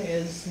plan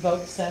is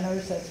vote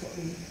centers. That's what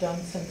we've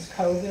done since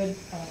COVID.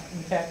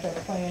 In fact, our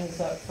plan is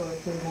up for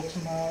approval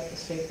tomorrow at the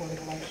State Board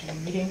of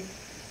Election meeting.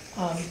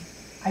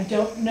 I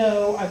don't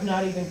know, I've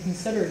not even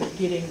considered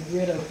getting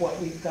rid of what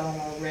we've got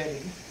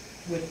already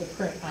with the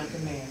print on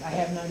demand. I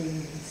have not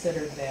even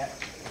considered that,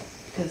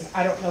 because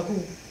I don't know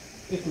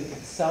if we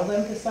can sell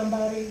them to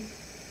somebody.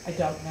 I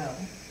don't know.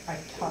 I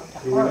talked to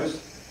Can we Hart.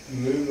 just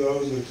move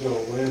those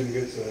until Lynn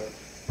gets a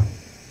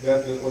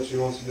definite what she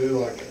wants to do,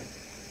 like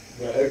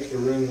the extra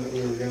room that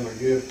we were gonna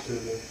give to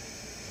the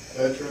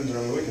veterans? I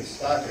mean, we can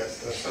stack that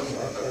stuff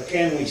somewhere. Or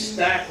can we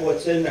stack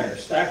what's in there?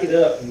 Stack it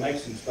up and make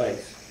some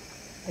space.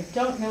 I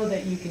don't know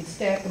that you can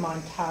stack them on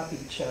top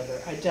of each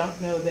other. I don't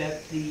know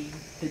that the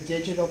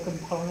digital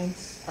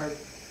components are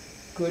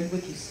good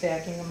with you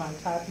stacking them on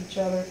top of each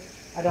other.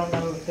 I don't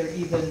know if they're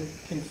even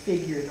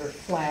configured or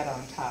flat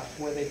on top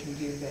where they can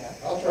do that.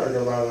 I'll try to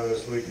go by there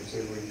this week and see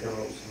if we can come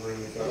up with some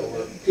room if that'll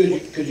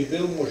work. Could you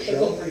build more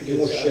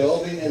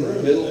shelving in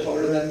the middle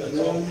part of that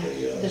room?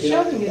 The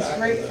shelving is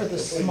great for the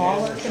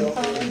smaller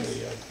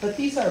components, but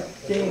these are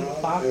big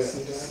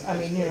boxes. I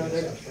mean,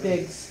 they're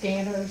big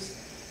scanners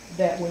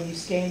that when you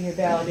scan your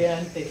ballot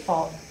in, they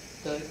fall,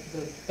 the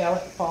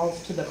ballot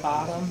falls to the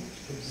bottom.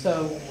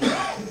 So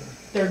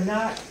they're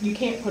not, you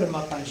can't put them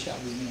up on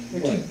shelves.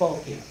 They're too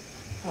bulky.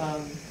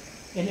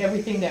 And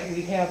everything that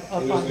we have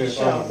up on the You just need to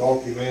find a shelf.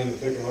 bulky man to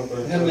pick them up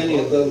there. How many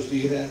of those do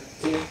you have?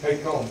 Hey,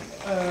 Colin.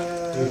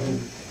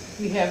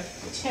 We have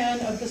 10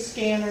 of the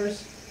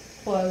scanners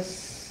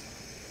plus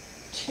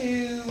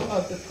 2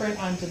 of the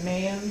print on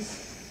demands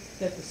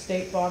that the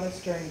state bought us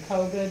during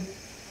COVID,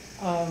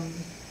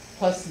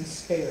 plus some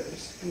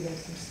spares. We have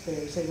some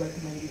spares. They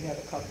recommend you have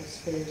a couple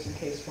spares in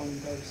case one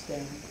goes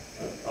down.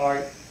 All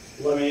right,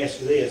 let me ask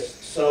you this.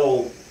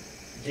 So,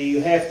 do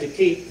you have to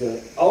keep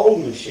the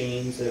old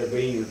machines that are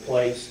being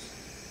replaced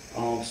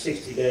on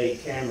 60-day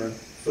camera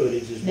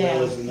footage as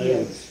well as the new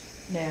ones?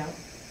 Now,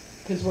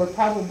 because we're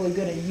probably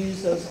going to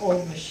use those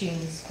old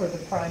machines for the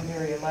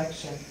primary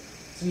election.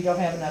 So we don't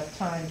have enough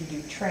time to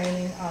do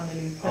training on the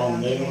new print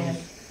on demand.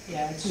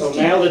 Yeah, it's So just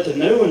now that the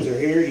new ones are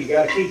here, you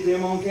gotta keep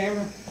them on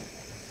camera?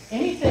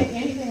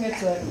 anything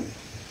that's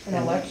an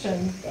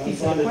election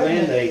piece of Unfunded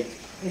equipment. mandate.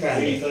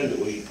 Anything that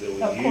we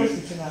Of course use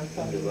it's an in the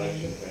unfunded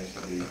election mandate. has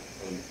to be on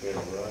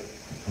camera, right?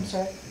 I'm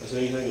sorry? I said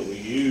anything that we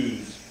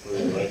use for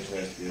the election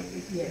has to be on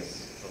camera.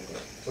 Yes. Okay.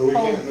 So we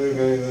can't move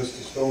any of this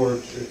to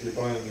storage if you're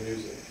planning to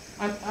use it?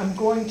 I'm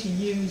going to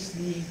use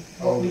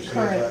what we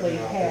currently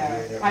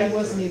have. I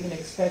wasn't even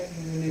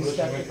expecting the new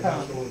stuff to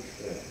come.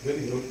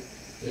 Video.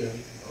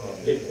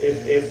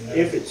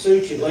 If it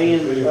suits you,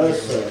 Lynn,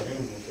 us,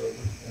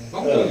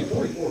 I'm telling you,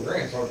 44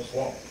 grand's hard to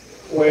swallow.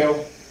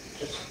 well,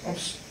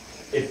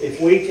 if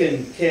we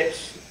can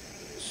catch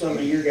some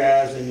of your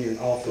guys in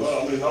your office.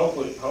 Well, I mean,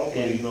 hopefully,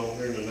 you know,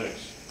 here in the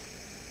next,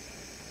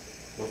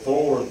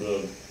 before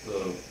the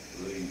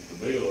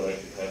big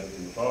election happens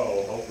in the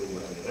fall, hopefully we'll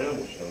have an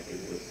animal shelter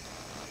with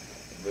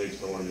a big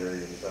storage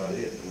area beside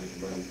it, and we can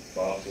bring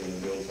Fox in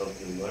and build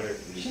something in there.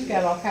 She's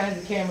got all kinds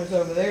of cameras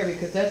over there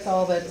because that's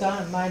all that's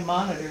on. My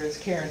monitor is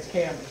Karen's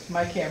cameras.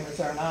 My cameras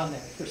aren't on there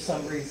for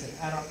some reason.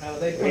 I don't know.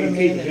 They put We can them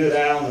keep in. a good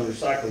eye on the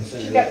recycling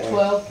center. She that got way.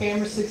 12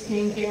 cameras,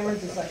 16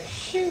 cameras. It's like,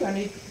 shoot, I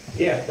need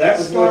Yeah, that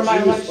was store what my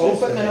you was election supposed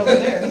to equipment have. over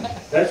there.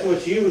 That's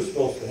what you was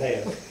supposed to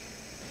have.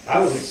 I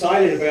was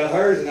excited about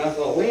hers, and I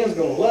thought, Lynn's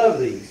gonna love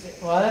these.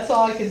 Well, that's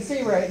all I can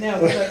see right now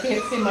because I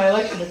can't see my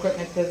election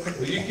equipment because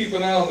Well, you keep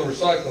an eye on the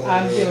recycling.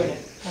 I'm doing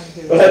it. I'm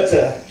doing it. But,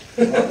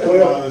 I'll come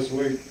well, by this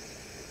week.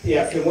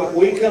 yeah, can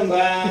we come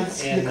by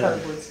The and,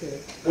 cardboard's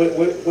good.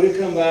 we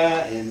come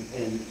by and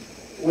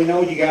we know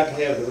you got to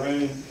have the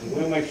room, and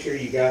we'll make sure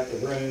you got the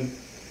room.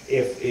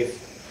 If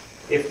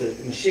the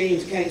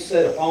machines can't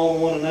set up on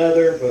one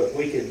another, but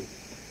we could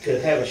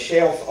have a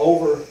shelf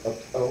over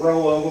a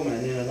row of them,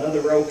 and then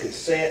another row could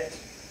set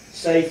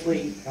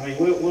safely. I mean,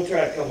 we'll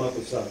try to come up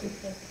with something.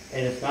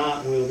 And if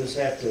not, we'll just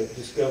have to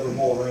discover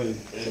more room.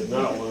 And if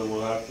not, then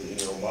we'll have to, you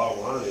know, bottom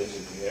line is,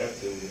 if we have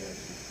to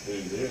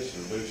do this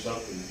or do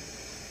something,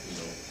 you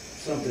know.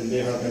 Something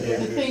different.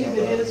 The thing of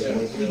it is,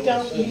 we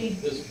don't need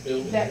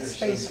that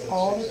space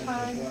all the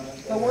time,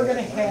 but we're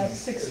gonna have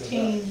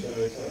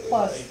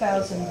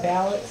 16,000+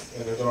 ballots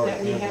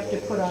that we have to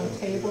put on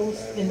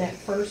tables in that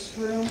first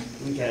room.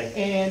 Okay.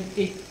 And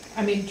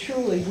I mean,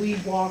 truly, we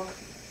walk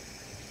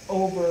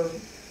over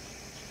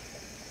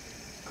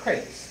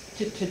crates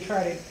to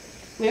try to,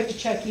 we have to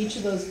check each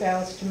of those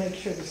ballots to make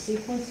sure the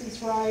sequence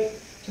is right,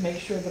 to make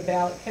sure the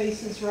ballot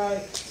face is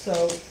right.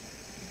 So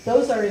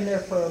those are in there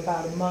for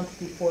about a month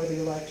before the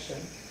election,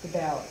 the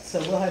ballots. So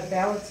we'll have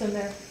ballots in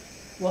there,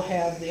 we'll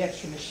have the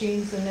extra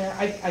machines in there.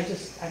 I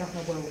don't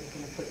know where we're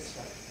gonna put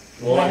stuff.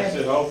 Well, like I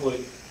said,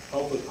 hopefully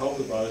by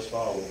this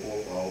fall,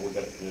 before fall, we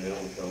got the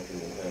animal shelter,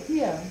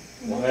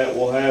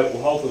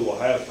 hopefully we'll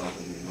have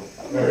something, you know.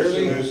 Now, here's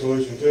a new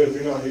solution too. If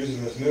you're not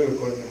using this new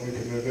equipment, we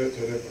could move it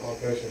to a different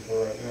location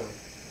for right now.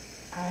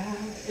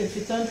 If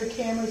it's under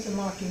cameras and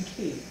lock and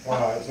key.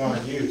 It's not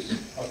in use.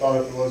 I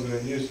thought if it wasn't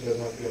in use, it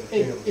doesn't have to be on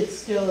camera. It's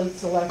still,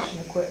 it's election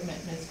equipment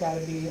and it's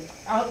gotta be,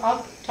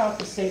 I'll talk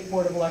to State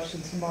Board of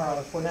Elections tomorrow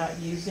if we're not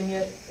using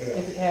it,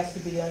 if it has to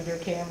be under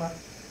camera.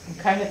 I'm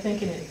kinda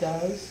thinking it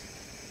does.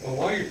 Well,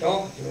 while you're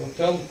talking to them,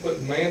 tell them to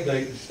put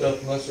mandate and stuff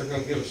unless they're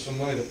gonna give us some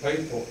money to pay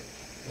for it.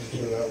 I'm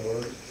sure that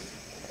works.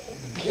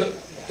 Get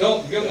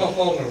them off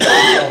on the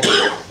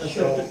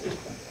So,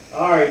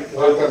 all right.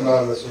 I'll come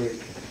by this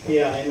week.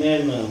 Yeah, and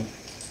then,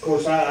 of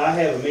course, I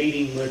have a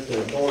meeting with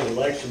the Board of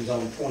Elections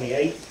on the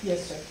 28th.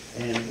 Yes, sir.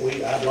 And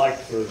I'd like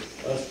for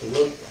us to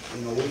look,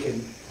 you know,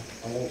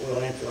 we'll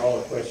answer all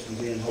the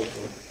questions in,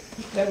 hopefully.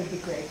 That would be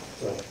great.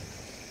 So,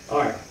 all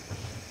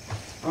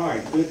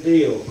right, good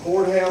deal.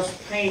 Courthouse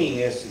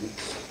painting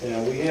estimates.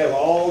 Now, we have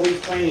all these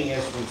painting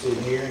estimates in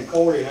here, and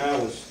Corey and I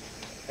was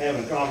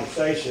having a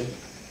conversation,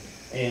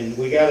 and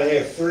we gotta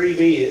have 3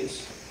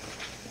 bids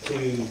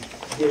to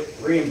get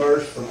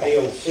reimbursed from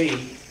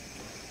AOC.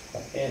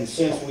 And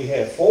since we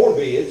have 4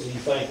 bids, you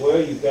think, well,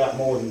 you've got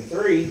more than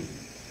 3,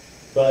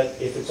 but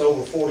if it's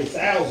over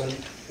 40,000,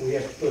 we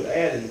have to put an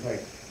ad in the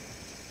paper.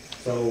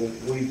 So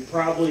we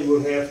probably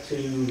would have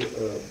to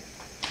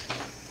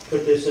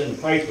put this in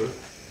the paper,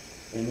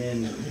 and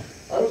then.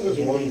 I was just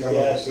give one these come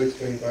up with guys-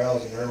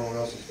 16,000, everyone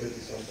else is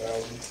 50-some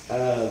thousand. I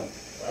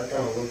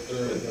kinda looked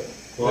through it, but.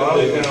 Well, I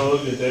was kinda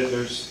looking at that,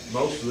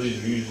 most of these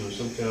are using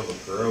some kind of a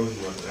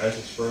corrosion, like an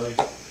acid spray,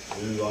 to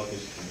do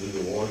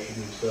the washing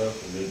and stuff,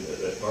 and then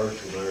that first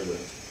one there, the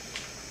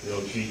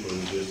cheap one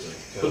is just a.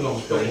 Putting on a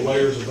couple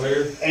layers of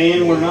air.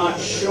 And we're not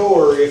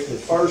sure if the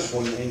first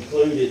one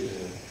included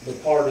the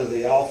part of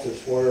the office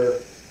where,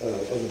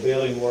 of the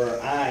building where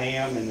I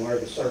am and where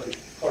the circuit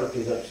clerk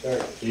is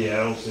upstairs. Yeah,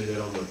 I don't see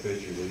that on the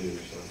picture either,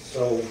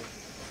 so. So,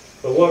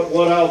 but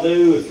what I'll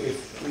do,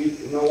 if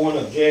no one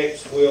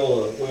objects,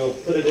 we'll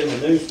put it in the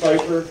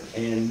newspaper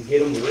and get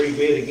them to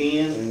rebid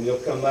again, and we'll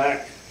come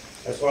back.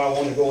 That's why I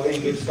want to go ahead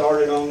and get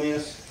started on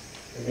this.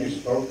 Have you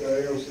spoke to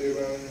AOC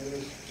about any of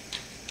this?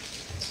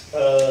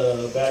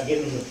 About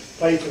getting them to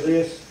pay for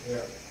this? Yeah.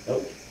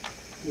 Nope.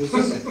 Was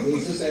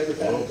this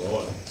advertised? Oh,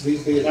 boy.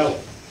 These bids?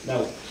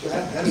 No.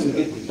 How do we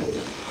get these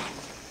bids?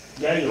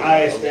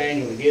 I asked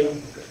Daniel to get them.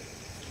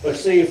 But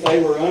see, if they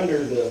were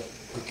under the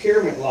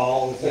procurement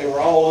law, if they were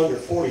all under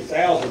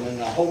 40,000,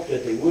 and I hope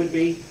that they would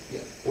be,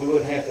 we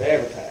wouldn't have to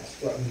advertise.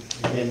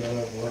 And,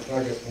 I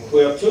guess one.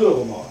 well, 2 of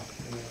them are.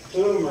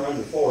 2 of them are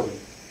under 40,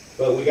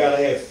 but we gotta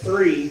have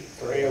 3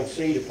 for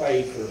AOC to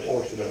pay for a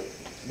portion of it.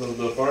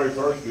 The very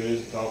first bit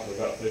isn't talking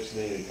about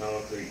fixing any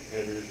concrete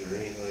headers or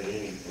anything,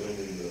 any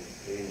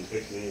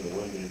fixing any of the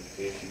window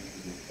issues,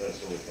 that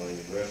sort of thing.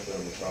 The rest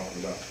of them are talking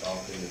about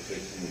caulking and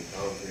fixing the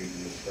concrete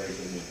and the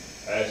scraping and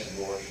acid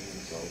washing,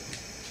 so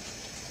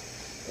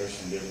there's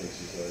some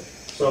differences there.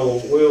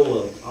 So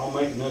I'll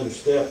make another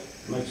step,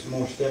 make some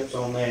more steps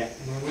on that.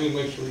 We need to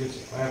make sure we get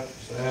some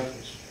apples to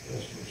apples,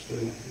 customers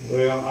too.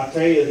 Well, I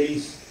tell you,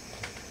 these.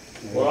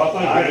 Well, I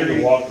think agree.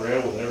 Randy walked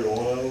around with every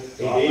one of them,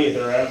 so I He think did.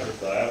 they're after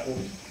the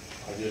apples.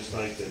 I just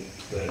think that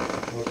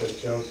What they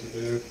chose to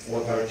do.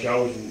 what they're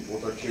choosing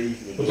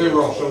to do. But they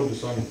were all showed the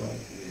same thing.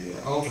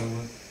 Yeah.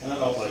 Ultimately. And I'd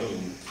also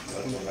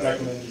That's what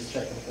recommend just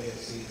checking with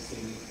AFC to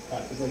see,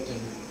 because they can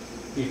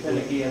be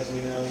finicky, as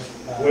we know.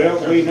 Well, in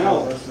terms we of know.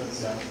 reimbursement,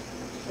 so,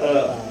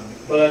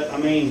 But, I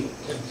mean,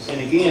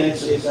 and again,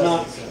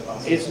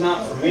 it's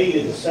not for me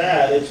to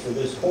decide, it's for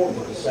this court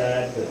to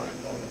decide, but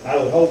I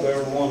would hope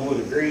everyone would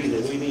agree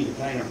that we need to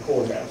paint our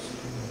courthouse.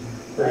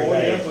 Pretty Well, we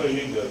bad. definitely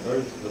need to,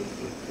 there's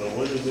the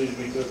windows need to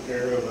be took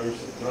care of, there's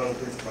some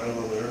concrete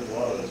panel, there's a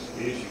lot of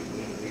issues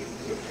need to be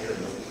took care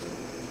of.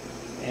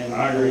 And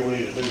I agree we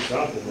need to do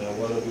something now,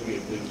 whether we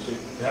could do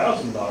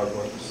 $60,000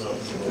 worth of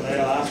something.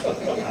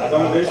 Well, I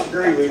don't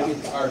disagree with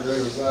you. I agree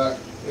with Zach.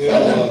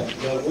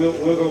 But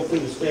we'll go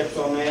through the steps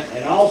on that.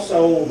 And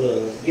also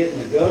getting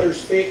the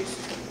gutters fixed.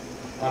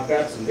 I've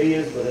got some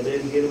bids, but I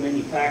didn't get them in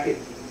your packet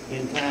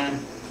in time.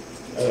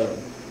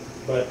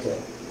 But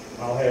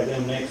I'll have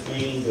them next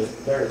meeting,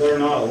 but they're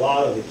not a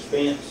lot of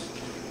expense.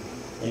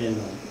 And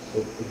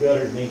the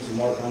gutters need some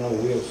work. I know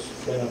Will's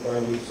been up there,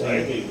 we've seen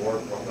They it. need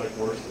work, I think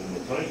worse than the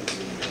tank.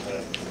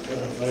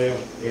 Well,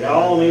 it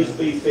all needs to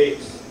be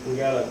fixed. We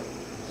gotta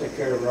take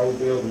care of our old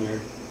building there.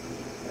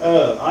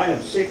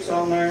 Item 6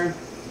 on there,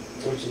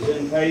 which is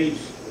in page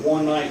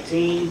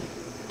 119,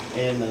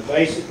 and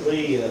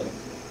basically,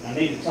 I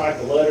need to type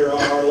a letter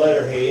on our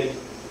letterhead.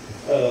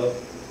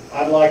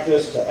 I'd like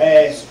us to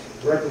ask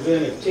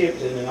Representative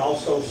Tipton and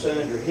also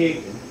Senator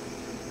Higdon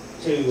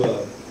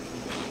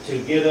to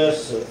get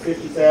us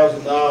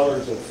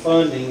 $50,000 of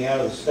funding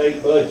out of the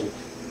state budget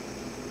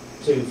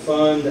to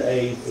fund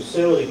a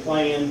facility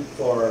plan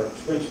for our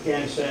Spencer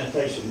County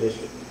Sanitation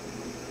District.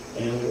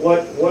 And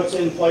what's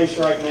in place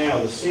right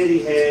now, the city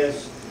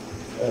has,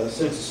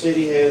 since the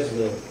city has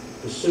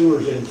the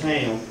sewers in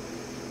town,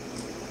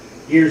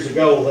 years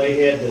ago, they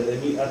had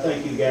I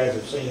think you guys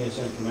have seen this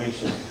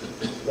information.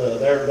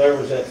 There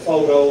was that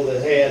photo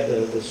that had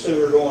the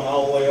sewer going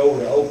all the way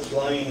over to Oaks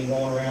Lane and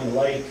going around the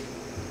lake.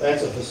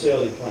 That's a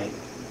facility plan.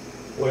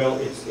 Well,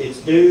 it's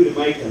due to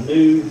make a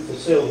new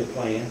facility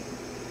plan.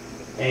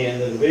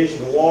 And the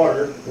Division of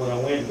Water, when I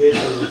went and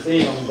visited with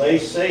them, they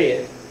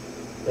said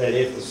that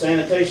if the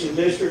sanitation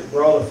district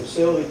brought a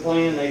facility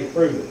plan, they'd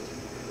approve it.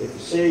 If the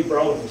city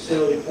brought a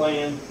facility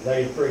plan,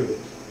 they'd approve it.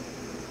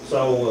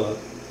 So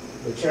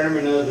the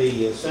chairman of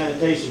the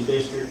sanitation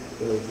district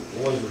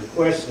was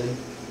requesting,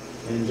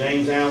 and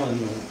James Allen,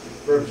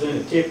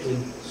 Representative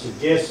Tipton,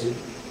 suggested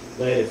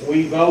that if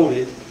we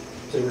voted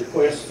to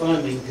request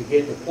funding to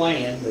get the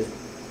plan, that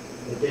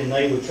then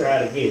they would try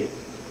to get it.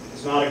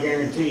 It's not a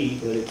guarantee,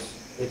 but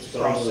it's a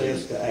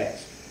process to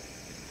ask.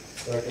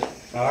 Second.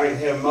 All right,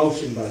 have a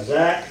motion by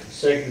Zach,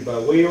 seconded by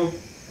Will,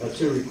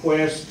 to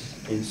request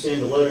and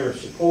send a letter of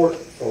support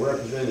for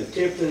Representative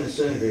Tipton and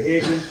Senator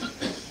Higdon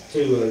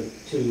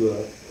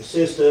to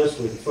assist us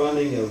with the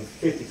funding of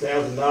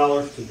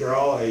 $50,000 to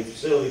draw a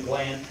facility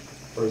plan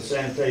for the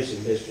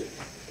sanitation district.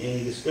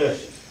 Any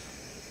discussion?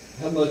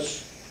 How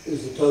much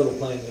is the total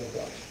plan gonna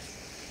cost?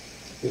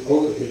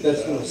 If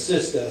that's gonna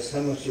assist us,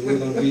 how much are we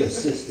gonna be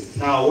assisted?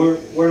 No,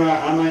 we're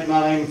not, I'm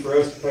not aiming for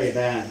us to pay a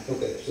dime.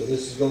 Okay, so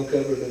this is gonna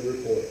cover the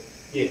report.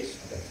 Yes.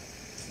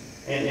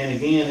 And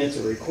again, it's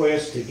a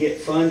request to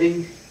get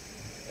funding,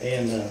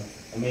 and,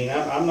 I mean,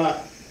 I'm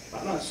not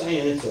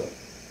saying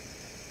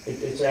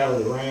it's out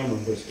of the realm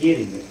of us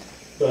getting it,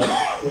 but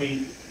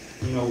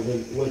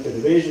with the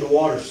Division of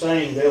Water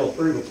saying they'll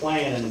approve a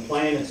plan, and the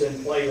plan that's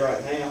in play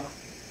right now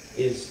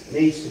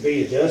needs to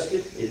be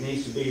adjusted, it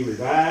needs to be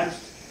revised.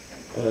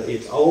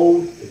 It's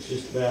old, it's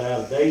just about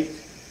out of date,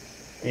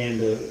 and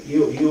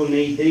you'll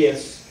need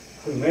this,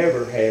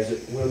 whomever has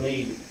it, will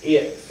need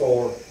it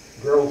for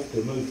growth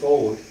to move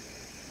forward.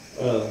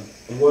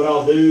 And what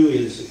I'll do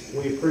is, if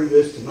we approve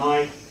this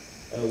tonight,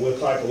 we'll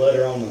type a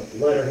letter on the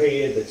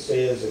letterhead that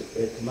says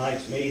at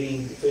tonight's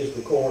meeting, the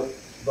fiscal court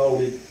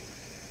voted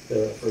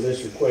for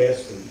this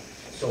request, and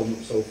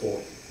so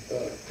forth.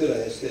 Could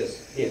I ask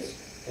this? Yes.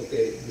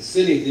 Okay, the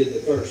city did the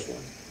first one,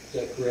 is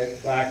that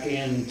correct? Back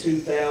in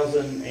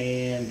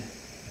 2009,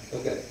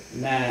 Okay,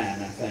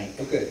 I think.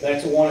 okay.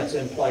 That's the one that's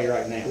in play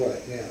right now.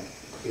 Right, now,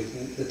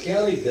 if the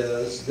county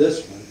does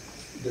this one,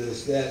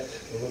 does that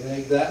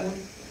eliminate that one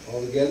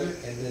altogether?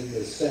 And then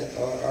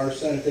our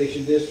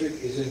sanitation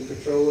district is in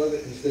control of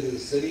it instead of the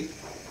city?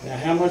 Now,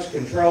 how much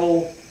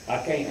control, I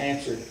can't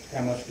answer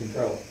how much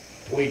control.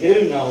 We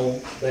do know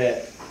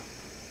that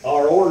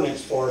our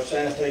ordinance for our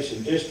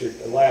sanitation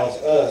district allows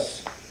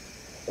us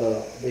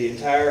the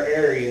entire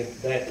area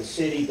that the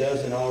city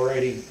doesn't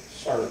already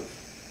serve.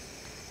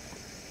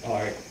 All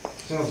right,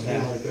 Sounds to me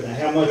like that. Now,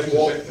 how much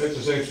That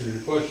just answers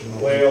your question.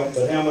 Well,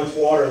 but how much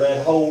water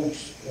that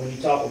holds, when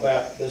you talk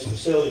about this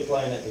facility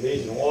plan that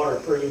Division of Water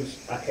approves,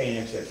 I can't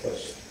answer that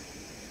question.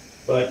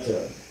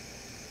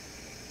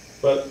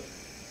 But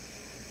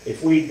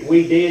if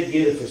we did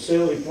get a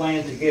facility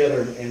plan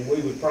together, and we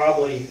would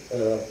probably,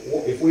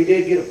 if we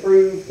did get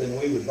approved, then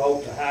we would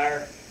vote to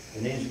hire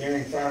an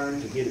engineering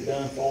firm to get it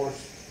done for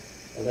us.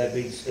 That'd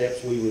be the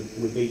steps we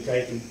would be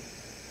taking.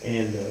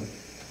 And,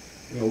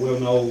 we'll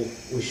know,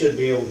 we should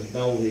be able to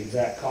know the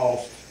exact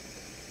cost.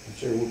 I'm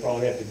sure we'll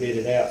probably have to bid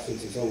it out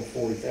since it's over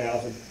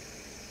 40,000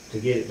 to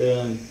get it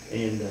done.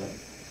 And,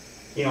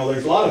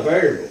 there's a lot of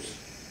variables.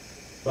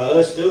 By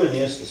us doing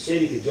this, the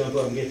city could jump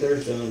up and get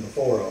theirs done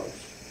before ours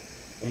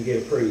and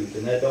get approved.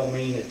 And that don't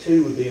mean that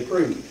two would be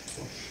approved.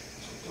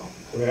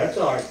 Well, that's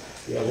all right.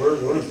 Yeah, we're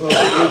in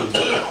public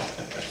meeting.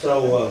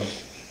 So,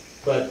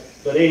 but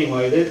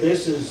anyway,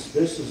 this is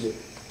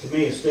to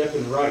me a step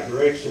in the right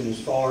direction as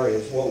far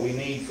as what we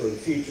need for the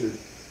future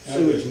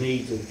sewage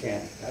needs of the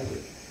county.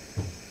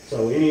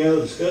 So any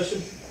other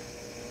discussion?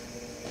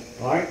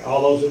 All right,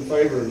 all those in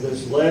favor of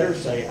this letter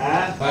say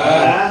aye.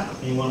 Aye.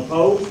 Anyone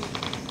opposed?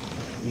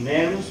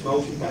 Unanimous,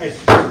 motion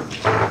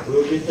passes.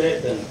 We'll get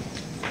that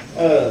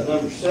done.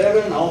 Number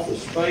 7,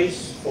 office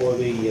space for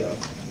the,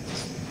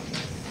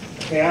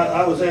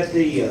 I was at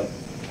the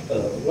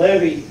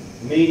levy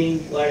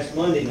meeting last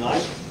Monday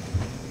night,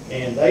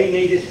 and they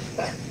needed,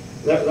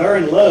 they're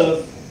in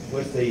love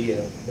with the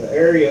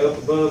area up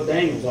above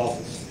Daniel's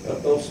office,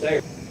 up those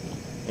stairs.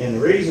 And the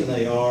reason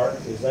they are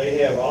is they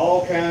have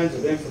all kinds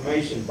of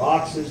information,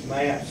 boxes,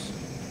 maps.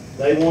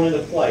 They wanted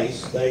a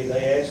place, they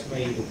asked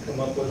me to come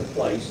up with a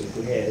place if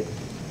we had it.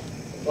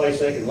 A place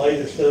they could lay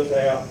their stuff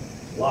out,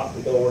 lock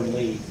the door and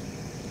leave.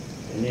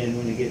 And then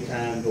when they get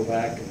time, go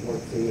back and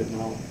work through it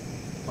and all.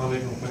 Are they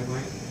gonna pay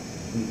rent?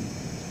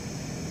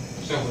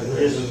 Sounds like a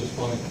There's- business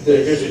plan.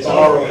 It's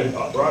already,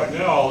 right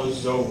now, all this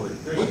is over at We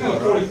Christmas,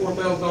 got a right?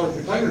 $44,000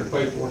 container to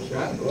pay for,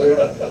 Scott.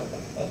 Well,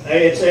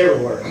 hey, it's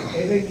everywhere.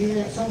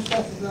 Some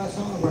stuff is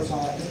some of it's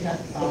all right. We got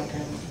file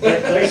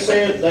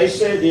cabinets. They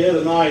said the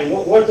other night, and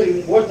what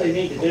they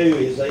need to do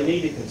is they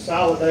need to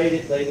consolidate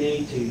it, they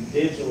need to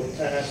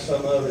digitalize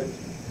some of it.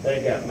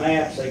 They've got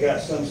maps, they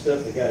got some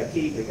stuff they gotta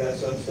keep, they got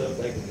some stuff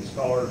they can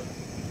discard.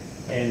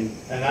 And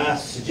I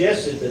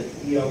suggested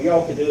that,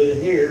 y'all could do it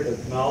in here,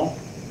 but no,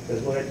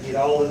 because we'll have to get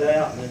all of it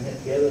out and then have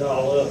to gather it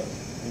all up.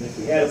 And if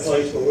we had a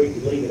place where we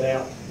could leave it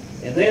out.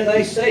 And then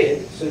they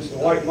said, since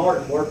Dwight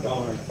Martin worked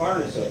on our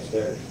furnace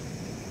upstairs,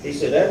 he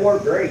said, that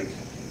worked great.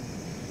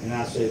 And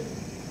I said,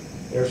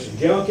 there's some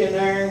junk in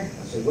there.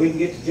 I said, we can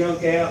get the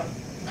junk out.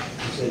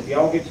 He said, if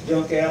y'all get the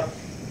junk out,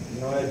 you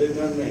don't have to do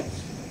nothing else.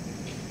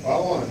 I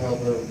want to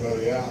help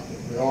everybody out,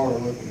 but we are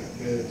looking at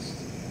bids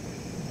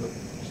for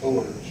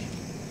storage.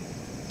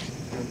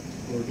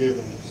 We're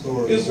giving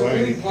storage away. Is there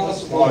any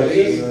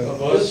possibility of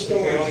This us, the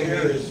storage county,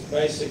 here is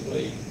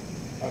basically,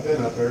 I've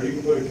been up there, you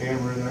can put a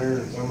camera in there,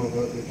 and some of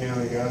the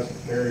county guys can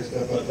carry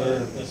stuff up there.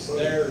 the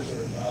stairs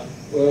are not.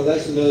 Well,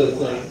 that's another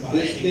thing.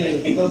 This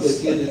being a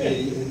public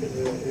entity,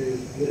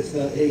 it's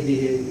not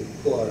ADA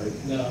required.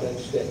 No.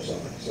 Those steps are,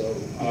 so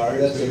All right,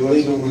 that's so a you let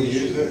legal someone use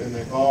issue. it and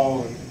they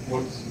fall, and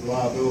what's the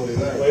liability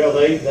there? Well,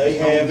 they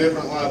Some have,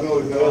 different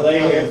liability than Well, they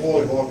an have-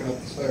 employee walking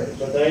up the stairs.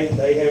 but they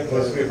have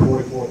Let's their, get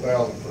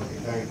 44,000 for a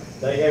container.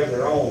 they have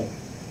their own,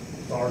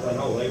 as far as I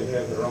know, they would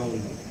have their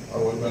own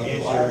Oh, what about the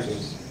insurance.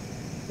 lapses?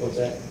 What's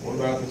that? What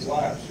about this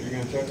lapse? Are you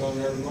gonna check on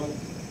there every month?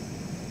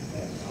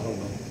 I don't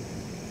know.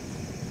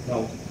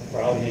 No,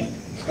 probably ain't.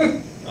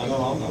 I know,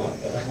 I'm not.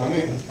 I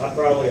mean, I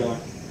probably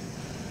aren't.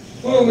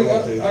 Well,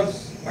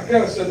 I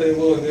kind of said they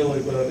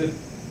willy-nilly, but I did,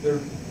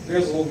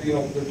 there's a little,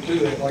 there to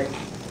that, like,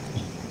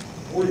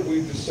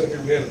 we just sat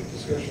here, we had a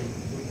discussion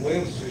with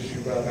Lynn's issue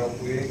about how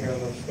we ain't got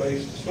enough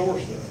space to store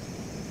stuff.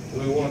 Do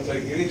we want to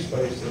take any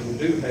space that we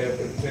do have,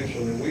 but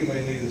potentially that we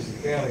may need as the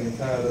county and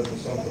tie it up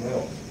with something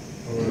else?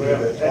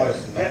 Well,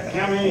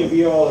 how many of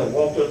you all have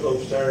walked up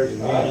those stairs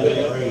and been I've in been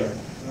that up room?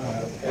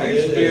 there. I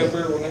used to be up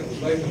there when it was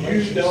Nathan You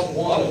Mason's. don't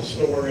want to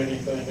store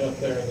anything up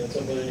there that's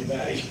of any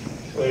value.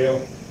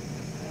 Well,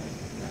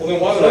 Well, then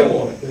why do they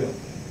want it then?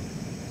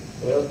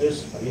 well,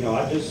 just, I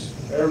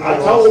everybody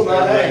told them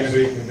wants I'd everything ask. to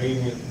be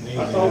convenient and easy.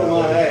 I told them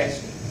I'd ask.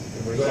 If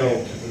there's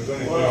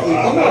anything.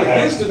 I'm not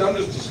against it, I'm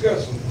just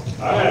discussing.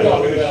 I had I'm no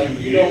talking about, issue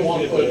you don't with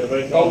want to it, put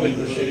they told me COVID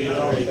the city city in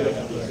already there.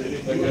 got the city.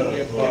 They got a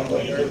lot of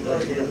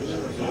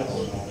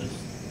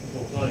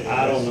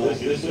I don't know.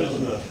 This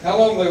isn't a, How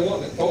long do they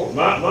want it for?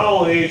 my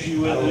only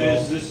issue with I don't it know.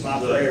 is, this is,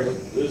 Not forever.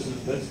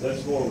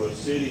 that's more of a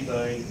city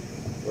thing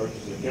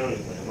versus a county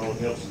thing. I know it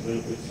helps and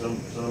benefits some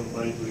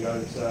things we got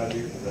inside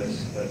here, but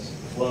that's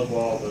flood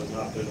wall does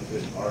not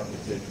benefit our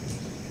constituents.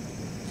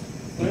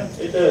 Well,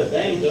 it does, It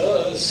dang.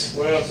 does.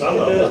 Well, some It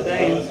of does,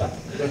 them.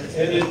 dang.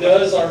 And it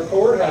does our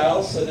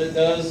courthouse, and it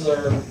does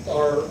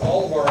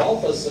all of our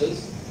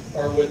offices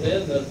are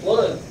within the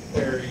flood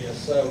area,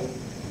 so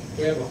if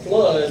we have a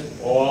flood,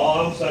 Well,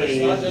 all I'm it's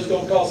saying not just is,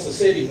 gonna cost the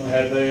city money.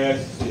 had they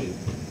asked the city.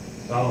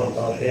 That's all I'm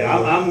saying. Yeah,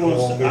 I'm gonna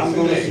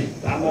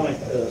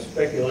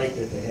speculate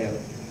that they have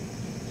it.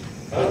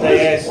 But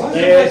they asked Why does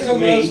everybody come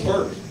to me, us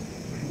first?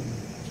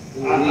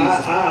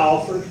 I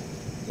offered,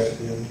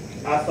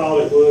 I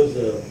thought it was,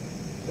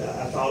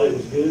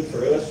 good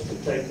for us to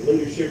take the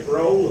leadership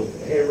role of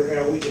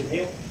how we can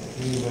help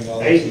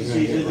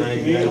agencies in the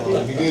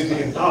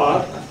community.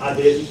 No, I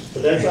didn't,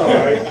 but that's all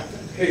right.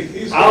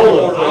 He's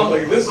I'll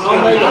make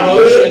I'll make a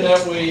motion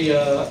that we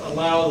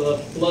allow the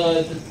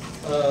flood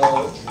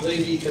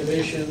levy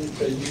commission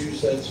to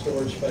use that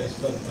storage space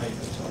for the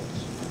maintenance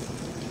office.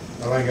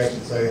 I think I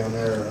should say on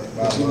there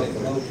about You make a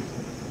monthly. motion.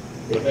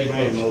 If they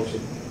made a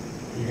motion.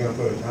 You gonna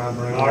put a time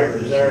frame? All right, on it or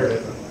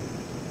reserve. something?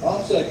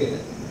 I'll second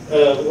it.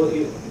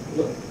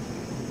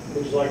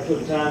 Would you like to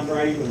put a time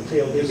frame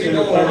until If you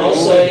December don't want to I'll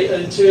 31? say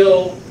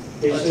until a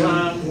December-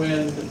 time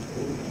when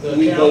the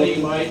We county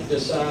vote. might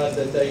decide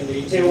that they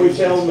need to. Till we use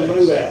tell them that to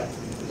move space. out.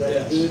 Is that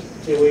Yes. good?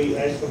 Till we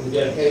ask them to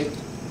Yes. dedicate?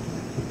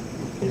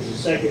 Is the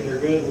second they're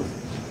good with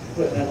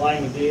putting that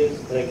language is,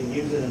 they can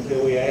use it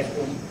until we ask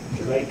them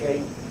to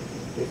vacate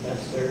if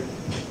necessary?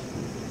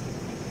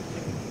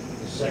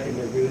 The second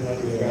they're good, I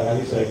think. Yeah,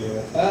 you say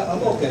yeah.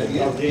 I'm okay,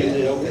 yeah. Oh, Jim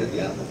did, okay.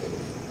 Yeah.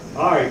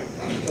 All right,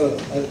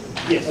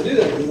 yes. I do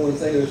have one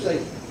thing to say,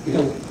 you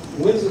know,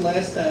 when's the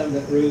last time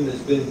that room has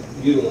been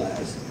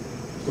utilized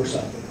for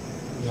something?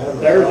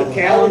 There's a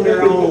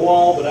calendar on the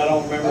wall, but I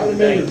don't remember I the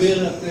remember dates.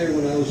 being up there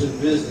when I was in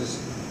business,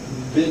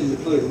 bidding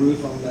to put a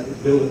roof on that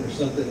building or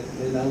something,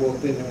 and I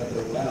walked in there and I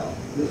thought, wow.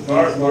 This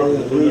thing's more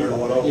than a roof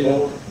on it, you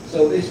know?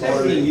 So it's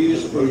never been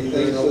used for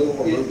anything, so, you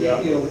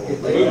know,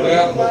 if they Moved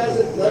out. utilize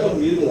it, let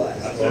them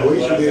utilize it. So we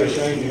should be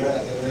ashamed of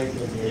that, that ain't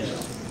good news.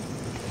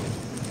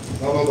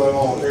 I don't know if they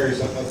want to carry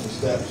something up the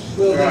steps.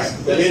 Well, Right,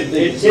 but the it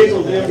thing.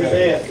 tickled them to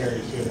death.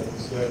 Carry shit up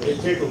the steps.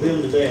 It tickled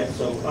them to death,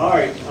 so, all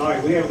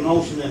right, we have a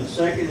motion and a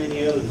second,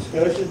 any other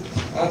discussion?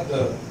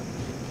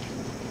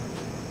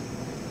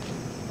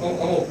 I'm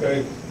okay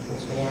with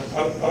what's going on.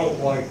 I don't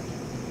like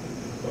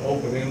the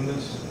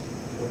open-endedness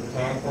with the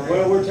timeframe.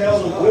 Well, we'll tell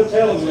them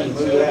when to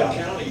Until move the out.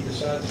 county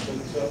decides to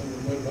tell them to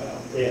move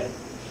out. Yeah.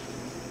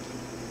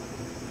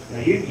 Now,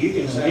 you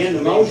can amend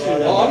the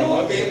motion Oh, I know, I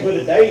and can. put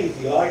a date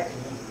if you like.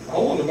 I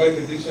want to make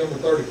it December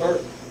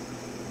 31st.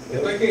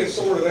 If they can't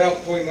sort it out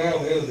between now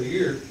and the end of the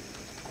year,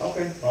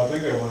 Okay. I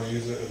think they want to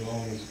use it as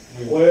long as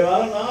we.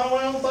 Well,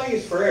 I don't think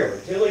it's forever,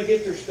 till they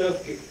get their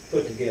stuff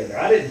put together.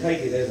 I didn't take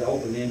it as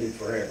open-ended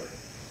forever,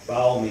 by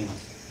all means,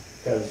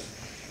 because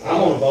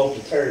I'm gonna vote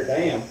to tear it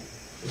down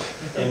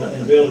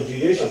and build a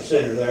judicial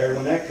center there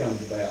when that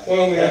comes about.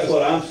 Well, I mean, That's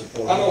what I'm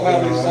supporting. I know how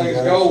these things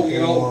go,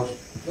 you know.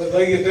 But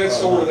they get that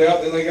sorted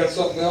out, then they got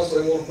something else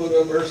they want to put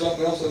up there,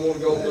 something else they want to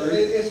go through.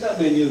 It's not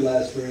being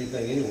utilized for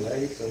anything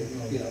anyway, so,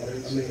 you know, I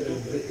mean,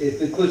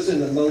 if it puts in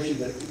the motion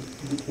that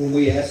when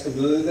we ask them to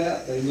move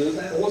out, they move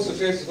out. What's the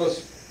chance of us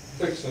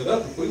fixing it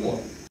up if we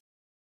want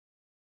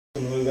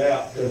to? Move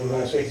out, because we're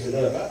gonna fix it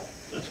up.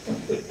 I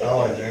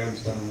like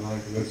Jamstown,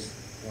 like this,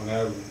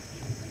 whenever.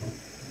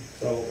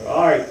 So,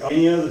 all right,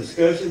 any other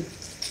discussion?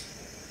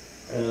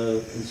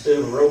 Instead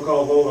of a roll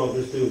call vote, I'll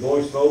just do a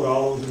voice vote.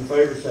 All those in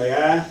favor say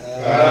aye.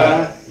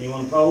 Aye.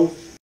 Anyone opposed?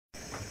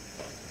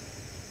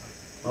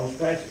 Motion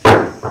passes.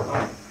 All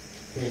right.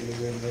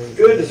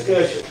 Good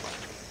discussion.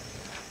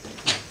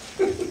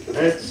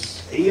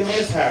 That's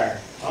EMS hire.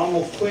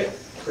 Almost quit,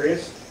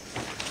 Chris.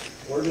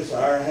 We're just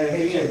hour and a half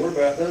in, we're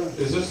about done.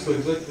 Is this the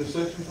executive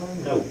session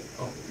thing? No,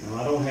 no,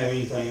 I don't have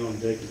anything on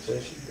executive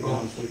session, to be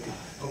honest with you.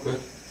 Okay.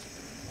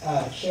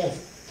 She has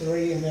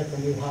 3 in there for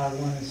new hire.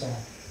 One is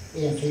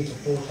EMT for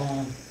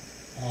full-time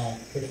at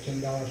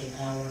 $15 an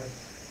hour.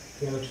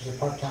 The other is a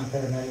part-time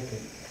paramedic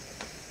at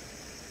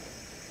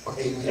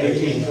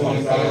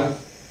 18.25.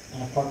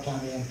 and a part-time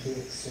EMT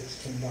at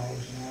 $16 an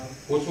hour.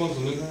 Which one's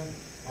the new guy?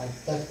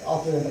 That's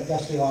all through the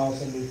Dusty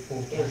Laws and we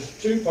full-time. There's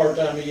 2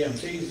 part-time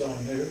EMTs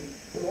on there.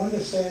 The one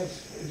that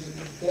says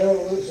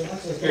Daryl Lewis, and one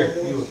says Here,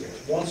 Daryl you Lewis. look at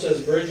it. One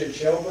says Bridget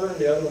Shelburne,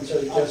 the other one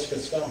says Jessica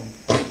Stone.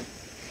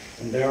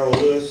 And Darrell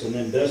Lewis, and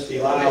then Dusty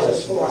Lyles.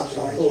 That's 4, I'm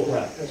sorry.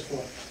 Full-time. That's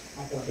 4.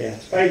 Yeah,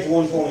 it's page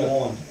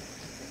 121.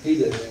 He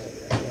does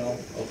that, you know?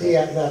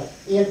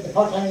 The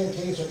part-time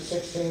EMTs are at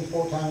 16,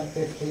 full-time at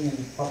 15,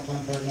 and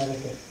part-time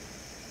paramedic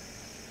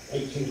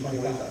at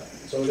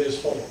 18.25. So it is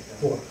 4.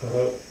 4, correct.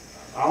 Well,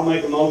 I'll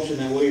make a motion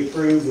that we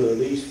approve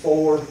these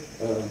 4,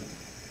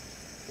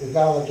 We've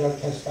got all the drug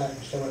tests back,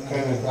 we're still at And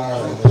 9.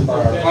 environment.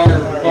 Fire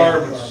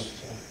requirements.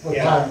 With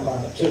Yeah. tire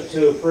requirements. to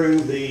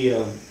approve the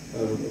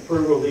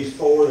approval of these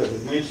 4 that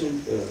was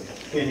mentioned,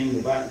 pending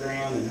the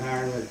background and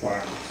hiring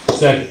requirements.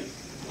 Second.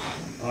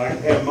 All right,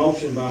 have a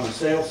motion by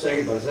myself,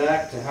 second by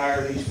Zach, to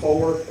hire these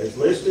 4 as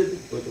listed,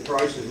 with the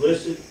prices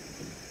listed.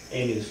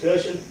 Any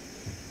discussion?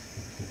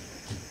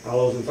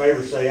 All those in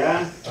favor say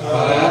aye.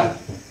 Aye.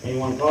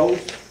 Anyone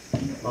opposed?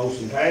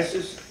 Motion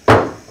passes.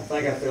 I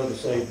think I failed to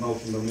say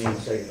motion by me and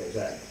second by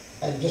Zach.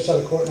 And just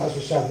so the court knows,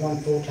 we still have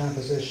 1 full-time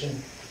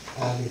position.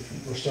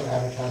 We're still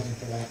advertising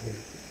for that.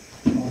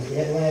 We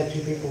only had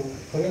 2 people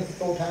put in for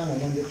full-time and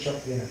 1 did show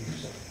up for the interview,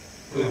 so.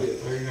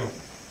 There you go.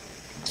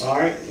 All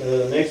right,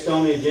 next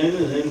on the agenda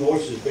is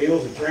invoices,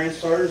 bills, and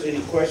transfers.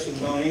 Any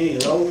questions on any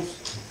of those?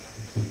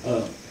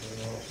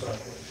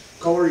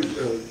 Corey,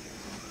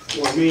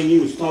 what me and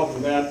you was talking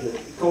about, that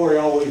Corey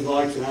always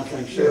likes, and I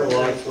think Cheryl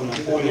likes, when I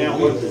point out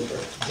what the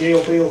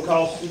jail bill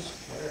costs us.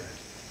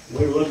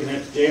 We were looking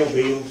at the jail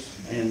bills,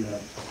 and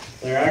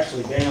they're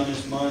actually down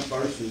this month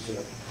versus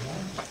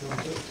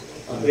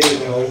a bit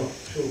ago.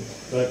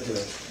 But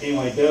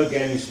anyway, Doug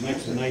gave me some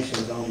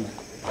explanations on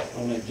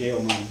that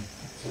jail money.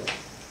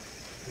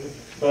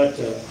 But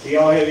do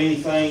y'all have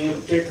anything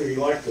in particular you'd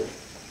like to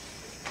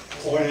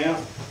point out?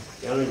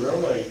 County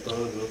road aid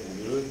funds looking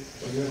good.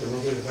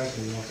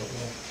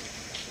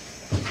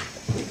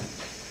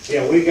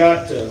 Yeah, we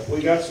got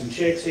some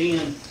checks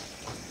in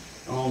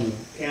on the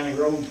county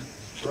road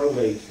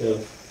aid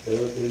stuff,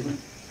 Doug, didn't we?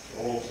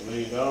 Almost $1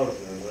 million or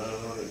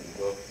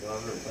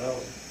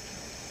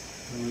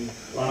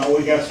 900,000. I know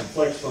we got some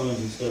flex funds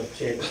and stuff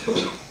checked.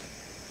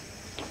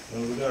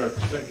 Well, we got our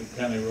second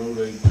county road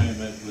aid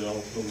payment, we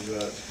also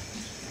got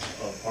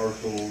a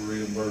partial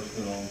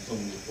reimbursement on some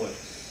of the flex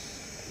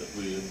that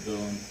we had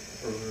done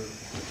earlier.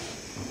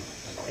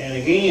 And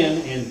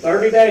again, in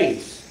 30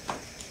 days,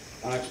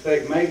 I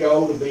expect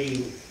Mago to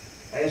be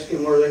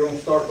asking where they're gonna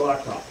start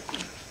blacktop.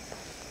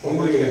 When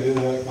we gonna do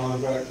that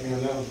contract, you know,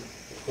 that was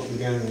what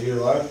began in the year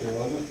last year,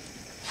 wasn't it?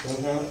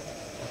 Sometime?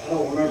 I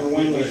don't remember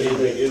when we did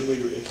that.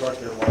 It's right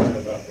there lying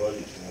about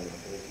budgets.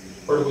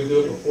 Or do we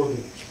do it before the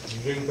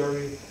June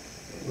 30th?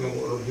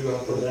 Or July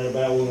Was 30th? that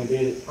about when we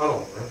did it? I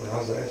don't remember, I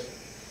was asking.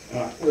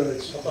 Well,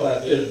 it's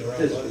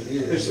fiscal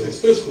year. It's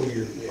fiscal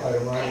year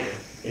item, right?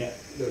 Yeah.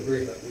 The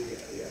agreement we got,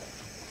 yeah.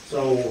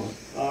 So,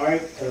 all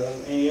right,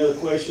 any other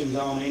questions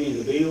on any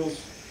of the bills?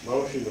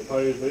 Motion to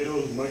pay the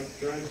bills and make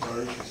the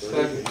transfers.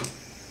 Second.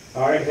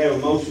 All right, have a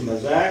motion by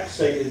Zach,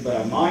 seconded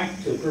by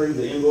Mike to approve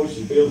the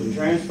invoices, bills, and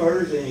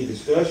transfers. Any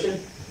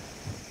discussion?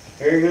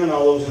 Hearing none,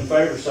 all those in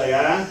favor say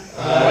aye.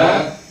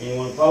 Aye.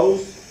 Anyone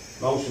opposed?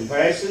 Motion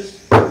passes.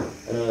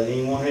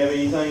 Anyone have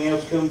anything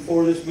else come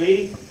before this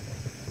meeting?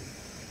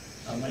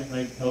 I may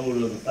make note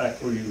of the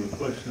fact where you were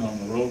questioning on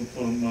the road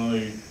fund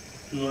money,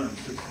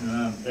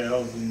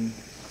 269,000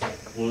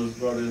 was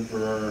brought in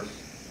for our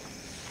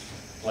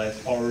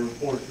last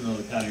portion of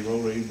the county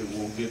road aid that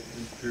we'll get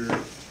this year.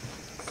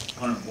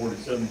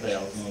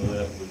 147,000 of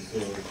that was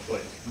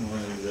flex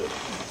money that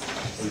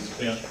we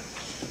spent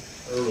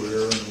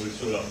earlier, and we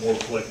still got more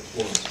flex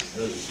funds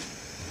to do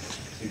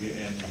to get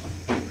in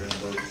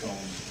reimbursed on.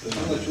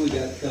 How much we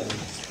got coming?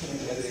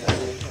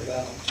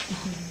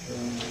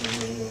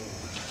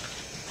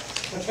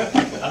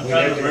 I'm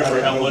trying to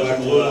remember how much it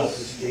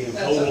was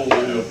total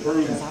we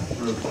approved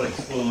for flex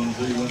funds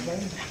even.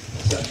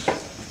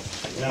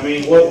 I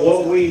mean,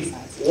 what we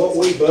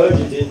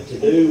budgeted to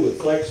do with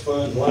flex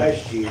funds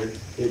last year,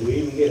 did we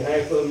even get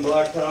half of them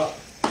blacktop?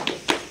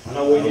 I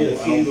know we did a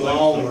few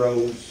long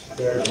roads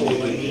there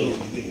toward the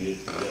end.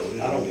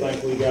 I don't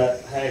think we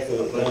got half of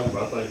it done.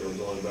 I think there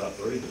was only about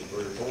three or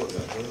four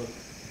got done.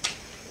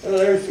 Well,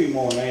 there's a few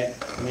more than that.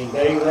 I mean,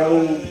 Day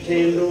Road,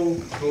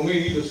 Tyndall, Well,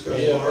 you discussed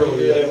Yeah, one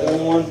earlier. that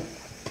one,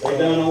 they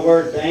done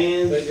over at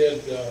Dan's, They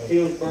did,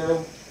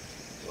 Hillsborough,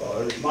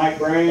 There's Mike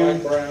Brown,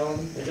 Mike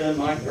Brown. they done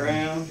Mike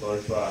Brown.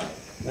 5.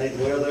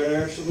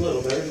 There's some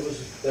little, there's up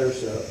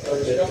There's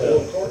a at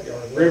couple of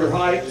courtyards. River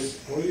Heights.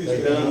 We used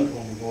They to done. have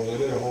one before, they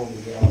did a horrible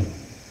job.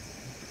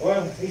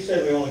 Well, he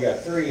said we only got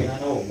 3, and I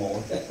know of more,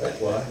 that's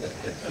why.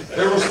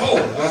 There was four,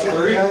 not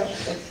three.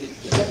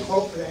 Did that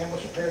quote for the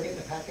ambush repair get in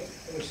the packet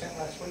that we sent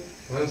last week?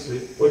 Let's see.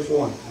 Which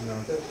one?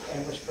 The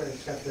ambush repair,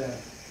 it's got the,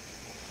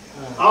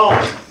 Oh,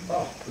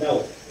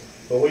 no,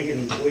 but we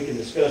can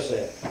discuss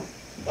that.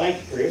 Thank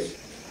you, Chris.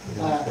 we've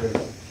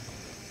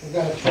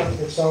got a truck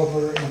that's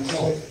over in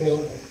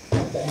Smithfield,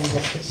 the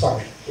ambush,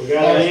 sorry. We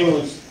got an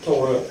ambulance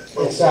tore up.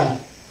 It's, Not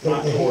the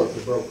tore up,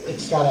 heat- it broke.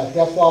 it's got a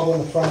death wobble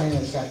in the front end,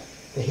 it's got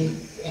the heat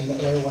and the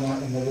air went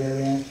out in the rear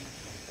end.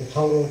 The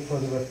total for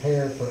the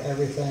repair for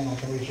everything, I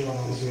can read you what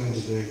I was doing,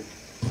 is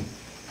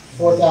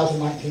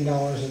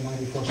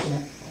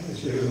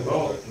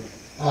 $4,019.94.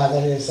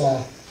 That is,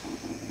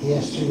 he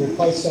has to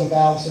replace some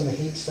valves and the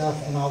heat stuff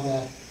and all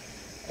the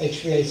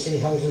HVAC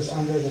hoses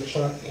under the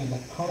truck and the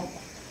pump.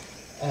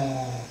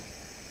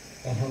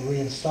 And he'll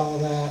reinstall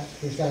that.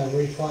 He's got to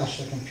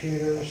reflash the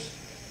computers.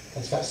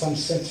 It's got some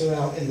sensor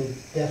out in the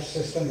DEF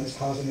system that's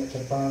causing it to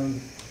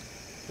burn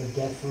the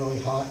DEF really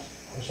hot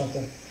or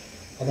something.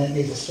 And then it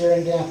needs a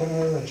steering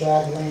dampener, a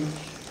drag link,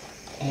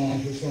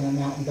 and he's gonna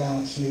mount and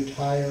balance new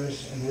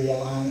tires and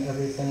realign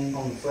everything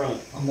On the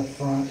front, on the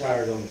front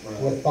tires on the front.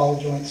 with ball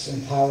joints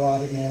and tie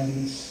rod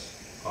ends.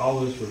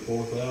 All this for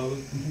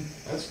 4,000?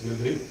 That's a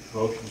good deal.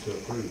 Motion to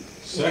approve.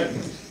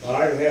 Second. All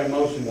right, we have a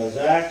motion by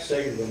Zach,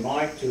 second by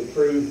Mike to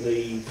approve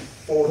the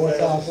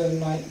 4,000.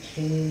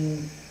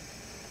 4,019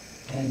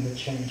 and the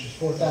change is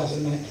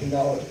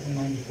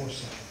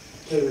 $4,019.94.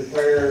 To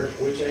repair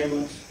which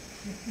ambulance?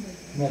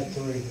 Med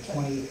 3,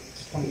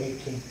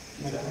 2018.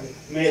 Med 3.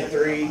 Med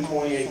 3,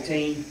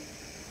 2018.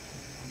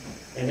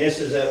 And this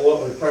is at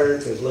what repair,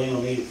 because Lean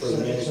will need it for So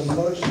the it's minutes.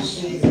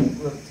 Emergency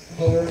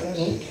Repair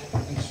Inc.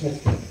 in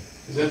Smithfield,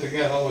 Is that the guy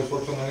that always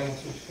works on the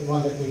ambulances? the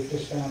one that we've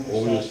just found.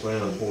 Well, we just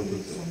found 4 to the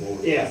floor.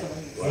 Yeah.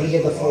 He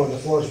did the floor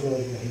is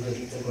really good,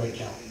 he did a great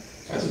job.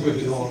 That's a good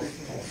deal on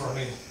front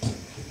end.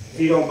 If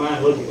you don't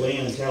mind, look at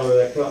Lynn and tell her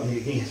that company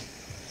again.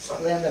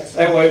 Lynn, that's.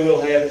 That way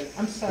we'll have it.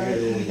 I'm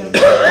sorry, we don't,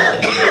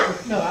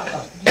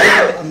 no,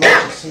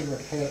 Emergency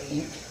Repair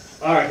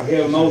Inc. All right, we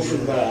have a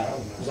motion by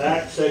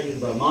Zach,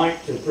 seconded by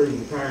Mike to approve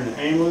repairing the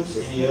ambulance.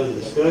 Any other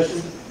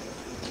discussion?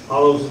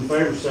 All those in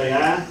favor say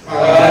aye.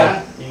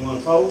 Aye. Anyone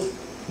opposed?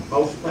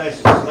 Motion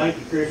passes. Thank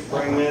you, Chris, for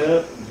bringing that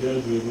up.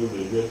 Judge, we move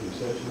to executive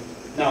session.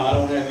 No, I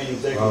don't have any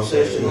executive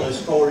session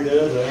unless Corey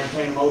does. I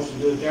entertain a motion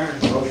to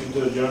adjourn. Motion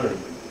to adjourn.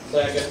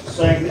 Second.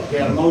 Second,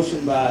 got a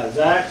motion by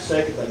Zach,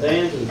 second by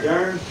Dan to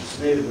adjourn. It's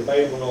neither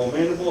debatable nor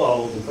amendable.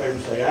 All those in favor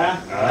say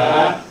aye.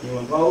 Aye.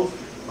 Anyone opposed?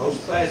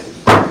 Motion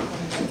passes.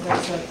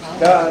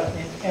 God.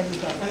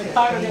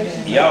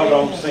 everybody. Y'all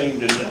don't seem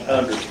to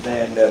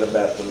understand that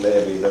about the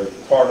levy. There's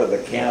part of the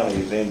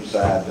county's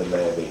inside the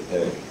levy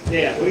too.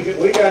 Yeah,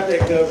 we got that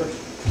covered.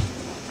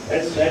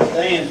 That's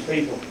Dan's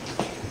people.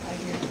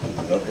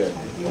 Okay.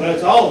 Well,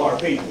 it's all of our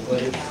people,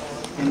 but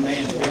it's in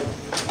Dan's people.